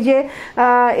পিস।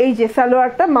 এই যে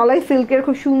সালোয়ারটা মালাই সিল্কের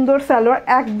খুব সুন্দর সালোয়ার,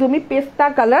 একদমই পেস্তা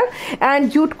কালার, অ্যান্ড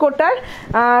জুট কোটার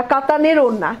কাতানের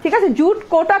ওড়না, ঠিক আছে। জুট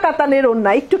কোটা কাতানের ওড়না,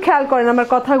 একটু খেয়াল করেন আমার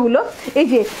কথাগুলো। এই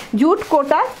যে জুট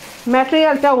কোটা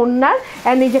ম্যাটেরিয়ালটা ওড়নার,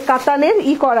 অ্যান্ড এই যে কাতানের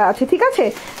করা আছে, ঠিক আছে,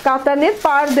 কাতানের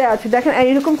পাড় দেওয়া আছে, দেখেন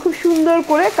এইরকম খুব সুন্দর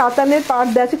করে কাতানের পাড়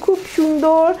দেওয়া আছে, খুব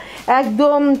সুন্দর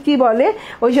একদম কি বলে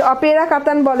ওই যে অপেরা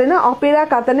কাতান বলে না, অপেরা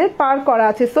কাতানের পাড় করা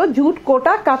আছে। সো জুট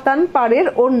কোটা কাতান পাড়ের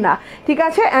ওড়না, ঠিক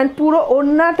আছে। অ্যান্ড পুরো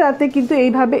ওড়নাটাতে কিন্তু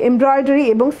এইভাবে এমব্রয়ডারি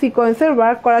এবং সিকোয়েন্সের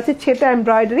ওয়ার্ক করা আছে, ছেটা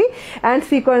এমব্রয়ডারি অ্যান্ড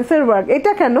সিকোয়েন্সের ওয়ার্ক।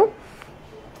 এটা কেন,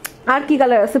 আর কি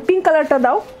কালার আছে, পিঙ্ক কালারটা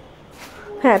দাও,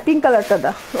 হ্যাঁ পিঙ্ক কালারটা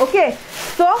দাও। ওকে,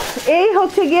 তো এই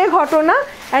হচ্ছে গিয়ে ঘটনা।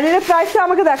 অ্যান্ড এর প্রাইসটা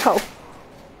আমাকে দেখাও,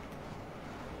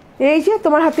 এই যে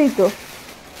তোমার হাতেই তো,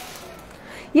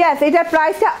 ইয়েস, এটার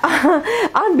প্রাইসটা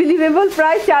আনবিলিভেবল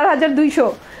প্রাইস 4200,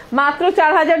 মাত্র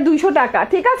 4200 টাকা,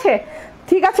 ঠিক আছে।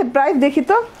 ঠিক আছে, প্রাইস দেখি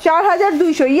তো,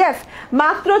 4200, ইয়েস,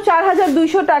 মাত্র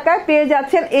 4200 টাকায় পেয়ে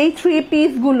যাচ্ছেন এই থ্রি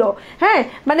পিস গুলো। হ্যাঁ,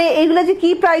 মানে এইগুলো যে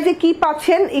কি প্রাইসে কি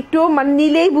পাচ্ছেন একটু মানে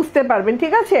নিলেই বুঝতে পারবেন,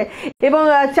 ঠিক আছে। এবং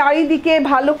চারিদিকে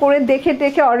ভালো করে দেখে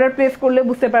টেখে অর্ডার প্লেস করলে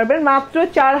বুঝতে পারবেন, মাত্র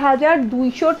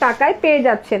 4200 টাকায় পেয়ে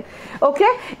যাচ্ছেন। ওকে,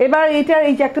 এবার এটার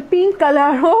এই যে একটা পিঙ্ক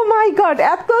কালার, ও মাই গড,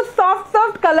 এত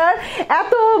সফট কালার,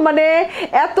 এত মানে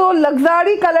এত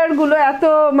লাক্সারি কালার গুলো, এত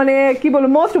মানে কি বলবো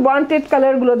মোস্ট ওয়ান্টেড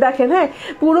কালার গুলো দেখেন। হ্যাঁ,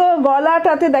 পুরো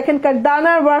গলাটাতে দেখেন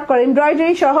কাটদানার ওয়ার্ক করা,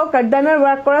 এমব্রয়ডারি সহ কাটদানার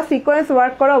ওয়ার্ক করা, সিকোয়েন্স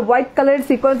ওয়ার্ক করা, হোয়াইট কালারের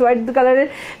সিকোয়েন্স, হোয়াইট কালারের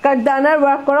কাটদানার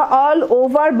ওয়ার্ক করা, অল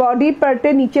ওভার বডি পার্টে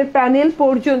নিচের প্যানেল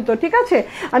পর্যন্ত, ঠিক আছে।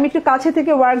 আমি একটু কাছে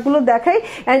থেকে ওয়ার্ক গুলো দেখাই।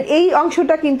 এন্ড এই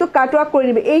অংশটা কিন্তু কাটওয়ার্ক করে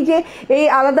নেবে, এই যে এই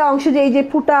আলাদা অংশ যে এই যে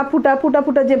ফুটা ফুটা ফুটা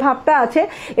ফুটা যে ভাবটা আছে,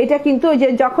 এটা কিন্তু ওই যে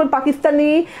যখন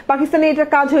পাকিস্তানি এটা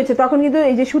কাজ হয়েছে তখন কিন্তু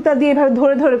এই যে সুতা দিয়ে এভাবে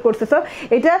ধরে ধরে করছে। তো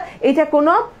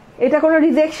এটা কোনো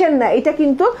রিজেকশন না, এটা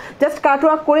কিন্তু জাস্ট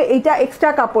কাটওয়ার্ক করে এইটা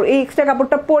এক্সট্রা কাপড়, এই এক্সট্রা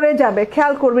কাপড়টা পরে যাবে,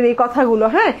 খেয়াল করবেন এই কথাগুলো।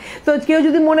 হ্যাঁ, তো কেউ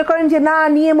যদি মনে করেন যে না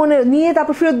নিয়ে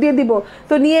তারপর ফেরত দিয়ে দিব,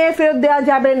 তো নিয়ে ফেরত দেওয়া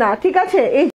যাবে না, ঠিক আছে।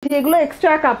 এই যেগুলো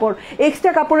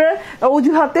এক্সট্রা কাপড়ের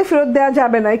অজুহাতে ফেরত দেওয়া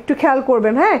যাবে না, একটু খেয়াল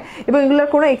করবেন। হ্যাঁ, এবং এগুলোর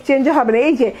কোনো এক্সচেঞ্জ হবে না।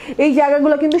 এই যে এই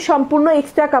জায়গাগুলো কিন্তু সম্পূর্ণ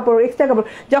এক্সট্রা কাপড়।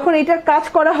 যখন এটার কাজ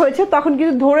করা হয়েছে তখন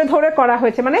কিন্তু ধরে ধরে করা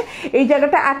হয়েছে, মানে এই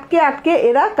জায়গাটা আটকে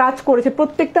এরা কাজ করেছে,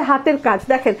 প্রত্যেকটা হাতের কাজ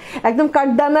দেখেন, একদম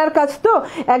কাটদানার কাজ, তো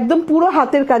একদম পুরো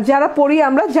হাতের কাজ, যারা পরি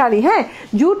আমরা জানি। হ্যাঁ,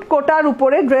 জুট কোটার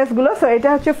উপরে ড্রেসগুলো। সো এটা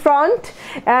হচ্ছে ফ্রন্ট,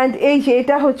 অ্যান্ড এই যে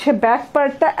এটা হচ্ছে ব্যাক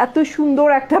পার্টটা, এত সুন্দর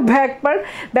একটা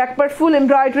ব্যাক পার্ট ফুল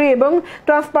এমব্রয়ডারি এবং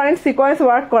ট্রান্সপারেন্ট সিকোয়েন্স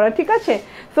ওয়ার্ক করা, ঠিক আছে।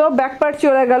 তো ব্যাক পার্ট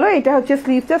চলে গেল। এটা হচ্ছে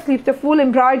স্লিভসটা ফুল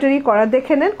এমব্রয়ডারি করা,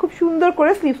 দেখে নেন খুব সুন্দর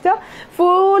করে স্লিভসটা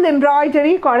ফুল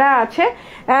এমব্রয়ডারি করা আছে।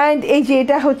 অ্যান্ড এই যে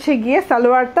এটা হচ্ছে গিয়ে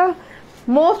সালোয়ারটা,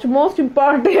 মোস্ট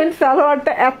ইম্পর্টেন্ট,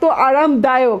 সালোয়ারটা এত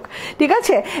আরামদায়ক, ঠিক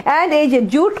আছে। অ্যান্ড এই যে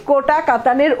জুট কোটা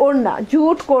কাতানের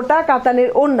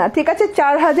ওড়না, ঠিক আছে।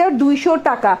 4200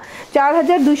 টাকা,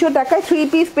 4200 টাকায় থ্রি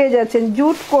পিস পেয়ে যাচ্ছেন,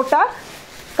 জুট কোটা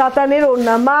কাতানের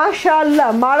ওড়না, মাশাআল্লাহ,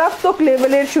 মারাত্মক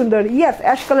লেভেলের সুন্দর। ইয়েস,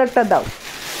 অ্যাশ কালারটা দাও,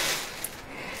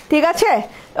 ঠিক আছে।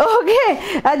 ওকে,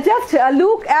 জাস্ট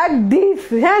লুক অ্যাট দিস,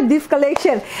 হ্যাঁ, দিস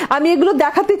কালেকশন। আমি এগুলো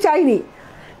দেখাতে চাইনি,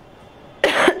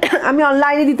 আমি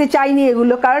অনলাইনে দিতে চাইনি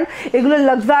এগুলো, কারণ এগুলো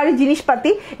লাক্সারি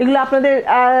জিনিসপাতি, এগুলো আপনাদের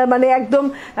মানে একদম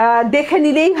দেখে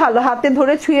নিলেই ভালো, হাতে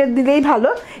ধরে ছুঁয়ে দিলেই ভালো।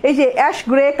 এই যে অ্যাশ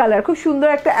গ্রে কালার, খুব সুন্দর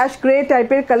একটা অ্যাশ গ্রে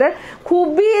টাইপের কালার,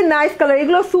 খুবই নাইস কালার।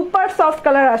 এগুলো সুপার সফট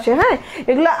কালার আসে, হ্যাঁ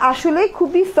এগুলো আসলেই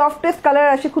খুবই সফটেস্ট কালার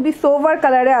আসে, খুবই সোভার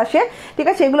কালারে আসে, ঠিক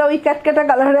আছে। এগুলো ওই ক্যাটক্যাটা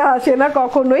কালারে আসে না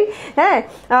কখনোই। হ্যাঁ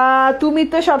তুমি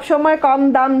তো সবসময় কম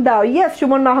দাম দাও, ইয়েস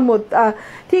সুমন মাহমুদ,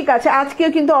 ঠিক আছে। আজকেও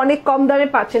কিন্তু অনেক কম দামে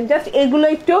পাচ্ছেন, জাস্ট এগুলো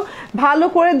একটু ভালো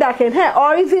করে দেখেন। হ্যাঁ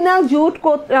অরিজিনাল জুট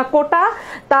কোটা,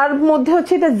 তার মধ্যে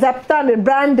হচ্ছে এটা জ্যাপতানের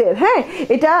ব্র্যান্ডের, হ্যাঁ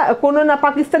এটা কোনো না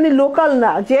পাকিস্তানি লোকাল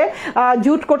না যে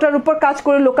জুট কোটার উপর কাজ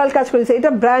করে লোকাল কাজ করেছে,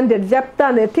 এটা ব্র্যান্ডেড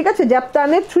জ্যাপতানের, ঠিক আছে।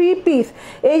 জ্যাপতানের 3 পিস,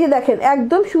 এই যে দেখেন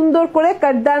একদম সুন্দর করে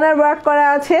কাটদানার ওয়ার্ক করা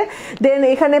আছে, দেন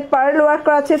এখানে পার্ল ওয়ার্ক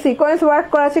করা আছে, সিকোয়েন্স ওয়ার্ক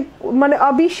করা আছে, মানে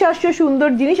অবিশ্বাস্য সুন্দর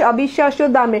জিনিস, অবিশ্বাস্য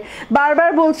দামে। বারবার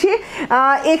বলছি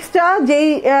এক্সট্রা যেই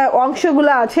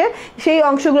অংশগুলো আছে সেই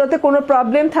অংশগুলোতে কোনো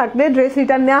প্রবলেম থাকলে ড্রেস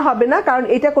রিটার্ন নেওয়া হবে না, কারণ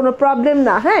এটা কোনো প্রবলেম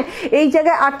না। হ্যাঁ এই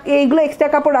জায়গায় এইগুলো এক্সট্রা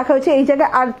কাপড় রাখা হয়েছে, এই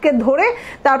জায়গায় আটকে ধরে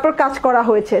তারপর কাজ করা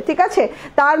হয়েছে, ঠিক আছে।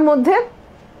 তার মধ্যে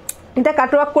এটা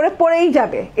কাটওয়ার্ক করে পরেই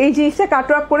যাবে, এই জিনিসটা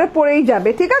কাটওয়ার্ক করে পরেই যাবে,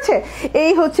 ঠিক আছে।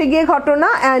 এই হচ্ছে গিয়ে ঘটনা।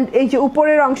 অ্যান্ড এই যে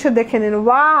উপরের অংশ দেখে নেন,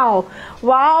 ওয়াও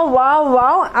ওয়াও ওয়াও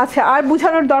ওয়াও। আচ্ছা আর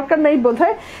বুঝানোর দরকার নেই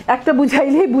বোধহয়, একটা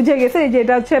বুঝাইলেই বুঝে গেছে। এই যে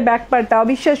এটা হচ্ছে ব্যাক পার্টটা,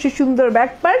 অবিশ্বাস্য সুন্দর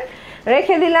ব্যাক পার্ট,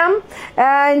 রেখে দিলাম।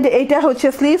 অ্যান্ড এইটা হচ্ছে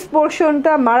স্লিভস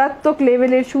পোর্শনটা, মারাত্মক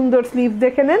লেভেলের সুন্দর স্লিভ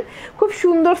দেখে নেন, খুব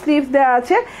সুন্দর স্লিভ দেওয়া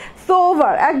আছে,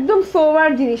 সোভার একদম সোভার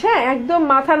জিনিস, হ্যাঁ একদম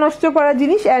মাথা নষ্ট করা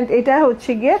জিনিস। অ্যান্ড এটা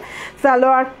হচ্ছে গিয়ে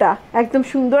সালোয়ারটা, একদম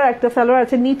সুন্দর একটা সালোয়ার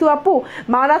আছে। নিতু আপু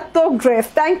মারাত্মক dress,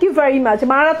 thank you very much.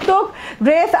 মারাত্মক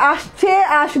ড্রেস আসছে,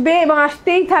 আসবে এবং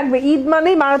আসতেই থাকবে। ঈদ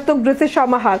মানেই মারাত্মক ড্রেসের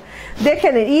সমাহার, দেখে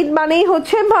নেন ঈদ মানেই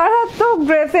হচ্ছে মারাত্মক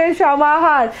ড্রেসের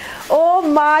সমাহার। ও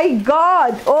মাই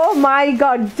গড, ও মাই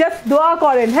গড, জাস্ট দোয়া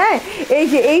করেন হ্যাঁ এই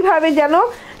যে এইভাবে যেন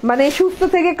মানে সুস্থ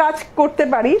থেকে কাজ করতে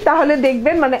পারি, তাহলে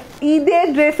দেখবেন মানে ঈদের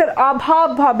ড্রেসের অভাব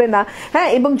হবে না। হ্যাঁ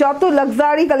এবং যত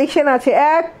লাক্সারি কালেকশন আছে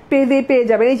এক পেজে পেয়ে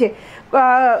যাবেন। এই যে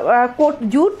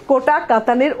জুট কোটা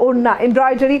কাতানের ওড়না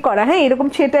এমব্রয়ডারি করা, হ্যাঁ এরকম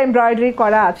সেটা এমব্রয়ডারি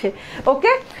করা আছে।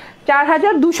 ওকে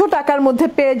 4200 টাকার মধ্যে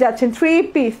পেয়ে যাচ্ছেন 3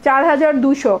 পিস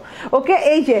 4200। ওকে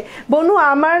এই যে বনু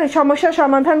আমার সমস্যার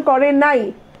সমাধান করে নাই,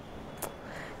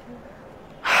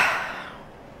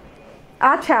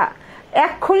 আচ্ছা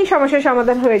এক্ষুনি সমস্যার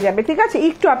সমাধান হয়ে যাবে, ঠিক আছে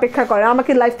একটু অপেক্ষা করেন,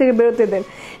 আমাকে লাইফ থেকে বেরোতে দেন,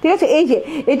 ঠিক আছে। এই যে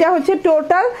এটা হচ্ছে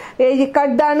টোটাল, এই যে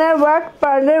কাটদানার ওয়ার্ক,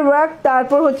 পার্লের ওয়ার্ক,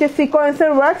 তারপর হচ্ছে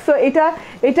সিকোয়েন্সের ওয়ার্ক। সো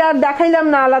এটা দেখাইলাম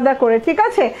না আলাদা করে, ঠিক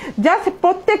আছে। জাস্ট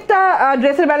প্রত্যেকটা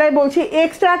ড্রেসের বেলায় বলছি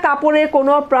এক্সট্রা কাপড়ের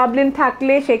কোনো প্রবলেম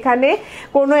থাকলে সেখানে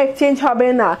কোনো এক্সচেঞ্জ হবে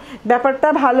না, ব্যাপারটা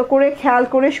ভালো করে খেয়াল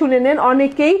করে শুনে নেন।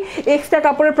 অনেকেই এক্সট্রা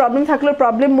কাপড়ের প্রবলেম থাকলেও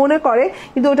প্রবলেম মনে করে,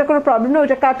 কিন্তু ওটা কোনো প্রবলেম না,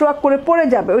 ওটা কাটওয়ার্ক করে পরে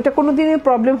যাবে, ওটা কোনো দিনই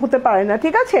প্রবলেম হতে পারে না,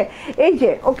 ঠিক আছে। এই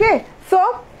যে ওকে সো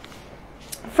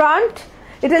ফ্রন্ট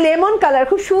এটা লেমন কালার,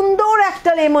 খুব সুন্দর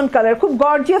একটা লেমন কালার, খুব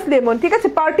গর্জিয়াস লেমন, ঠিক আছে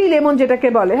পার্টি লেমন যেটাকে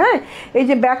বলে। হ্যাঁ এই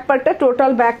যে ব্যাক পার্টটা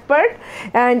টোটাল ব্যাক পার্ট,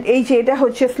 অ্যান্ড এই যে এটা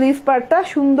হচ্ছে স্লিভ পার্টটা,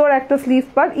 সুন্দর একটা স্লিভ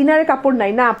পার্ট। ইনারের কাপড়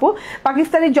নাই না আপু,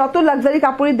 পাকিস্তানি যত লাক্সারি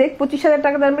কাপড়ই দেখ 25,000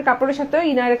 টাকা দামের কাপড়ের সাথেও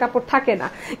ইনারের কাপড় থাকে না,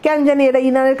 কেন জানি এরা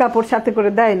ইনারের কাপড় সাথে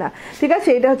করে দেয় না, ঠিক আছে।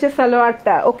 এটা হচ্ছে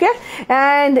সালোয়ারটা, ওকে।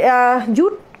 অ্যান্ড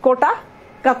জুট কোটা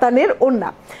কাতানের ওড়না,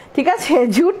 ঠিক আছে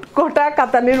জুট কোটা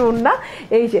কাতানের ওড়না,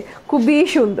 এই যে খুবই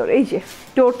সুন্দর। এই যে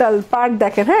টোটাল পার্ট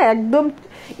দেখেন, হ্যাঁ একদম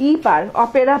পার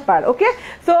অপেরা পার। ওকে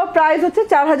সো প্রাইস হচ্ছে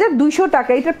 4200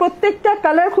 টাকা। এটা প্রত্যেকটা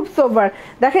কালার খুব সোভার,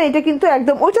 দেখেন এটা কিন্তু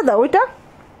একদম ওইটা দাও, ওইটা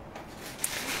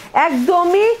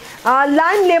একদমই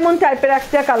লাইম লেমন টাইপের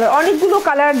একটা কালার, অনেকগুলো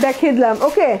কালার দেখিয়ে দিলাম।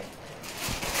 ওকে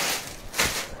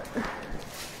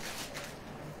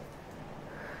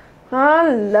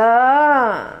আল্লাহ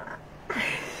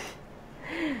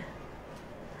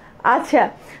আচ্ছা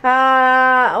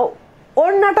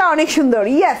ওড়নাটা অনেক সুন্দর,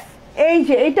 ইয়েস। এই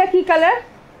যে এটা কি কালার,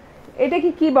 এটা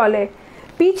কি বলে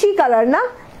পিচি কালার না,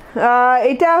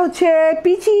 এটা হচ্ছে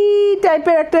পিচি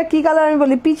টাইপের একটা কি কালার আমি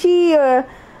বলি, পিচি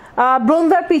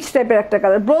ব্রোঞ্জার পিচ টাইপের একটা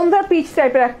কালার, ব্রোঞ্জার পিচ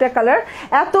টাইপের একটা কালার,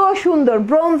 এত সুন্দর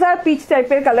ব্রোঞ্জার পিচ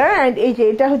টাইপের কালার। অ্যান্ড এই যে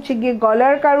এটা হচ্ছে গিয়ে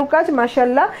গলার কারুকাজ,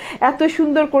 মাশাল্লাহ এত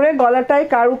সুন্দর করে গলাটায়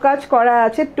কারুকাজ করা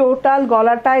আছে, টোটাল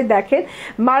গলাটায় দেখেন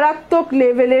মারাত্মক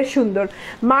লেভেলের সুন্দর,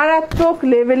 মারাত্মক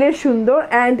লেভেলের সুন্দর।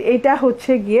 অ্যান্ড এটা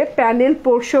হচ্ছে গিয়ে প্যানেল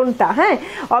পোর্শনটা, হ্যাঁ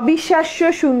অবিশ্বাস্য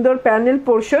সুন্দর প্যানেল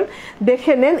পোর্শন,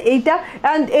 দেখে নেন এইটা।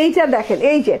 অ্যান্ড এইটা দেখেন,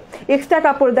 এই যে এক্সট্রা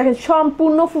কাপড় দেখেন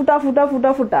সম্পূর্ণ ফুটা ফুটা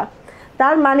ফুটা ফুটা,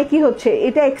 তার মানে কি হচ্ছে,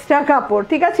 এটা এক্সট্রা কাপড়,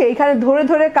 ঠিক আছে, এখানে ধরে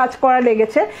ধরে কাজ করা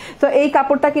লেগেছে। তো এই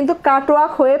কাপড়টা কিন্তু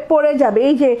কাটওয়ার্ক হয়ে পড়ে যাবে,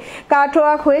 এই যে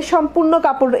কাটওয়ার্ক হয়ে সম্পূর্ণ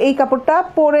কাপড়, এই কাপড়টা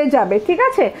পড়ে যাবে, ঠিক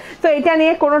আছে। তো এটা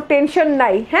নিয়ে কোনো টেনশন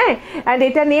নাই, হ্যাঁ, অ্যান্ড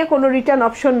এটা নিয়ে কোনো রিটার্ন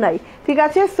অপশন নাই, ঠিক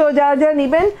আছে। সো যারা যারা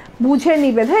নেবেন বুঝে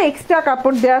নেবেন, হ্যাঁ, এক্সট্রা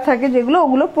কাপড় দেওয়া থাকে যেগুলো,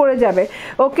 ওগুলো পরে যাবে।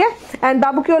 ওকে, অ্যান্ড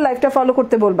বাবুকেও লাইফটা ফলো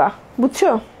করতে বলবা, বুঝছো?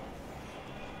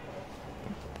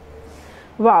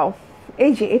 ওয়াও,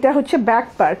 এই যে এটা হচ্ছে ব্যাক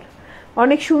পার্ট,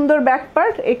 অনেক সুন্দর ব্যাক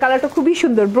পার্ট, এই কালারটা খুবই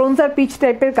সুন্দর, ব্রোঞ্জার পিচ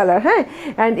টাইপের কালার, হ্যাঁ।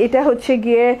 অ্যান্ড এটা হচ্ছে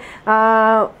গিয়ে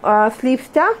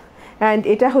স্লিভসটা, অ্যান্ড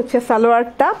এটা হচ্ছে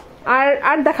সালোয়ারটা,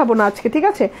 আর দেখাবো না আজকে, ঠিক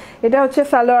আছে। এটা হচ্ছে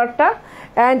সালোয়ারটা,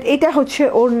 অ্যান্ড এটা হচ্ছে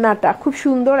ওড়নাটা, খুব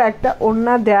সুন্দর একটা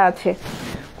ওড়না দেয়া আছে,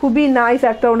 খুবই নাইস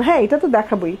একটা ওড়না, হ্যাঁ এটা তো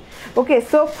দেখাবোই। ওকে,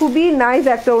 সো খুবই নাইস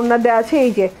একটা ওড়না দেওয়া আছে।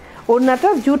 এই যে ওড়নাটা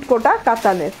জুট কোটা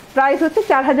কাতানের, প্রাইস হচ্ছে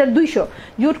 4200।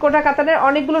 জুট কোটা কাতানের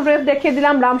অনেকগুলো ড্রেস দেখিয়ে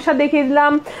দিলাম, রামসা দেখিয়ে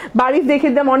দিলাম, বারিশ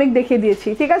দেখিয়ে দিলাম, অনেক দেখিয়ে দিয়েছি,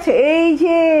 ঠিক আছে। এই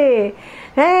যে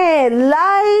হ্যাঁ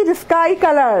লাইট স্কাই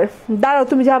কালার, দাঁড়াও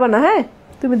তুমি যাবা না, হ্যাঁ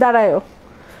তুমি দাঁড়ায়ও,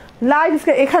 লাইট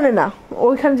স্কাই, এখানে না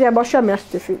ওইখানে যা বসে, আমি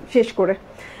আসতেছি শেষ করে।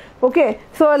 ওকে,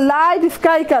 সো লাইট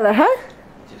স্কাই কালার, হ্যাঁ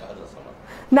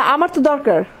না আমার তো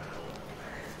দরকার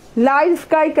লাইট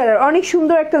স্কাই কালার, অনেক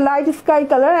সুন্দর একটা লাইট স্কাই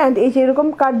কালার, অ্যান্ড এই যে এরকম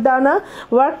কাটদানা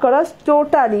ওয়ার্ক করা,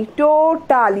 টোটালি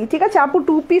টোটালি, ঠিক আছে। আপু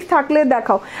 2 পিস থাকলে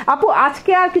দেখাও। আপু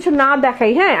আজকে আর কিছু না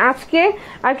দেখাই, হ্যাঁ আজকে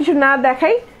আর কিছু না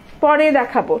দেখাই, পরে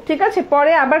দেখাবো, ঠিক আছে,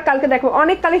 পরে আবার কালকে দেখাবো।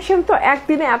 অনেক কালেকশন তো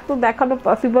একদিনে এত দেখানো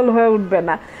পসিবল হয়ে উঠবে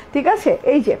না, ঠিক আছে।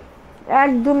 এই যে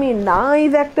একদমই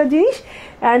নাইস একটা জিনিস,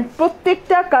 অ্যান্ড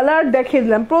প্রত্যেকটা কালার দেখিয়ে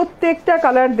দিলাম, প্রত্যেকটা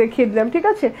কালার দেখিয়ে দিলাম, ঠিক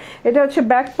আছে। এটা হচ্ছে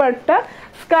ব্যাক পার্টটা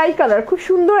স্কাই কালার, খুব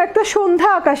সুন্দর একটা সন্ধ্যা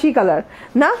আকাশি কালার,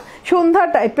 না সন্ধ্যা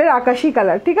টাইপের আকাশি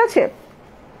কালার, ঠিক আছে।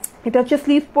 এটা হচ্ছে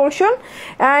স্লিভ পোর্শন,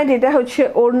 অ্যান্ড এটা হচ্ছে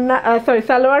ওড়না, সরি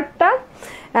সালোয়ারটা,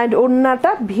 অ্যান্ড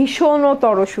ওড়নাটা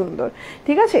ভীষণতর সুন্দর,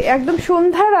 ঠিক আছে, একদম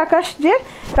সন্ধ্যার আকাশ যে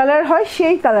কালার হয়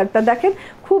সেই কালারটা দেখেন,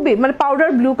 খুবই মানে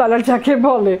পাউডার ব্লু কালার যাকে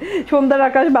বলে, সন্ধ্যার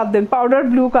আকাশ বাদ দেন, পাউডার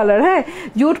ব্লু কালার, হ্যাঁ।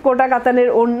 জুট কোটা কাতানের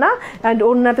ওড়না, অ্যান্ড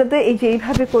ওড়নাটাতে এই যে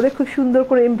এইভাবে করে খুব সুন্দর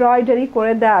করে এমব্রয়ডারি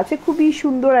করে দেওয়া আছে, খুবই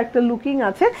সুন্দর একটা লুকিং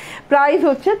আছে। প্রাইস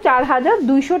হচ্ছে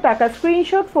 4200 টাকা।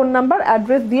 স্ক্রিনশট, ফোন নাম্বার,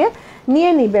 অ্যাড্রেস দিয়ে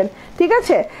নিয়ে নিবেন, ঠিক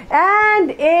আছে। অ্যান্ড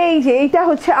এই যে এইটা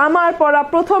হচ্ছে আমার পরা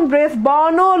প্রথম ড্রেস,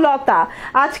 বনলতা,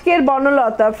 আজকের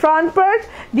বনলতা ফ্রন্ট পার্ট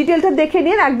ডিটেলটা দেখে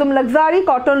নিন, একদম লাক্সারি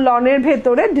কটন লনের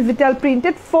ভেতরে digital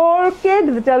printed, 4K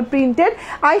digital printed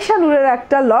Ayesha নূরের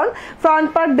একটা লন, ফ্রন্ট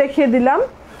পার্ট দেখিয়ে দিলাম।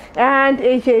 অ্যান্ড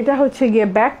এই যে এটা হচ্ছে গিয়ে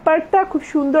ব্যাক পার্টটা, খুব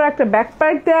সুন্দর একটা ব্যাক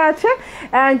পার্ট দেওয়া আছে,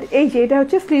 অ্যান্ড এই যে এটা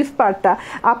হচ্ছে স্লিভ পার্টটা।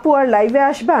 আপু আর লাইভে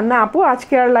আসবা না? আপু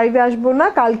আজকে আর লাইভে আসবো না,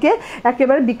 কালকে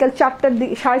একেবারে বিকাল 4টার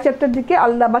দিকে, 4:30টার দিকে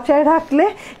আল্লাহ বাঁচায় রাখলে,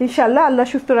 ইনশাল্লাহ আল্লাহ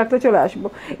সুস্থ রাখলে চলে আসবো।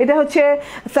 এটা হচ্ছে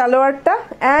সালোয়ারটা,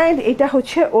 অ্যান্ড এটা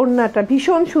হচ্ছে ওড়নাটা,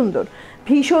 ভীষণ সুন্দর,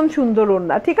 ভীষণ সুন্দর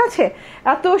ওড়না, ঠিক আছে।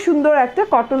 এত সুন্দর একটা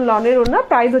কটন লনের ওড়না,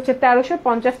 প্রাইস হচ্ছে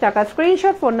 1350 টাকা।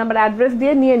 স্ক্রিনশট, ফোন নাম্বার, অ্যাড্রেস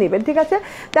দিয়ে নিয়ে নেবেন, ঠিক আছে।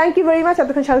 থ্যাংক ইউ ভেরি মাচ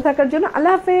এতক্ষণ সাথে থাকার জন্য।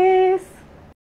 আল্লাহ হাফেজ।